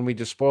on, when we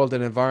despoiled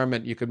an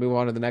environment, you could move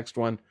on to the next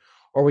one,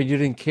 or when you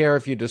didn't care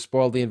if you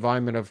despoiled the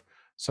environment of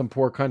some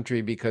poor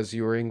country because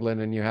you were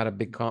England and you had a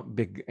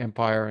big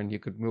empire and you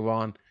could move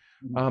on.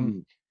 Um,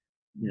 Mhm.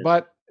 Yes.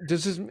 but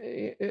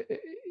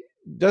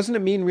doesn't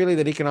it mean really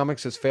that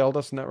economics has failed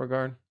us in that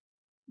regard?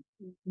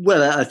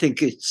 Well, I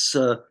think it's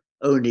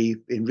only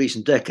in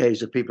recent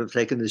decades that people have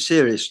taken this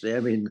seriously. I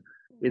mean,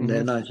 in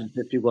their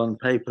 1951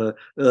 paper,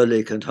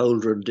 Ehrlich and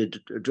Holdren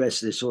did address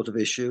this sort of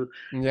issue.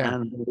 Yeah.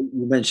 And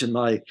you mentioned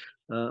my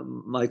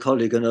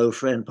colleague and old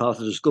friend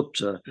Parthadas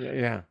Gupta,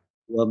 Yeah.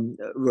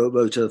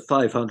 wrote a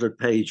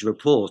 500-page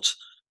report,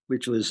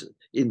 which was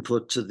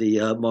input to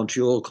the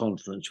Montreal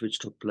conference, which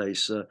took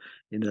place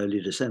in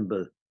early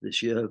December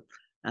this year.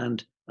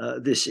 And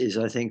this is,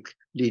 I think,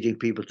 leading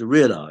people to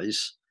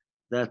realize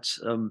that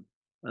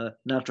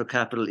natural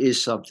capital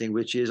is something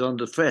which is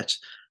under threat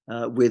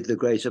with the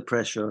greater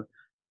pressure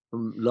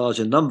from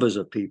larger numbers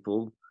of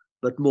people,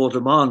 but more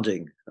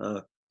demanding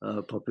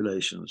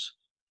populations.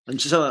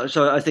 And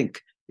so I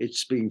think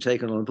it's being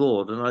taken on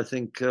board, and I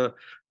think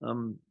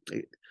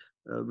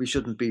we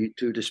shouldn't be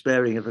too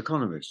despairing of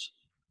economists.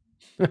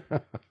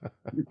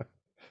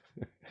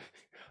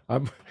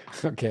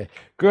 Okay,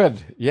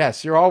 good.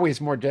 Yes, you're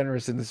always more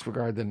generous in this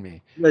regard than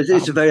me.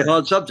 It's a very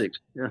hard subject.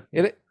 Yeah,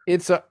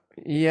 It's a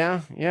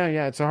yeah.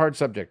 It's a hard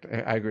subject.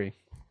 I agree.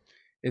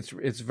 It's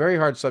a very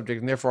hard subject,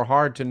 and therefore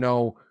hard to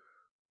know.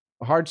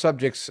 Hard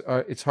subjects.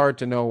 It's hard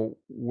to know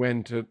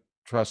when to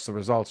trust the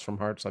results from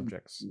hard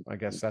subjects. I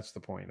guess that's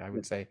the point. I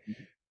would say,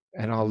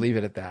 and I'll leave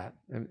it at that.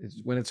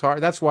 When it's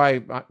hard, that's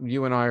why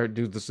you and I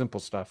do the simple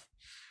stuff.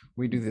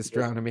 We do the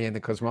astronomy and the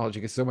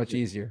cosmology. It's so much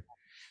easier.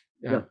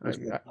 Yeah,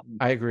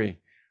 I agree.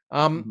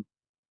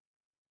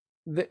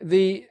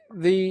 The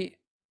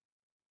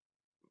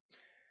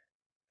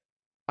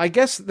I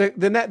guess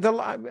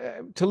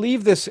to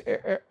leave this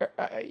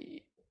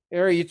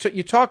area,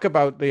 you talk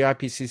about the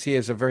IPCC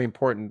as a very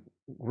important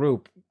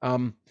group,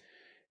 and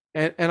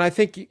I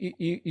think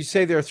you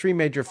say there are three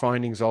major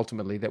findings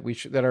ultimately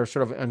that are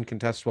sort of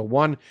uncontestable.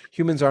 One,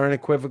 humans are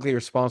unequivocally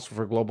responsible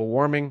for global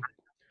warming.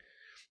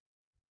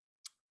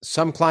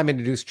 Some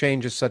climate-induced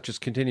changes, such as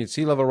continued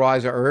sea level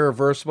rise, are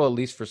irreversible, at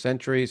least for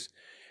centuries.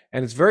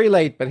 And it's very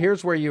late, but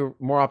here's where you're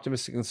more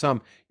optimistic than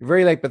some. You're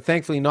very late, but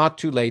thankfully not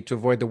too late to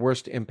avoid the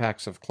worst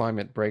impacts of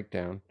climate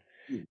breakdown.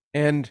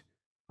 And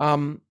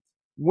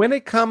when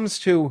it comes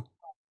to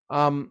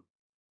the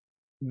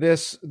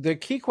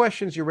key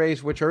questions you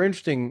raise, which are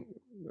interesting,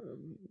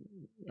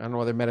 I don't know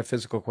whether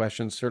metaphysical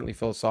questions, certainly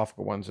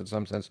philosophical ones in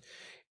some sense,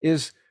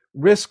 is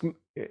risk.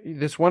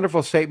 This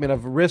wonderful statement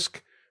of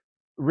risk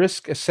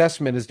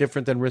assessment is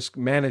different than risk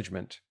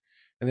management,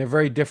 and they're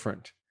very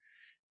different.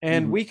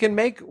 And we can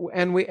make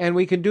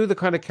we can do the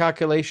kind of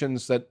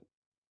calculations that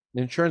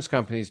insurance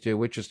companies do,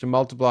 which is to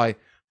multiply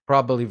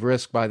probability of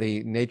risk by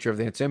the nature of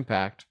its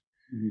impact,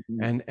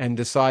 and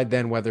decide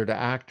then whether to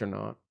act or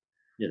not.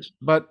 Yes.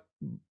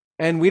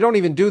 And we don't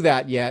even do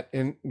that yet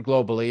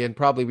globally, and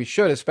probably we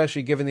should,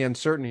 especially given the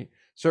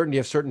certainty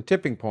of certain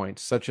tipping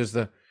points, such as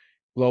the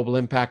global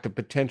impact of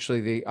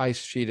potentially the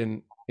ice sheet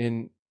in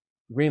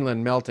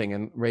Greenland melting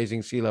and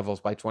raising sea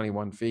levels by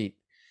 21 feet,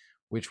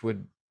 which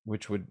would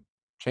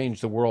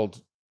change the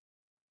world,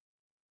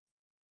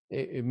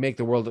 make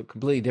the world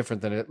completely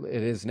different than it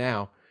is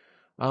now.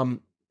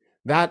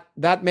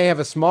 That may have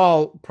a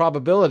small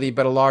probability,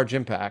 but a large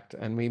impact,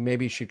 and we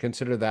maybe should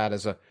consider that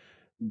as an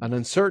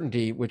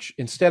uncertainty, which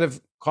instead of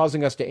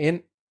causing us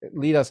to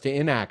lead us to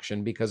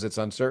inaction because it's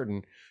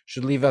uncertain,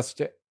 should lead us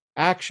to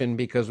action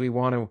because we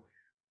want to.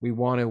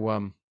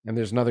 And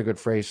there's another good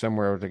phrase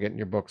somewhere to get in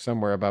your book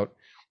somewhere about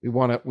we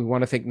want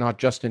to think not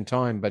just in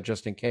time but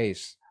just in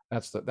case.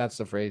 That's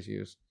the phrase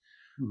used.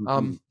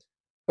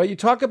 But you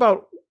talk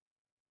about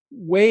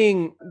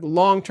weighing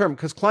long term,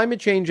 because climate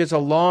change is a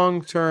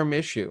long term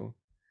issue,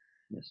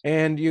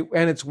 and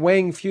it's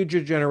weighing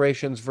future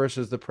generations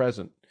versus the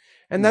present,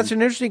 and that's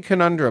an interesting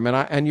conundrum.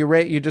 And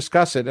you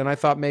discuss it, and I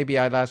thought maybe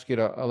I'd ask you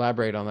to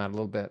elaborate on that a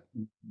little bit.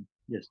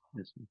 Yes.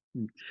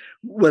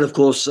 Well, of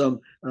course,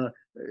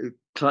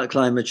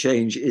 climate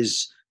change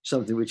is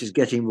something which is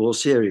getting more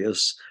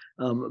serious,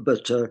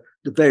 but the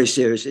very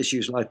serious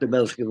issues like the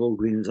melting of all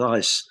Greenland's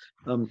ice,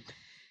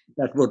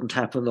 that wouldn't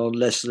happen on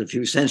less than a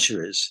few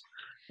centuries.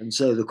 And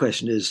so the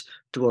question is,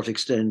 to what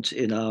extent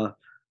in our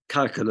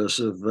calculus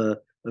of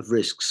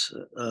risks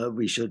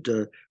we should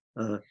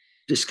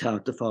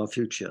discount the far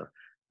future.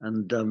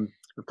 And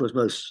of course,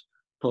 most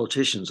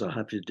politicians are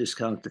happy to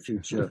discount the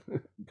future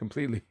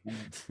completely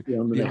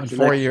beyond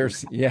 4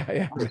 years. Yeah,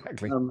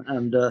 exactly.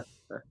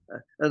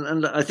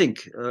 And I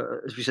think,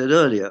 as we said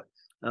earlier,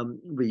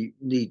 we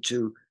need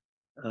to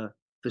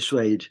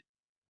persuade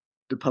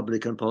the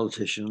public and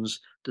politicians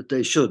that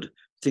they should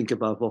think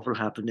about what will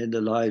happen in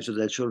the lives of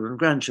their children and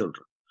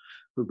grandchildren,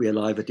 who'll be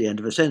alive at the end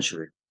of a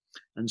century.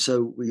 And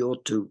so we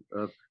ought to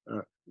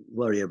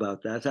worry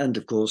about that. And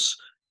of course,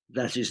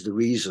 that is the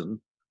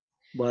reason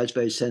why it's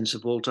very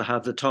sensible to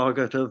have the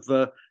target of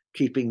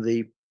keeping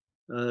the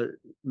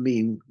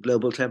mean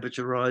global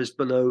temperature rise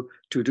below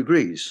 2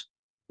 degrees,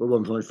 or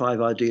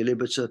 1.5 ideally,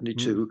 but certainly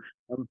 2,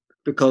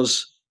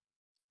 because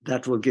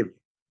that will give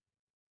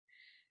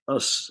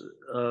us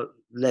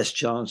less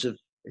chance of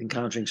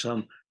encountering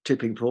some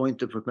tipping point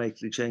that would make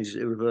the changes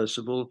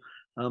irreversible,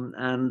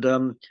 and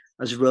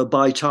as it were,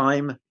 buy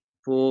time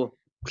for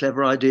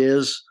clever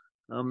ideas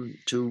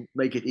to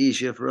make it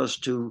easier for us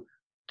to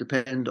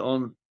depend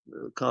on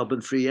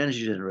carbon-free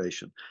energy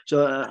generation.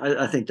 So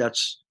I think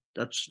that's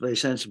that's very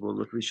sensible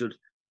that we should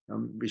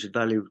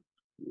value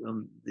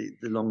the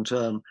long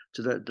term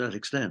to that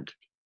extent.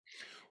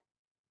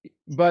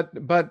 But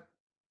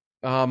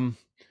um,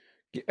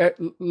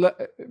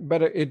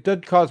 but it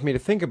did cause me to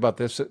think about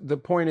this. The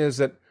point is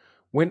that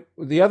when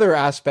the other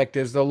aspect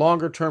is the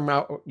longer term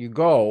out you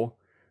go,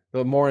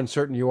 the more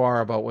uncertain you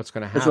are about what's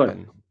going to That's right.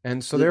 happen.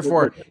 And so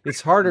therefore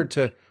it's harder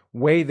to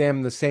weigh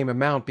them the same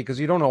amount because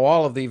you don't know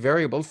all of the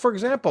variables. For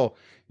example,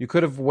 you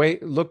could have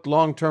looked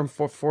long term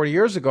for 40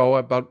 years ago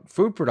about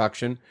food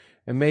production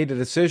and made a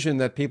decision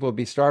that people would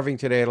be starving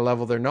today at a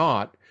level they're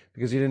not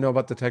because you didn't know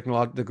about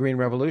the green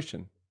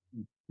revolution.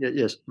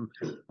 Yes.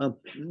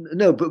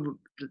 No, but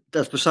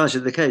that's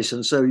precisely the case.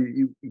 And so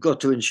you've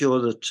got to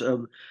ensure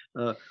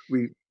that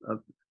we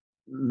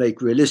make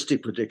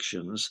realistic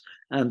predictions.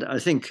 And I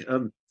think,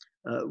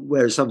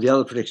 whereas some of the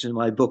other predictions in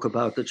my book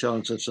about the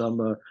chance of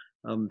some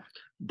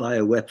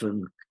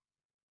bioweapon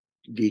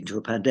leading to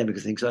a pandemic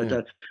and things like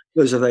that,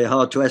 those are very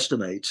hard to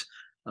estimate.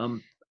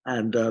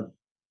 And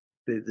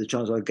the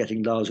chance of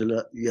getting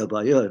larger year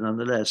by year,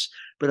 nonetheless.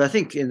 But I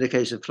think in the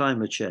case of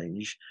climate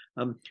change,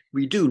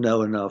 we do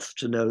know enough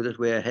to know that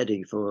we're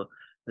heading for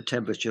a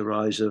temperature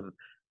rise of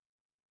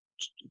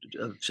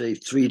say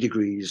 3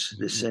 degrees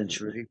this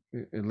century,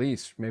 at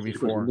least maybe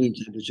 4. Mean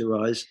temperature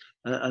rise,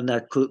 and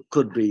that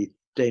could be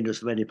dangerous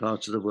for many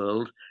parts of the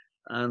world.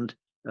 And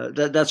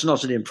that's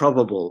not an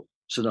improbable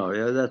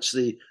scenario. That's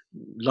the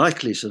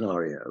likely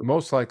scenario.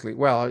 Most likely.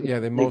 Well, yeah,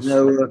 the most.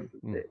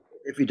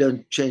 If we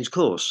don't change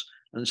course.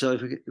 And so,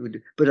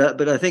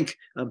 but I think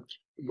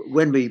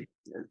when we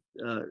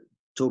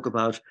talk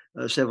about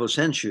several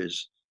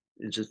centuries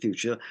into the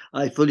future,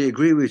 I fully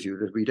agree with you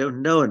that we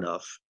don't know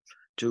enough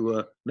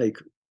to make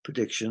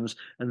predictions,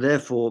 and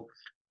therefore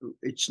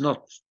it's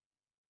not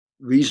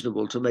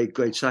reasonable to make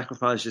great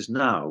sacrifices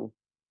now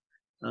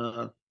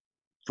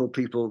for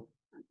people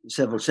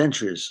several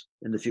centuries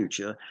in the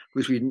future,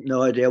 because we have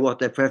no idea what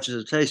their preferences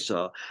and tastes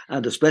are,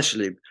 and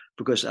especially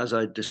because, as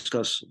I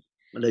discuss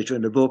later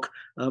in the book,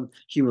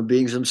 human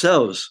beings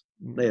themselves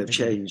may have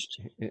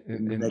changed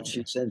in the next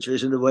few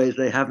centuries in the ways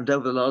they haven't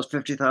over the last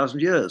 50,000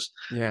 years.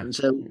 Yeah. And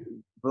so,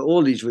 for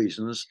all these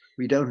reasons,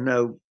 we don't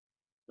know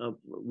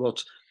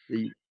what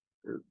the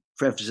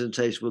preferences and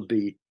tastes will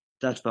be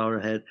that far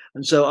ahead.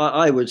 And so,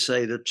 I would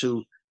say that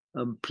to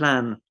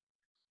plan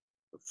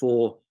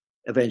for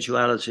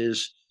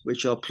eventualities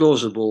which are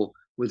plausible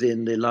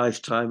within the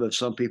lifetime of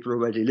some people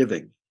already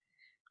living,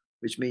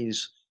 which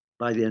means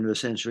by the end of the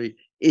century,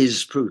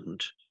 is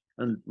prudent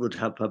and would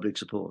have public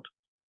support.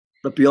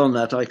 But beyond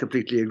that, I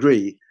completely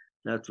agree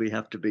that we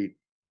have to be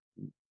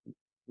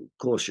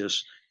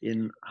cautious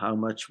in how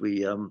much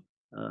we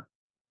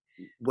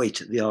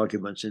weight the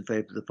arguments in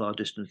favor of the far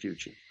distant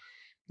future.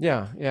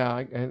 Yeah,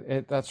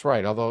 that's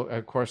right. Although,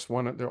 of course,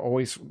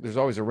 there's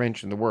always a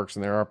wrench in the works,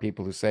 and there are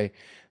people who say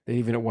that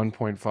even at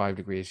 1.5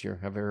 degrees, you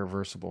have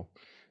irreversible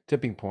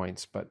tipping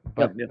points. But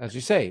as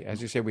you say,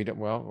 we don't.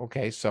 Well,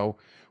 okay, so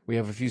we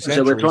have a few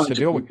centuries to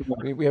deal with.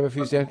 We have a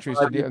few centuries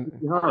to deal.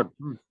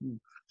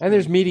 And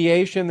there's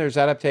mediation, there's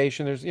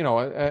adaptation, there's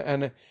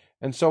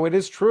and so it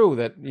is true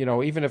that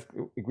even if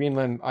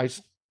Greenland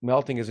ice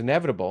melting is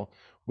inevitable,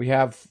 we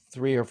have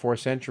 3 or 4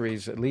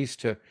 centuries at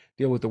least to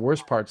deal with the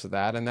worst parts of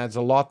that, and that's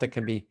a lot that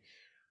can be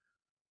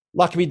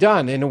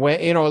done in a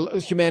way.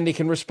 Humanity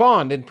can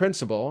respond in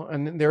principle,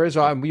 and there is.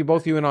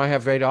 Both you and I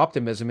have great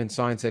optimism in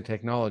science and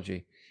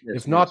technology.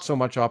 There's not so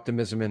much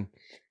optimism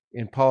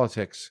in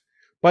politics.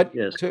 But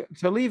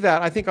to leave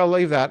that, I think I'll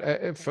leave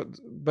that.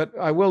 But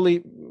I will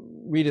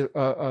read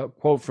a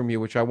quote from you,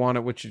 which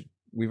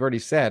we've already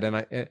said,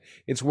 and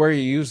it's where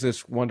you use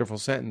this wonderful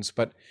sentence.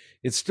 But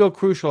it's still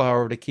crucial,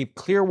 however, to keep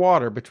clear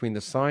water between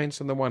the science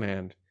on the one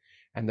hand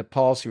and the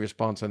policy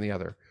response on the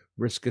other.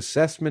 Risk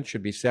assessment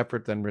should be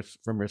separate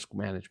from risk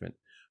management.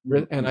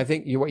 Mm-hmm. And I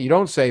think what you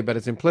don't say, but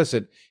it's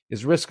implicit,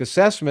 is risk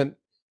assessment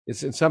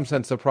is in some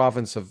sense the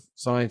province of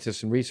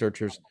scientists and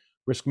researchers.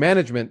 Risk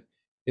management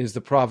is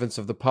the province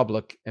of the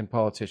public and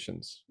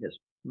politicians. Yes.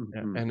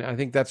 Mm-hmm. And I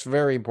think that's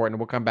very important.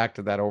 We'll come back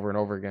to that over and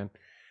over again.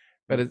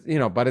 But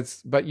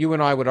but you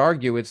and I would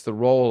argue it's the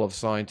role of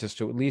scientists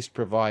to at least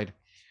provide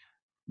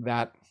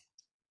that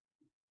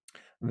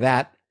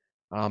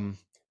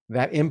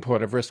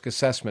input of risk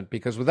assessment,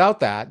 because without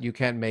that you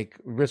can't make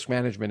risk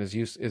management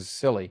is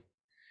silly.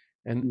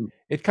 And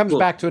it comes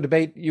back to a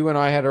debate you and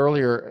I had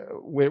earlier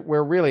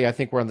where really I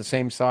think we're on the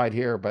same side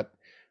here, but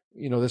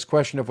this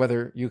question of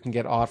whether you can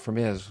get ought from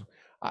is,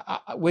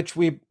 which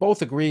we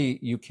both agree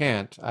you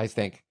can't, I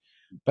think.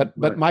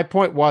 But my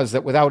point was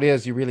that without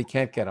is, you really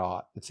can't get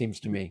ought, it seems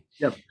to me.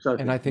 Yeah,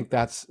 exactly. And I think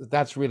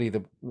that's really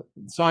the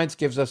science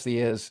gives us the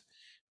is,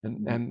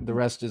 and the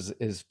rest is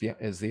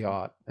the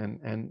ought.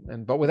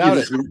 And but without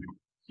it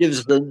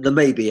gives the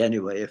maybe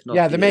anyway, if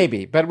not the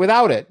maybe. But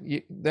without it,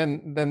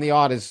 then the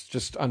ought is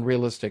just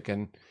unrealistic,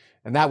 and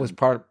that was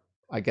part.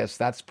 I guess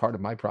that's part of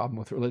my problem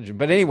with religion.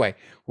 But anyway,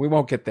 we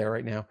won't get there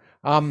right now.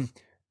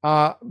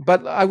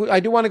 But I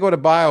do want to go to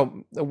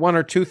bio. One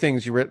or two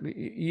things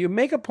you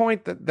make a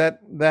point that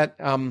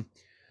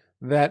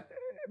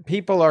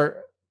people are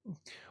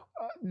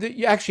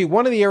Actually,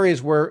 one of the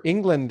areas where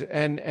England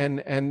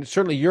and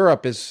certainly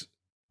Europe is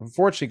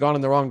unfortunately gone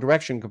in the wrong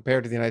direction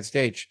compared to the United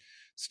States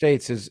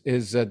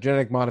is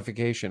genetic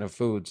modification of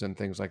foods and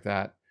things like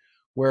that,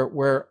 where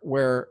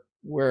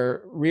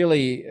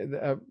really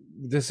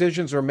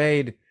decisions are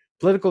made,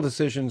 political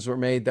decisions were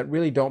made that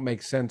really don't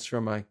make sense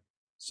from a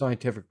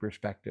scientific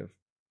perspective.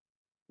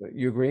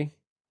 You agree?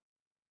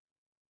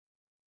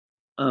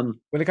 When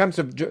it comes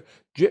to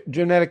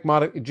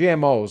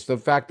GMOs, the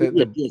fact that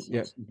Yes, yes,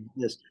 yeah.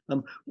 yes,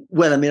 yes.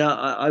 Well, I mean,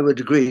 I would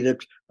agree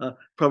that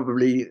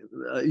probably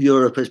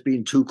Europe has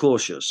been too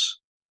cautious.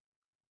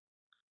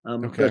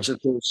 Okay. But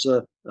of course,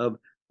 uh,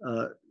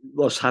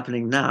 what's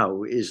happening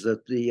now is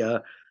that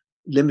the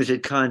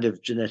limited kind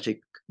of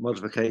genetic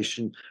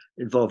modification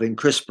involving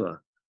CRISPR,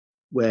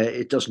 where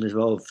it doesn't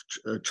involve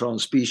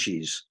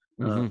trans-species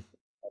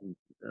Mm-hmm.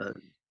 uh,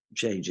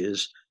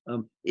 changes,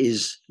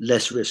 is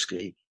less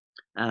risky.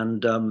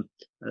 And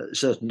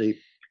certainly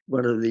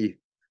one of the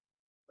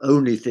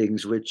only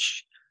things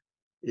which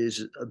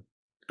is a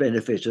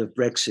benefit of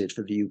Brexit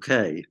for the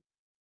UK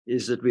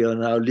is that we are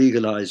now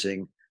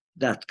legalizing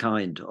that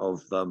kind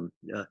of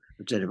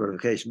genetic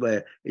modification,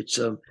 where it's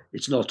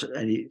not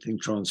anything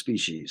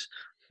trans-species,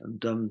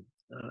 and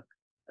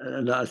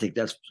and I think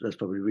that's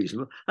probably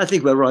reasonable. I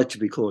think we're right to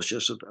be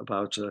cautious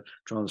about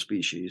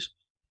trans-species.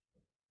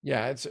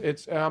 Yeah,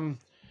 it's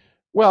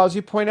well, as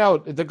you point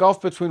out, the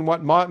gulf between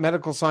what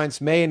medical science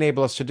may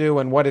enable us to do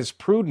and what is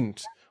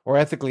prudent or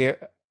ethically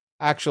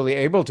actually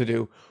able to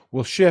do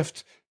will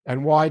shift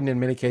and widen in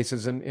many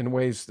cases in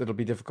ways that'll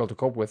be difficult to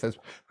cope with, as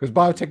because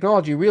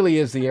biotechnology really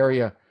is the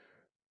area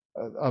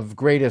of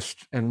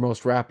greatest and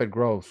most rapid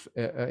growth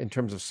in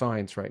terms of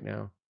science right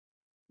now.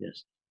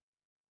 Yes.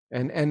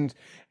 And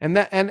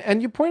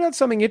you point out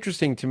something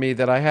interesting to me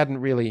that I hadn't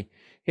really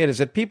hit, is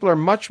that people are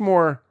much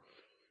more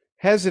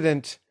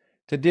hesitant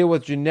to deal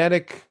with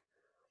genetic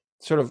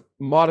sort of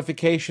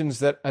modifications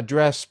that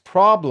address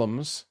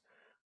problems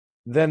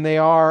than they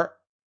are.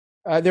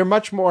 They're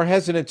much more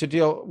hesitant to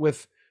deal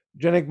with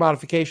genetic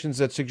modifications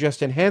that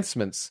suggest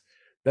enhancements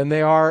than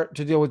they are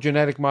to deal with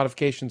genetic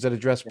modifications that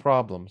address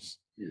problems.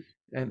 Yes.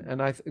 And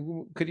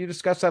could you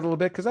discuss that a little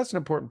bit, because that's an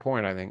important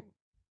point, I think.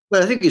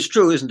 Well, I think it's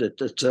true, isn't it,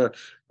 that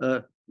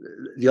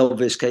the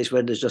obvious case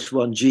when there's just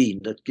one gene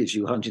that gives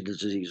you Huntington's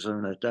disease or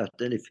something like that,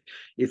 then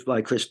if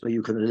by CRISPR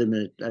you can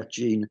eliminate that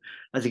gene,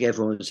 I think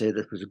everyone would say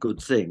that was a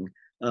good thing.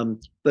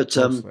 But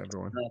Mostly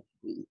everyone.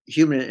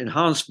 human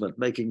enhancement,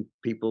 making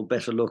people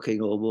better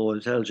looking or more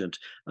intelligent,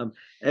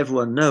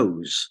 everyone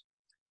knows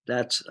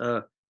that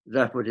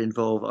that would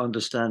involve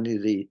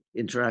understanding the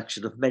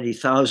interaction of many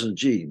thousand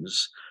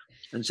genes.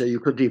 And so you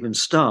couldn't even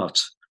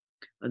start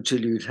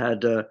until you'd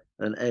had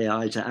an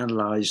AI to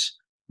analyze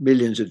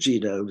millions of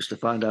genomes to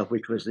find out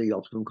which was the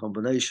optimum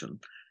combination.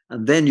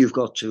 And then you've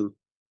got to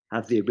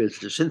have the ability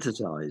to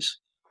synthesize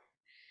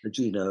the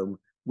genome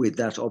with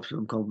that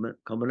optimum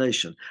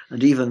combination.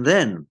 And even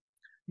then,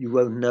 you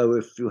won't know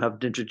if you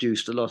haven't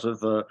introduced a lot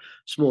of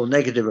small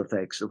negative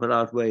effects that will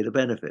outweigh the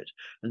benefit.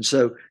 And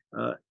so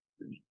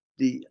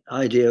the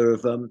idea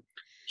of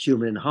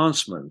human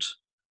enhancement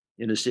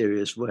in a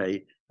serious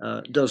way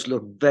does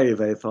look very,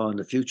 very far in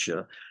the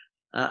future.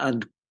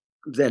 And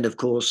then, of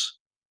course,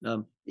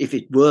 if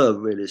it were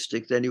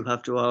realistic, then you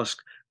have to ask,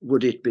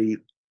 would it be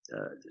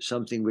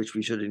something which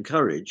we should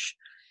encourage?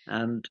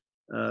 And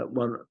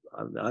one,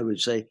 I would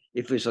say,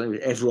 if it's something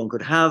that everyone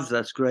could have,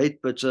 that's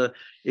great. But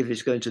if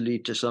it's going to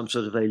lead to some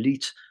sort of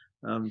elite,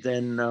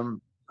 then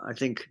I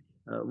think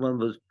one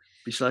would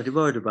be slightly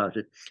worried about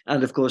it.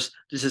 And of course,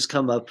 this has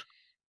come up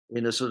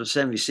in a sort of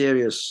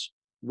semi-serious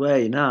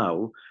way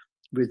now,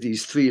 with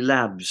these three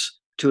labs,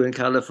 two in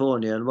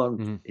California and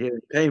one here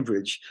in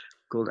Cambridge,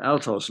 called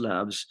Altos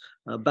Labs,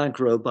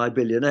 bankrolled by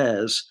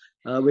billionaires,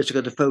 which are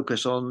going to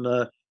focus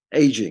on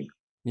aging,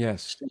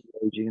 Yes.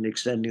 aging and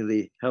extending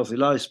the healthy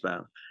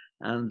lifespan.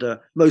 And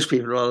most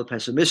people are rather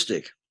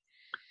pessimistic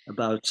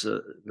about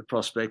the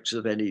prospects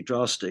of any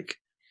drastic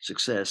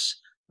success.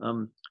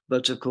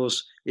 But of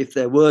course, if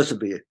there were to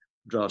be a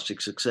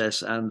drastic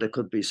success, and there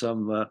could be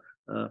some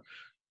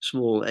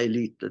small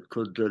elite that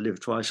could live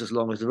twice as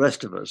long as the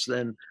rest of us,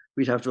 then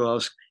we'd have to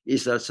ask,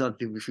 is that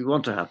something which we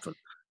want to happen?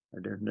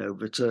 I don't know,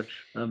 but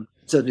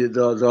certainly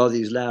there are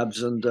these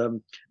labs, and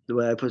the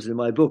way I put it in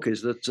my book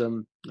is that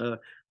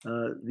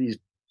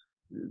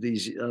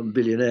these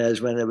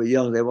billionaires, when they were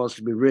young, they wanted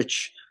to be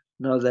rich.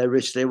 Now they're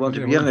rich, they want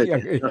to be young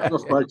again. That's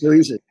not quite so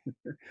easy.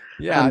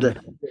 Yeah. And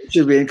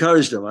should we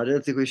encourage them? I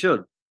don't think we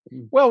should.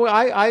 Well,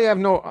 I have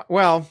no,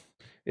 well,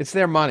 it's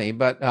their money,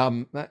 but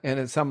and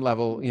at some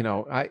level,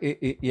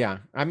 yeah.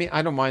 I mean,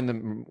 I don't mind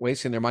them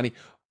wasting their money,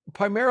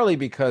 primarily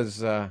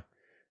because of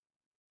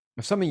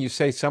something you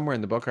say somewhere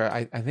in the book, or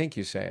I think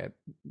you say it.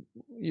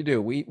 You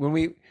do. We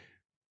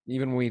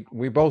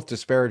both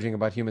disparaging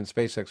about human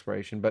space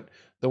exploration, but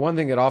the one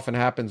thing that often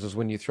happens is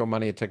when you throw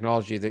money at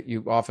technology, that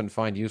you often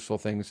find useful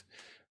things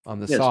on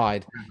the Yes.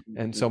 side,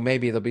 and so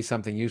maybe there'll be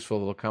something useful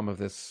that'll come of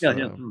this Yeah.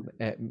 Yeah.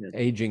 Yes.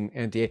 aging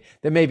anti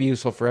that may be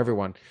useful for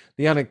everyone.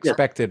 The Yes.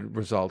 unexpected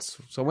results.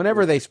 So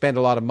whenever Yes. they spend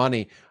a lot of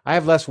money, I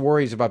have less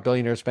worries about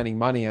billionaires spending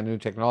money on new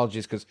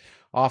technologies because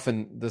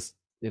often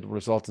it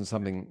results in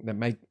something that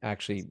might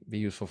actually be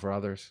useful for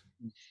others.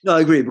 No,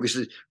 I agree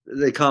because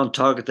they can't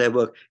target their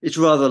work. It's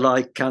rather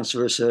like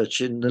cancer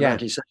research in the Yeah.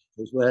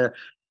 1970s, where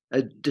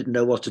they didn't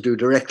know what to do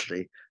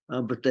directly,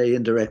 but they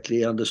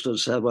indirectly understood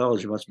cell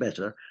biology much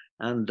better,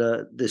 and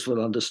this will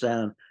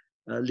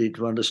lead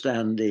to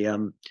understand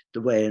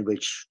the way in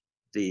which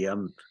the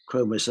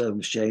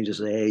chromosomes change as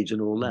they age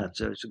and all that.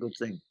 So it's a good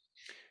thing.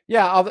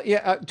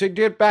 Yeah, to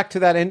get back to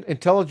that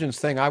intelligence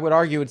thing, I would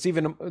argue it's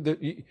even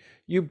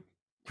you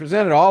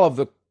presented all of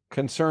the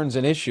concerns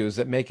and issues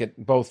that make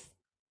it both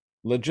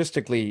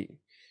logistically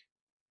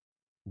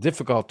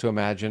difficult to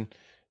imagine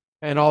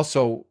and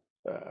also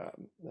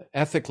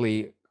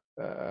ethically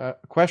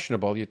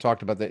questionable. You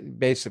talked about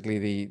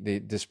basically the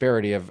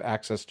disparity of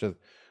access to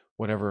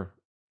whatever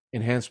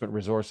enhancement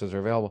resources are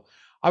available.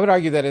 I would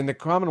argue that in the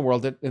common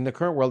world, in the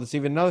current world, it's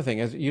even another thing.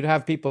 As you'd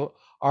have people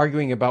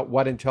arguing about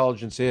what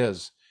intelligence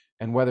is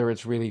and whether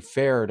it's really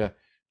fair to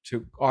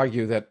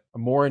argue that a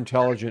more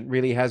intelligent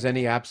really has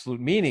any absolute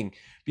meaning,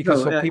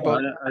 because No, so yeah,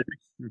 people,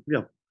 yeah.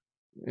 yeah.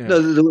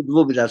 No, there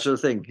will be that sort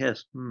of thing.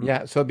 Yes.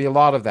 Yeah, so it'd be a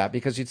lot of that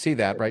because you'd see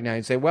that right now.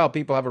 You'd say, well,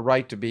 people have a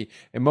right to be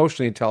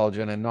emotionally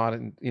intelligent and not,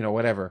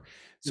 whatever.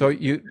 So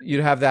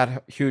you'd have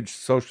that huge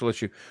social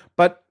issue.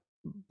 But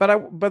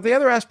the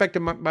other aspect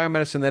of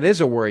biomedicine that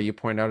is a worry you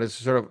point out is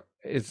sort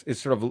of is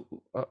the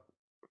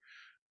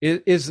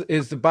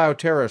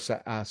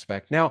bioterrorist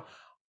aspect. Now,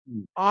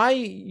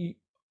 I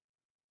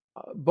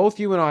both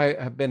you and I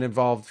have been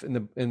involved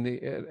in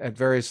the at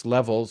various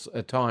levels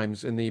at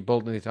times in the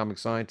Bulletin of the Atomic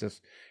Scientists,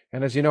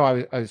 and as you know,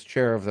 I was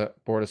chair of the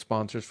board of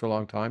sponsors for a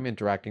long time,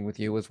 interacting with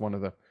you as one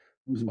of the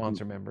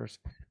sponsor members.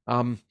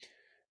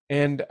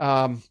 And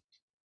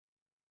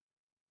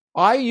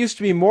I used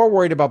to be more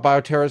worried about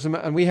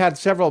bioterrorism, and we had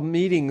several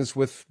meetings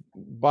with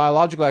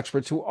biological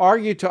experts who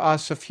argued to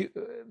us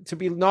to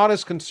be not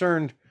as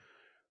concerned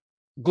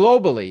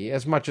globally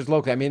as much as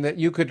locally. I mean, that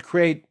you could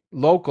create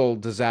local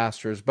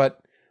disasters, but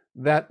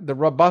that the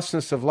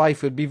robustness of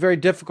life would be very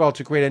difficult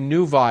to create a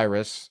new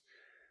virus.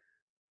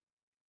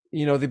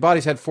 The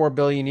body's had 4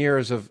 billion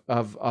years of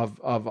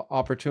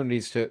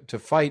opportunities to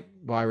fight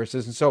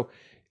viruses, and so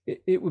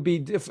it would be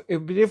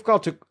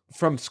difficult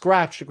from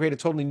scratch to create a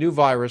totally new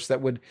virus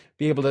that would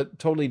be able to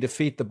totally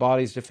defeat the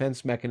body's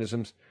defense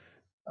mechanisms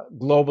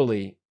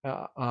globally,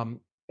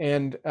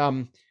 and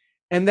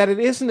that it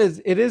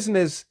isn't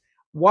as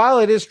while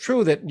it is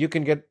true that you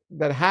can get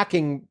that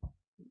hacking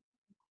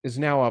is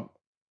now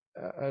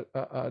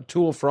a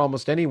tool for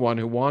almost anyone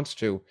who wants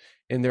to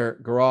in their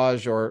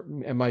garage or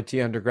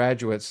MIT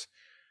undergraduates,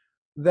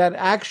 that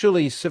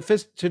actually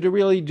to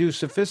really do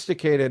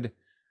sophisticated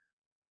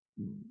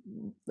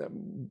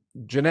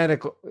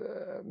genetic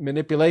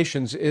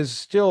manipulations is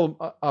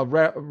still a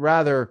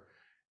rather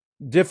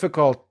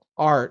difficult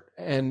art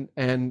and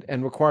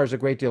requires a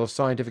great deal of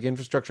scientific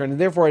infrastructure, and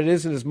therefore it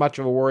isn't as much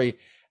of a worry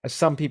as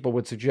some people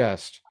would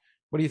suggest.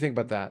 What do you think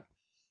about that?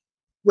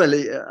 Well,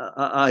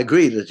 I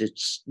agree that it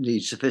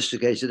needs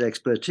sophisticated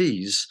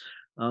expertise,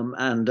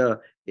 and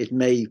it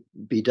may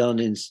be done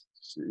in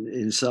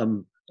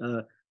some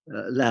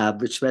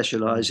lab which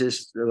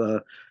specializes. There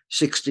are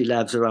 60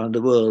 labs around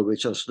the world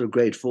which are sort of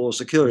grade 4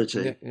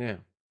 security, Yeah.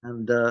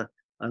 And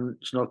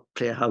it's not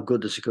clear how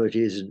good the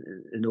security is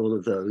in all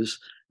of those.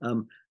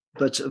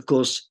 But of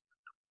course,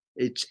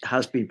 it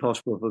has been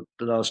possible for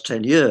the last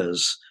 10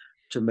 years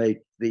to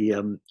make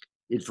the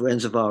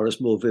influenza virus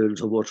more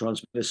virulent or more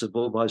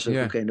transmissible by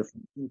certain kind of.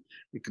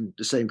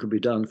 The same can be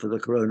done for the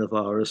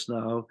coronavirus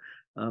now,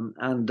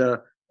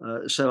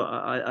 so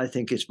I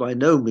think it's by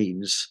no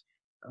means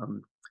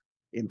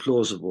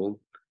implausible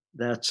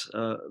that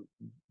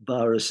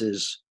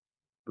viruses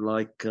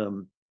like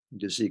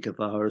the Zika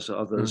virus or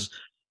others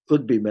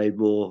could be made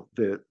more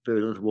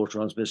virulent, more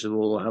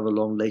transmissible, or have a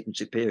long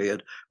latency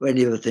period, or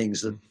any of the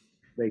things that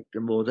make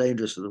them more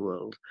dangerous to the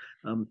world,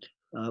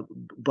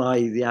 by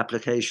the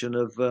application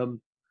of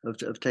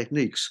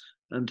techniques.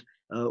 And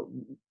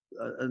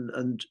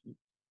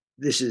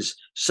this is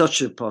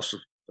such a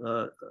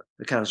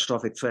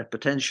catastrophic threat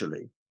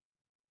potentially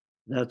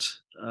that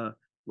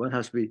one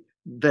has to be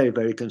very,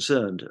 very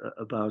concerned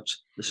about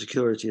the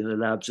security in the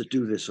labs that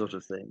do this sort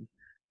of thing.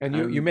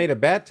 And you made a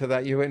bet to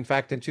that. You, in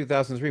fact, in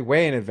 2003,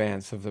 way in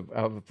advance of the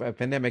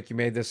pandemic, you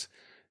made this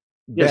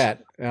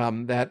bet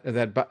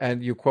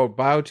and you quote,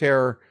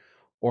 bioterror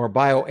or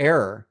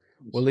bioerror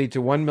will lead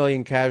to 1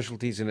 million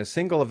casualties in a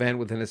single event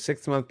within a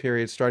 6-month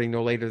period starting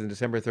no later than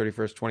December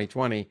 31st,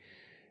 2020.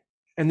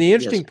 And the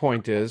interesting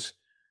point is,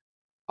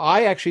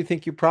 I actually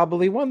think you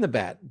probably won the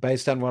bet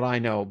based on what I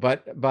know,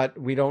 but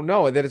we don't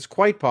know that it's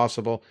quite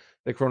possible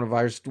the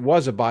coronavirus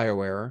was a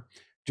bioerror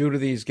due to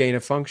these gain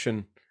of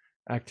function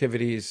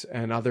activities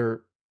and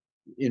other.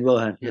 In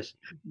Wuhan, yes.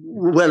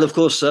 Well, of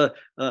course,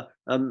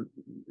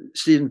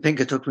 Steven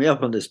Pinker took me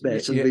up on this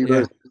bet,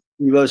 and we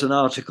he wrote an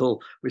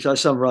article which I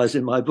summarised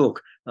in my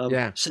book,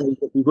 Yeah. saying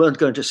that we weren't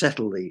going to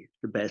settle the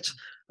bet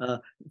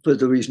for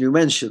the reason you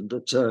mentioned.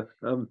 That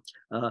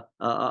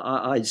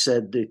I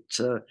said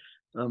that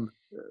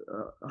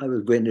I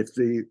would win if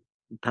the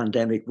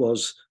pandemic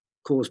was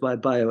caused by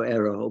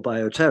bioerror or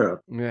bioterror,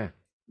 Yeah.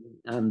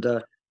 and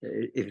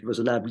if it was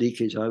a lab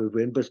leakage, I would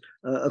win. But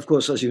of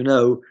course, as you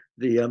know,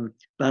 the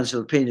balance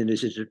of opinion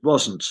is that it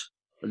wasn't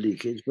a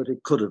leakage, but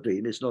it could have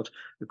been. It's not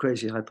a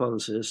crazy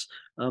hypothesis,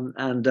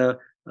 and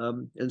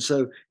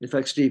so, in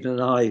fact, Stephen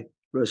and I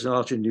wrote an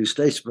article in New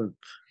Statesman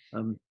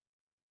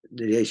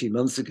nearly 18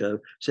 months ago,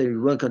 saying we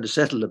weren't going to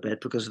settle the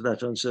bet because of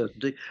that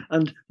uncertainty.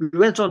 And we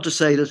went on to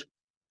say that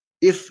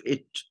if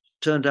it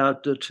turned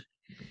out that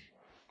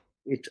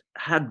it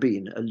had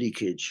been a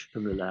leakage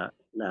from the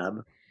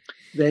lab,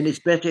 then it's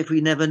better if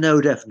we never know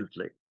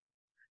definitely,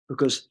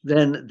 because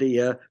then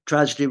the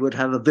tragedy would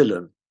have a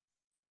villain.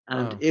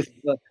 And if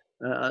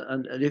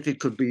it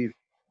could be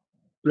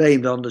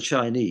blamed on the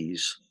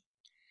Chinese,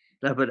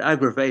 that would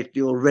aggravate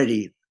the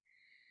already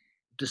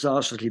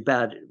disastrously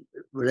bad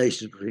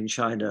relations between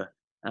China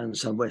and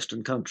some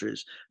Western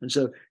countries. And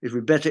so it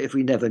would be better if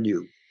we never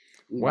knew.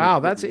 Wow,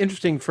 that's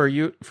interesting for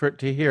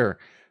to hear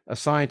a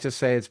scientist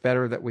say it's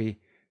better that we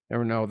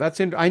never know.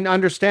 I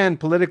understand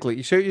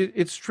politically. So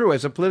it's true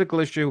as a political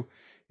issue,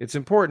 it's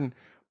important.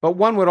 But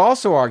one would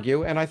also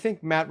argue, and I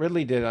think Matt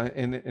Ridley did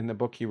in the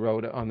book he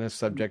wrote on this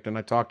subject, and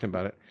I talked to him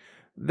about it,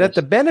 that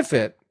the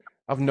benefit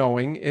of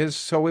knowing is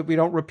so we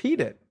don't repeat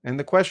it. And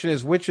the question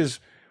is, which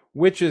is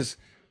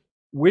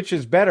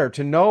better,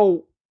 to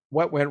know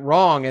what went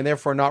wrong and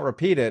therefore not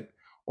repeat it,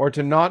 or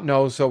to not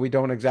know so we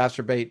don't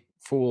exacerbate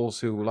fools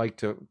who like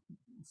to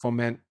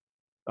foment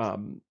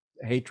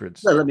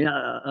hatreds? Well, I mean,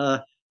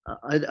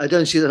 I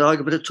don't see that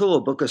argument at all,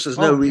 because there's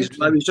no reason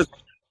why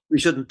we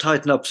shouldn't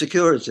tighten up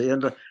security.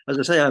 And as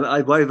I say,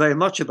 I worry very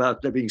much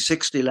about there being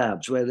 60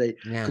 labs where they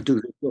could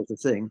do this sort of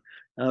thing,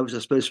 which are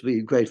supposed to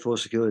be great for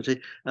security.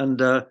 And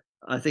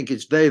I think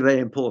it's very, very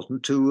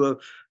important to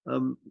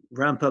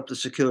ramp up the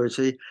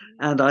security.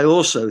 And I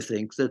also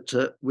think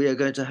that we are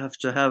going to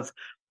have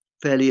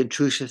fairly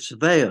intrusive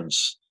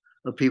surveillance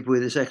of people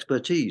with this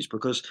expertise,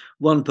 because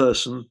one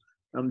person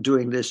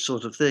doing this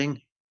sort of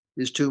thing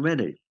is too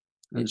many.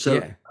 And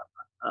so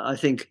I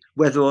think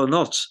whether or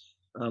not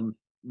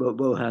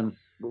Wuhan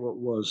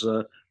was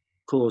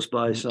caused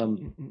by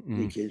some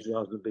leakage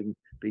rather than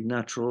being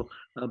natural,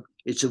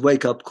 it's a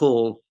wake-up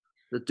call.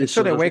 That this it's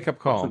sort of a wake-up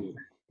call.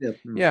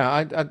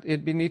 Yeah,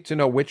 it'd be neat to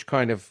know which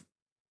kind of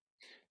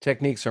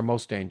techniques are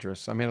most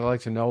dangerous. I mean, I'd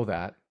like to know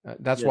that.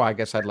 That's why I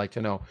guess I'd like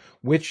to know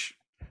which,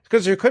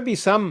 because there could be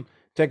some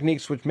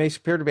techniques which may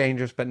appear to be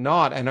dangerous, but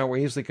not, and are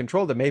easily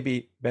controlled, that may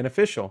be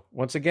beneficial.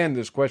 Once again,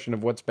 this question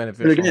of what's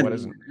beneficial and what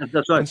isn't.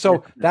 That's right. And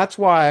so that's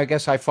why I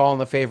guess I fall in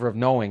the favor of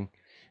knowing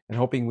and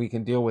hoping we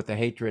can deal with the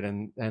hatred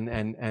and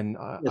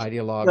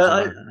ideologues.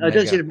 Well, I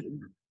don't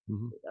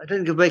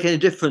think it make any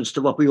difference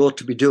to what we ought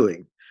to be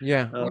doing.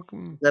 Yeah.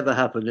 Never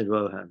happened in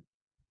Wuhan.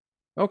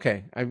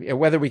 Okay.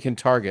 Whether we can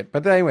target,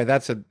 but anyway,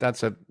 that's a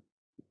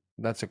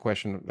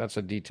question. That's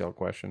a detailed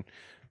question.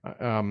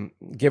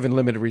 Given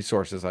limited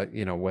resources,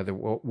 whether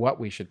what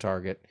we should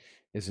target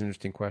is an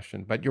interesting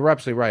question. But you're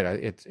absolutely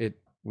right.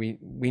 We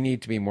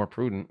need to be more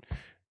prudent,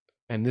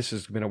 and this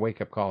has been a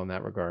wake up call in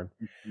that regard.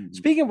 Mm-hmm.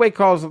 Speaking of wake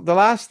calls, the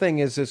last thing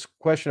is this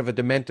question of a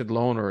demented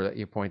loner that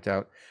you point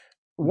out.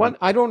 One,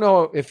 I don't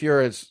know if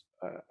you're as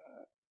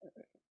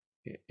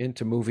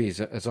into movies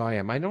as I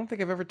am. I don't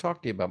think I've ever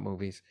talked to you about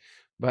movies.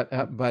 But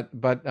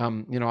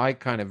I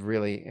kind of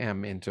really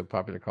am into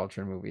popular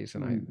culture and movies,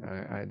 and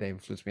they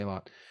influence me a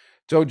lot.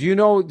 So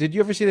did you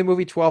ever see the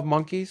movie 12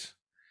 Monkeys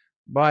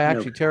by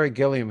actually Terry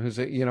Gilliam,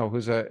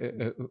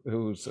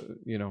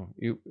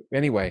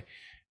 anyway.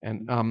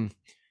 And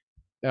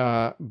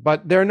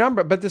but there are a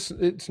number, but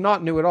it's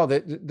not new at all.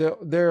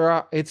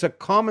 It's a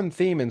common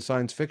theme in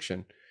science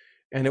fiction.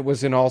 And it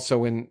was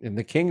also in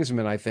The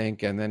Kingsman, I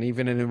think, and then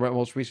even in the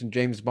most recent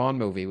James Bond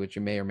movie, which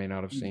you may or may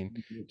not have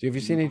seen. Have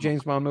you seen any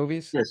James Bond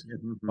movies? Yes.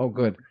 Oh,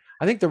 good.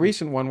 I think the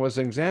recent one was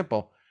an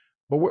example,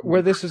 but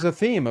where this is a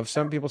theme of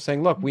some people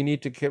saying, look, we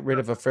need to get rid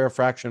of a fair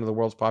fraction of the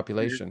world's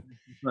population.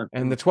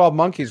 And the 12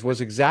 Monkeys was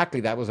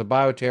exactly that. It was a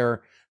bioterror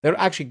that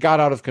actually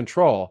got out of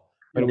control.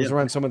 But it was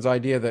around someone's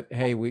idea that,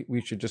 hey,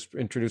 we should just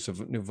introduce a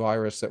new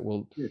virus that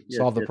will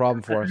solve the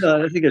problem for us.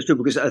 No, I think it's true,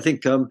 because I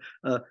think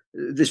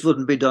this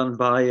wouldn't be done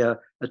by a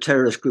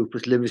terrorist group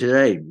with limited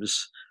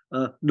aims,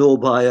 nor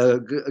by a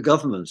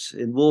government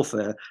in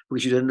warfare,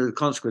 which you don't know the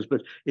consequence.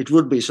 But it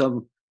would be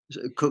some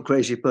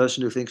crazy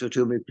person who thinks there are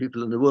too many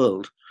people in the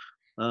world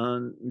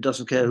and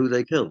doesn't care who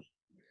they kill.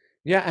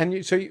 Yeah,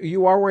 and so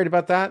you are worried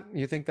about that?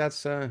 You think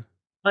that's... Yeah.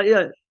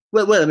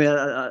 Well, I mean,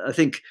 I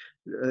think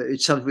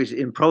it's something which is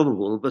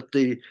improbable, but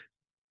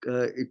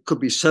it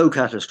could be so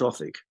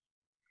catastrophic,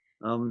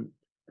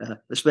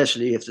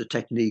 especially if the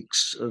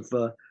techniques of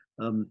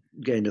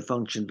gain of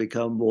function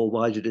become more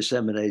widely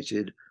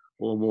disseminated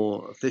or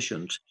more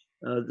efficient.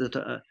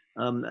 That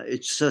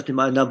it's certainly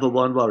my number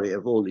one worry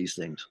of all these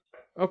things.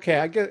 Okay,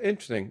 I get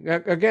interesting.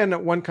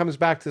 Again, one comes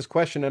back to this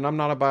question, and I'm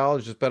not a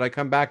biologist, but I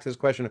come back to this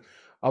question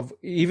of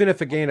even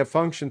if a gain of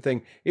function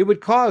thing, it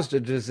would cause a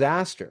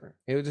disaster.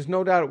 There's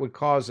no doubt it would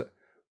cause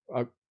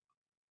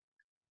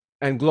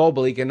and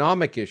global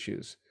economic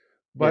issues,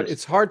 but Yes.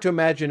 it's hard to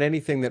imagine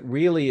anything that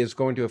really is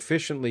going to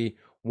efficiently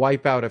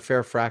wipe out a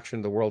fair fraction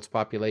of the world's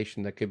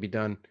population that could be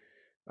done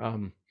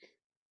um,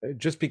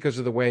 just because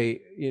of the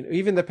way,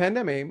 even the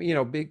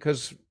pandemic,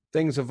 because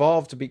things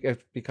evolve to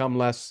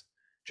become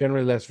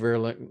generally less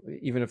virulent,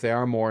 even if they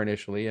are more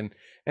initially.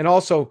 And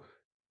also,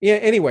 yeah,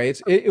 anyway,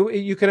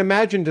 you can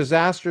imagine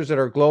disasters that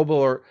are global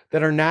or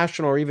that are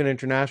national or even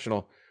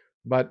international,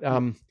 but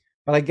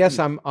I guess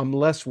I'm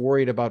less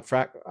worried about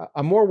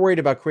I'm more worried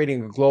about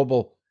creating a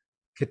global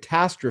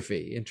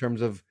catastrophe in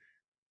terms of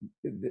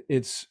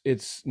its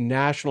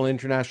national,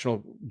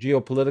 international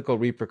geopolitical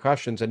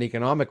repercussions and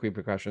economic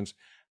repercussions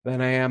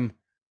than I am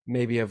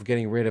maybe of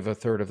getting rid of a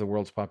third of the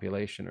world's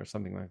population or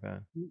something like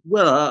that.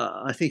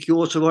 Well, I think you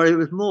ought to worry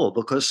with more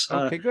because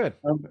Okay, good.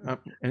 um,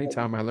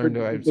 Anytime I learn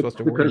I'm supposed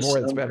to worry because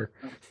more, that's better.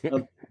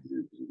 um,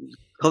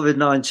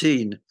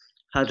 COVID-19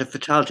 had a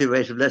fatality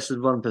rate of less than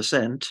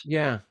 1%.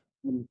 Yeah.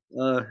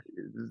 There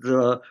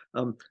are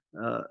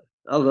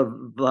other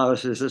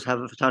viruses that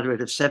have a fatality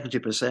rate of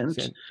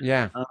 70%.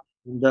 Yeah.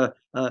 And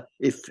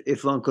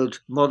if one could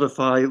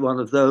modify one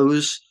of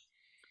those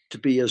to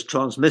be as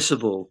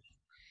transmissible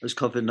as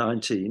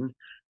COVID-19,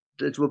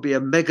 it would be a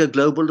mega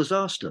global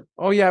disaster.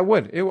 Oh yeah, it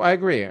would. I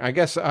agree. I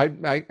guess I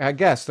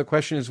guess the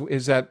question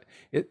is that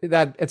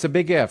that it's a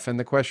big if, and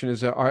the question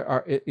is,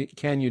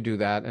 can you do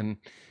that? And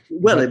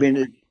well, I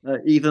mean,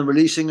 even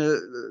releasing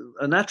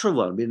a natural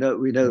one. We know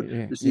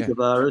the Zika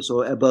virus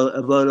or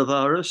Ebola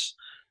virus.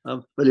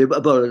 But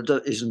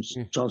Ebola isn't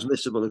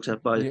transmissible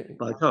except by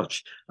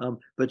touch.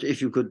 But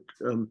if you could,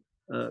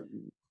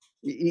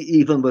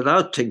 even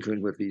without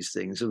tinkering with these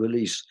things, a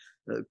release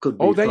could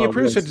be. Oh, then you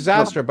produce a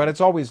disaster, but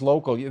it's always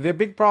local. The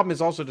big problem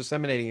is also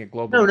disseminating it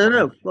globally.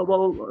 No.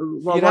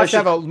 Well, you'd have to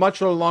have a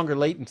much longer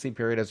latency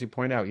period, as you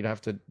point out. You'd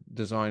have to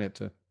design it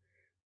to.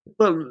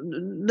 Well,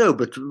 no,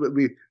 but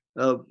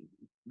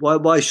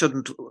why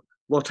shouldn't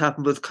what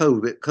happened with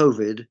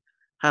COVID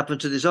happen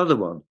to this other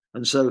one?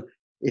 And so,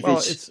 if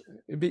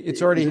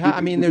it's already. I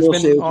mean, there's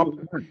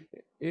been.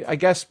 I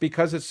guess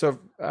because it's so.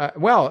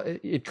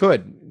 It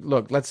could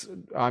look.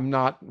 I'm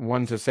not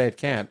one to say it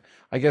can't.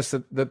 I guess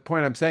the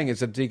point I'm saying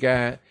is that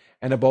Zika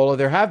and Ebola,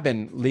 there have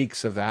been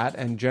leaks of that,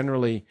 and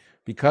generally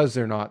because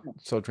they're not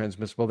so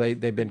transmissible,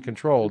 they've been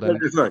controlled.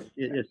 And, that's right.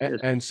 Yes.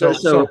 And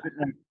so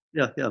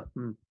yeah.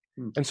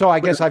 And so I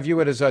guess I view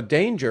it as a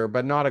danger,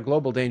 but not a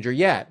global danger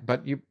yet.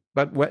 But if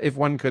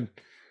one could,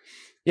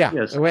 yeah.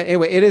 Yes.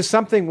 Anyway, it is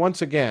something. Once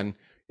again,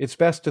 it's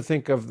best to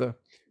think of the.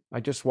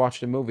 I just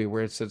watched a movie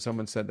where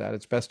someone said that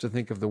it's best to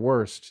think of the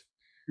worst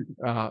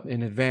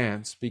in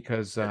advance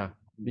because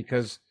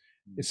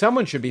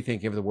someone should be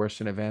thinking of the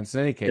worst in advance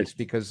in any case. Yes.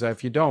 Because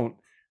if you don't,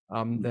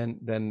 then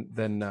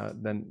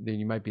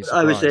you might be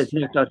surprised. I would say it's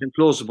not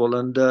implausible,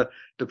 and the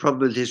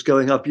probability is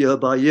going up year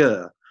by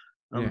year.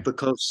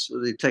 Because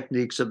the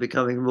techniques are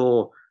becoming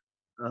more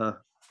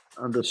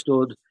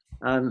understood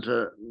and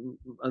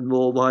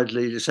more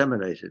widely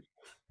disseminated.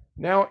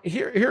 Now,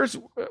 here's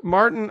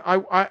Martin. I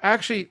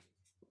wanted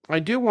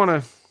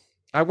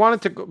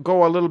to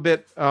go a little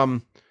bit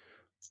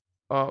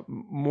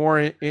more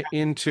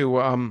into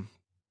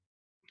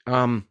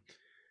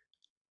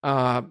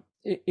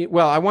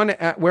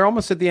we're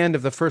almost at the end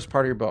of the first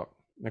part of your book,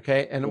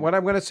 okay? And what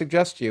I'm going to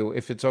suggest to you,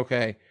 if it's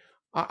okay.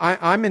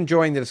 I'm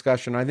enjoying the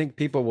discussion. I think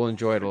people will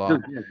enjoy it a lot.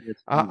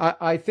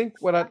 I think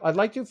what I'd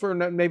like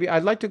to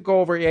I'd like to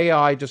go over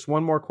AI, just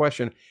one more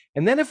question.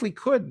 And then if we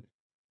could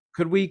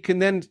we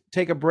then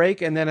take a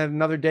break and then at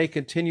another day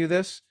continue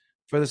this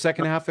for the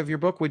second half of your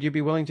book? Would you be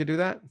willing to do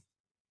that?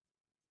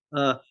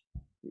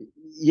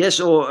 Yes,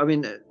 or I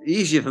mean,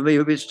 easier for me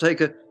would be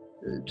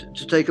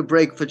to take a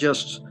break for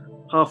just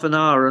half an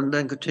hour and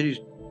then continue.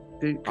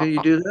 Can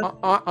you do that?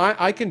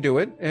 I can do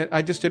it.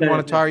 I just didn't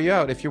want to tire you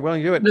out. If you're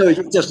willing to do it. No,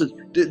 it's just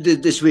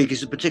this week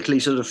is particularly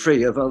sort of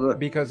free of other.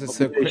 Because it's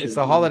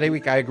the holiday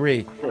week. I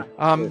agree. Yes.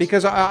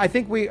 Because I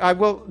think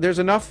there's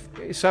enough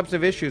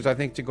substantive issues, I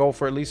think, to go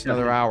for at least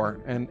another hour.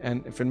 And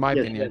if in my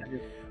opinion. Yes.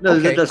 No,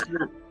 okay. That's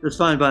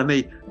fine by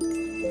me.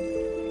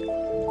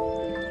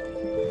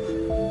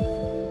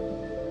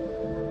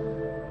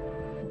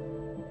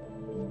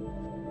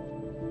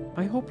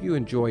 I hope you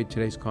enjoyed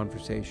today's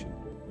conversation.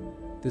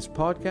 This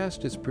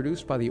podcast is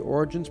produced by the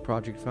Origins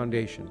Project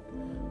Foundation,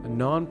 a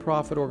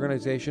non-profit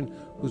organization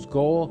whose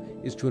goal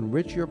is to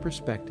enrich your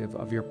perspective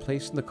of your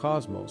place in the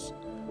cosmos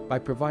by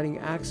providing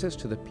access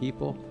to the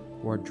people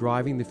who are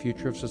driving the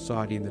future of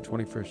society in the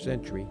 21st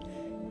century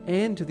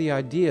and to the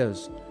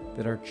ideas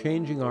that are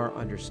changing our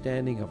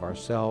understanding of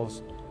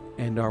ourselves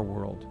and our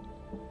world.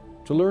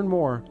 To learn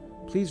more,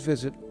 please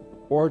visit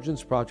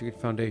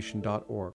originsprojectfoundation.org.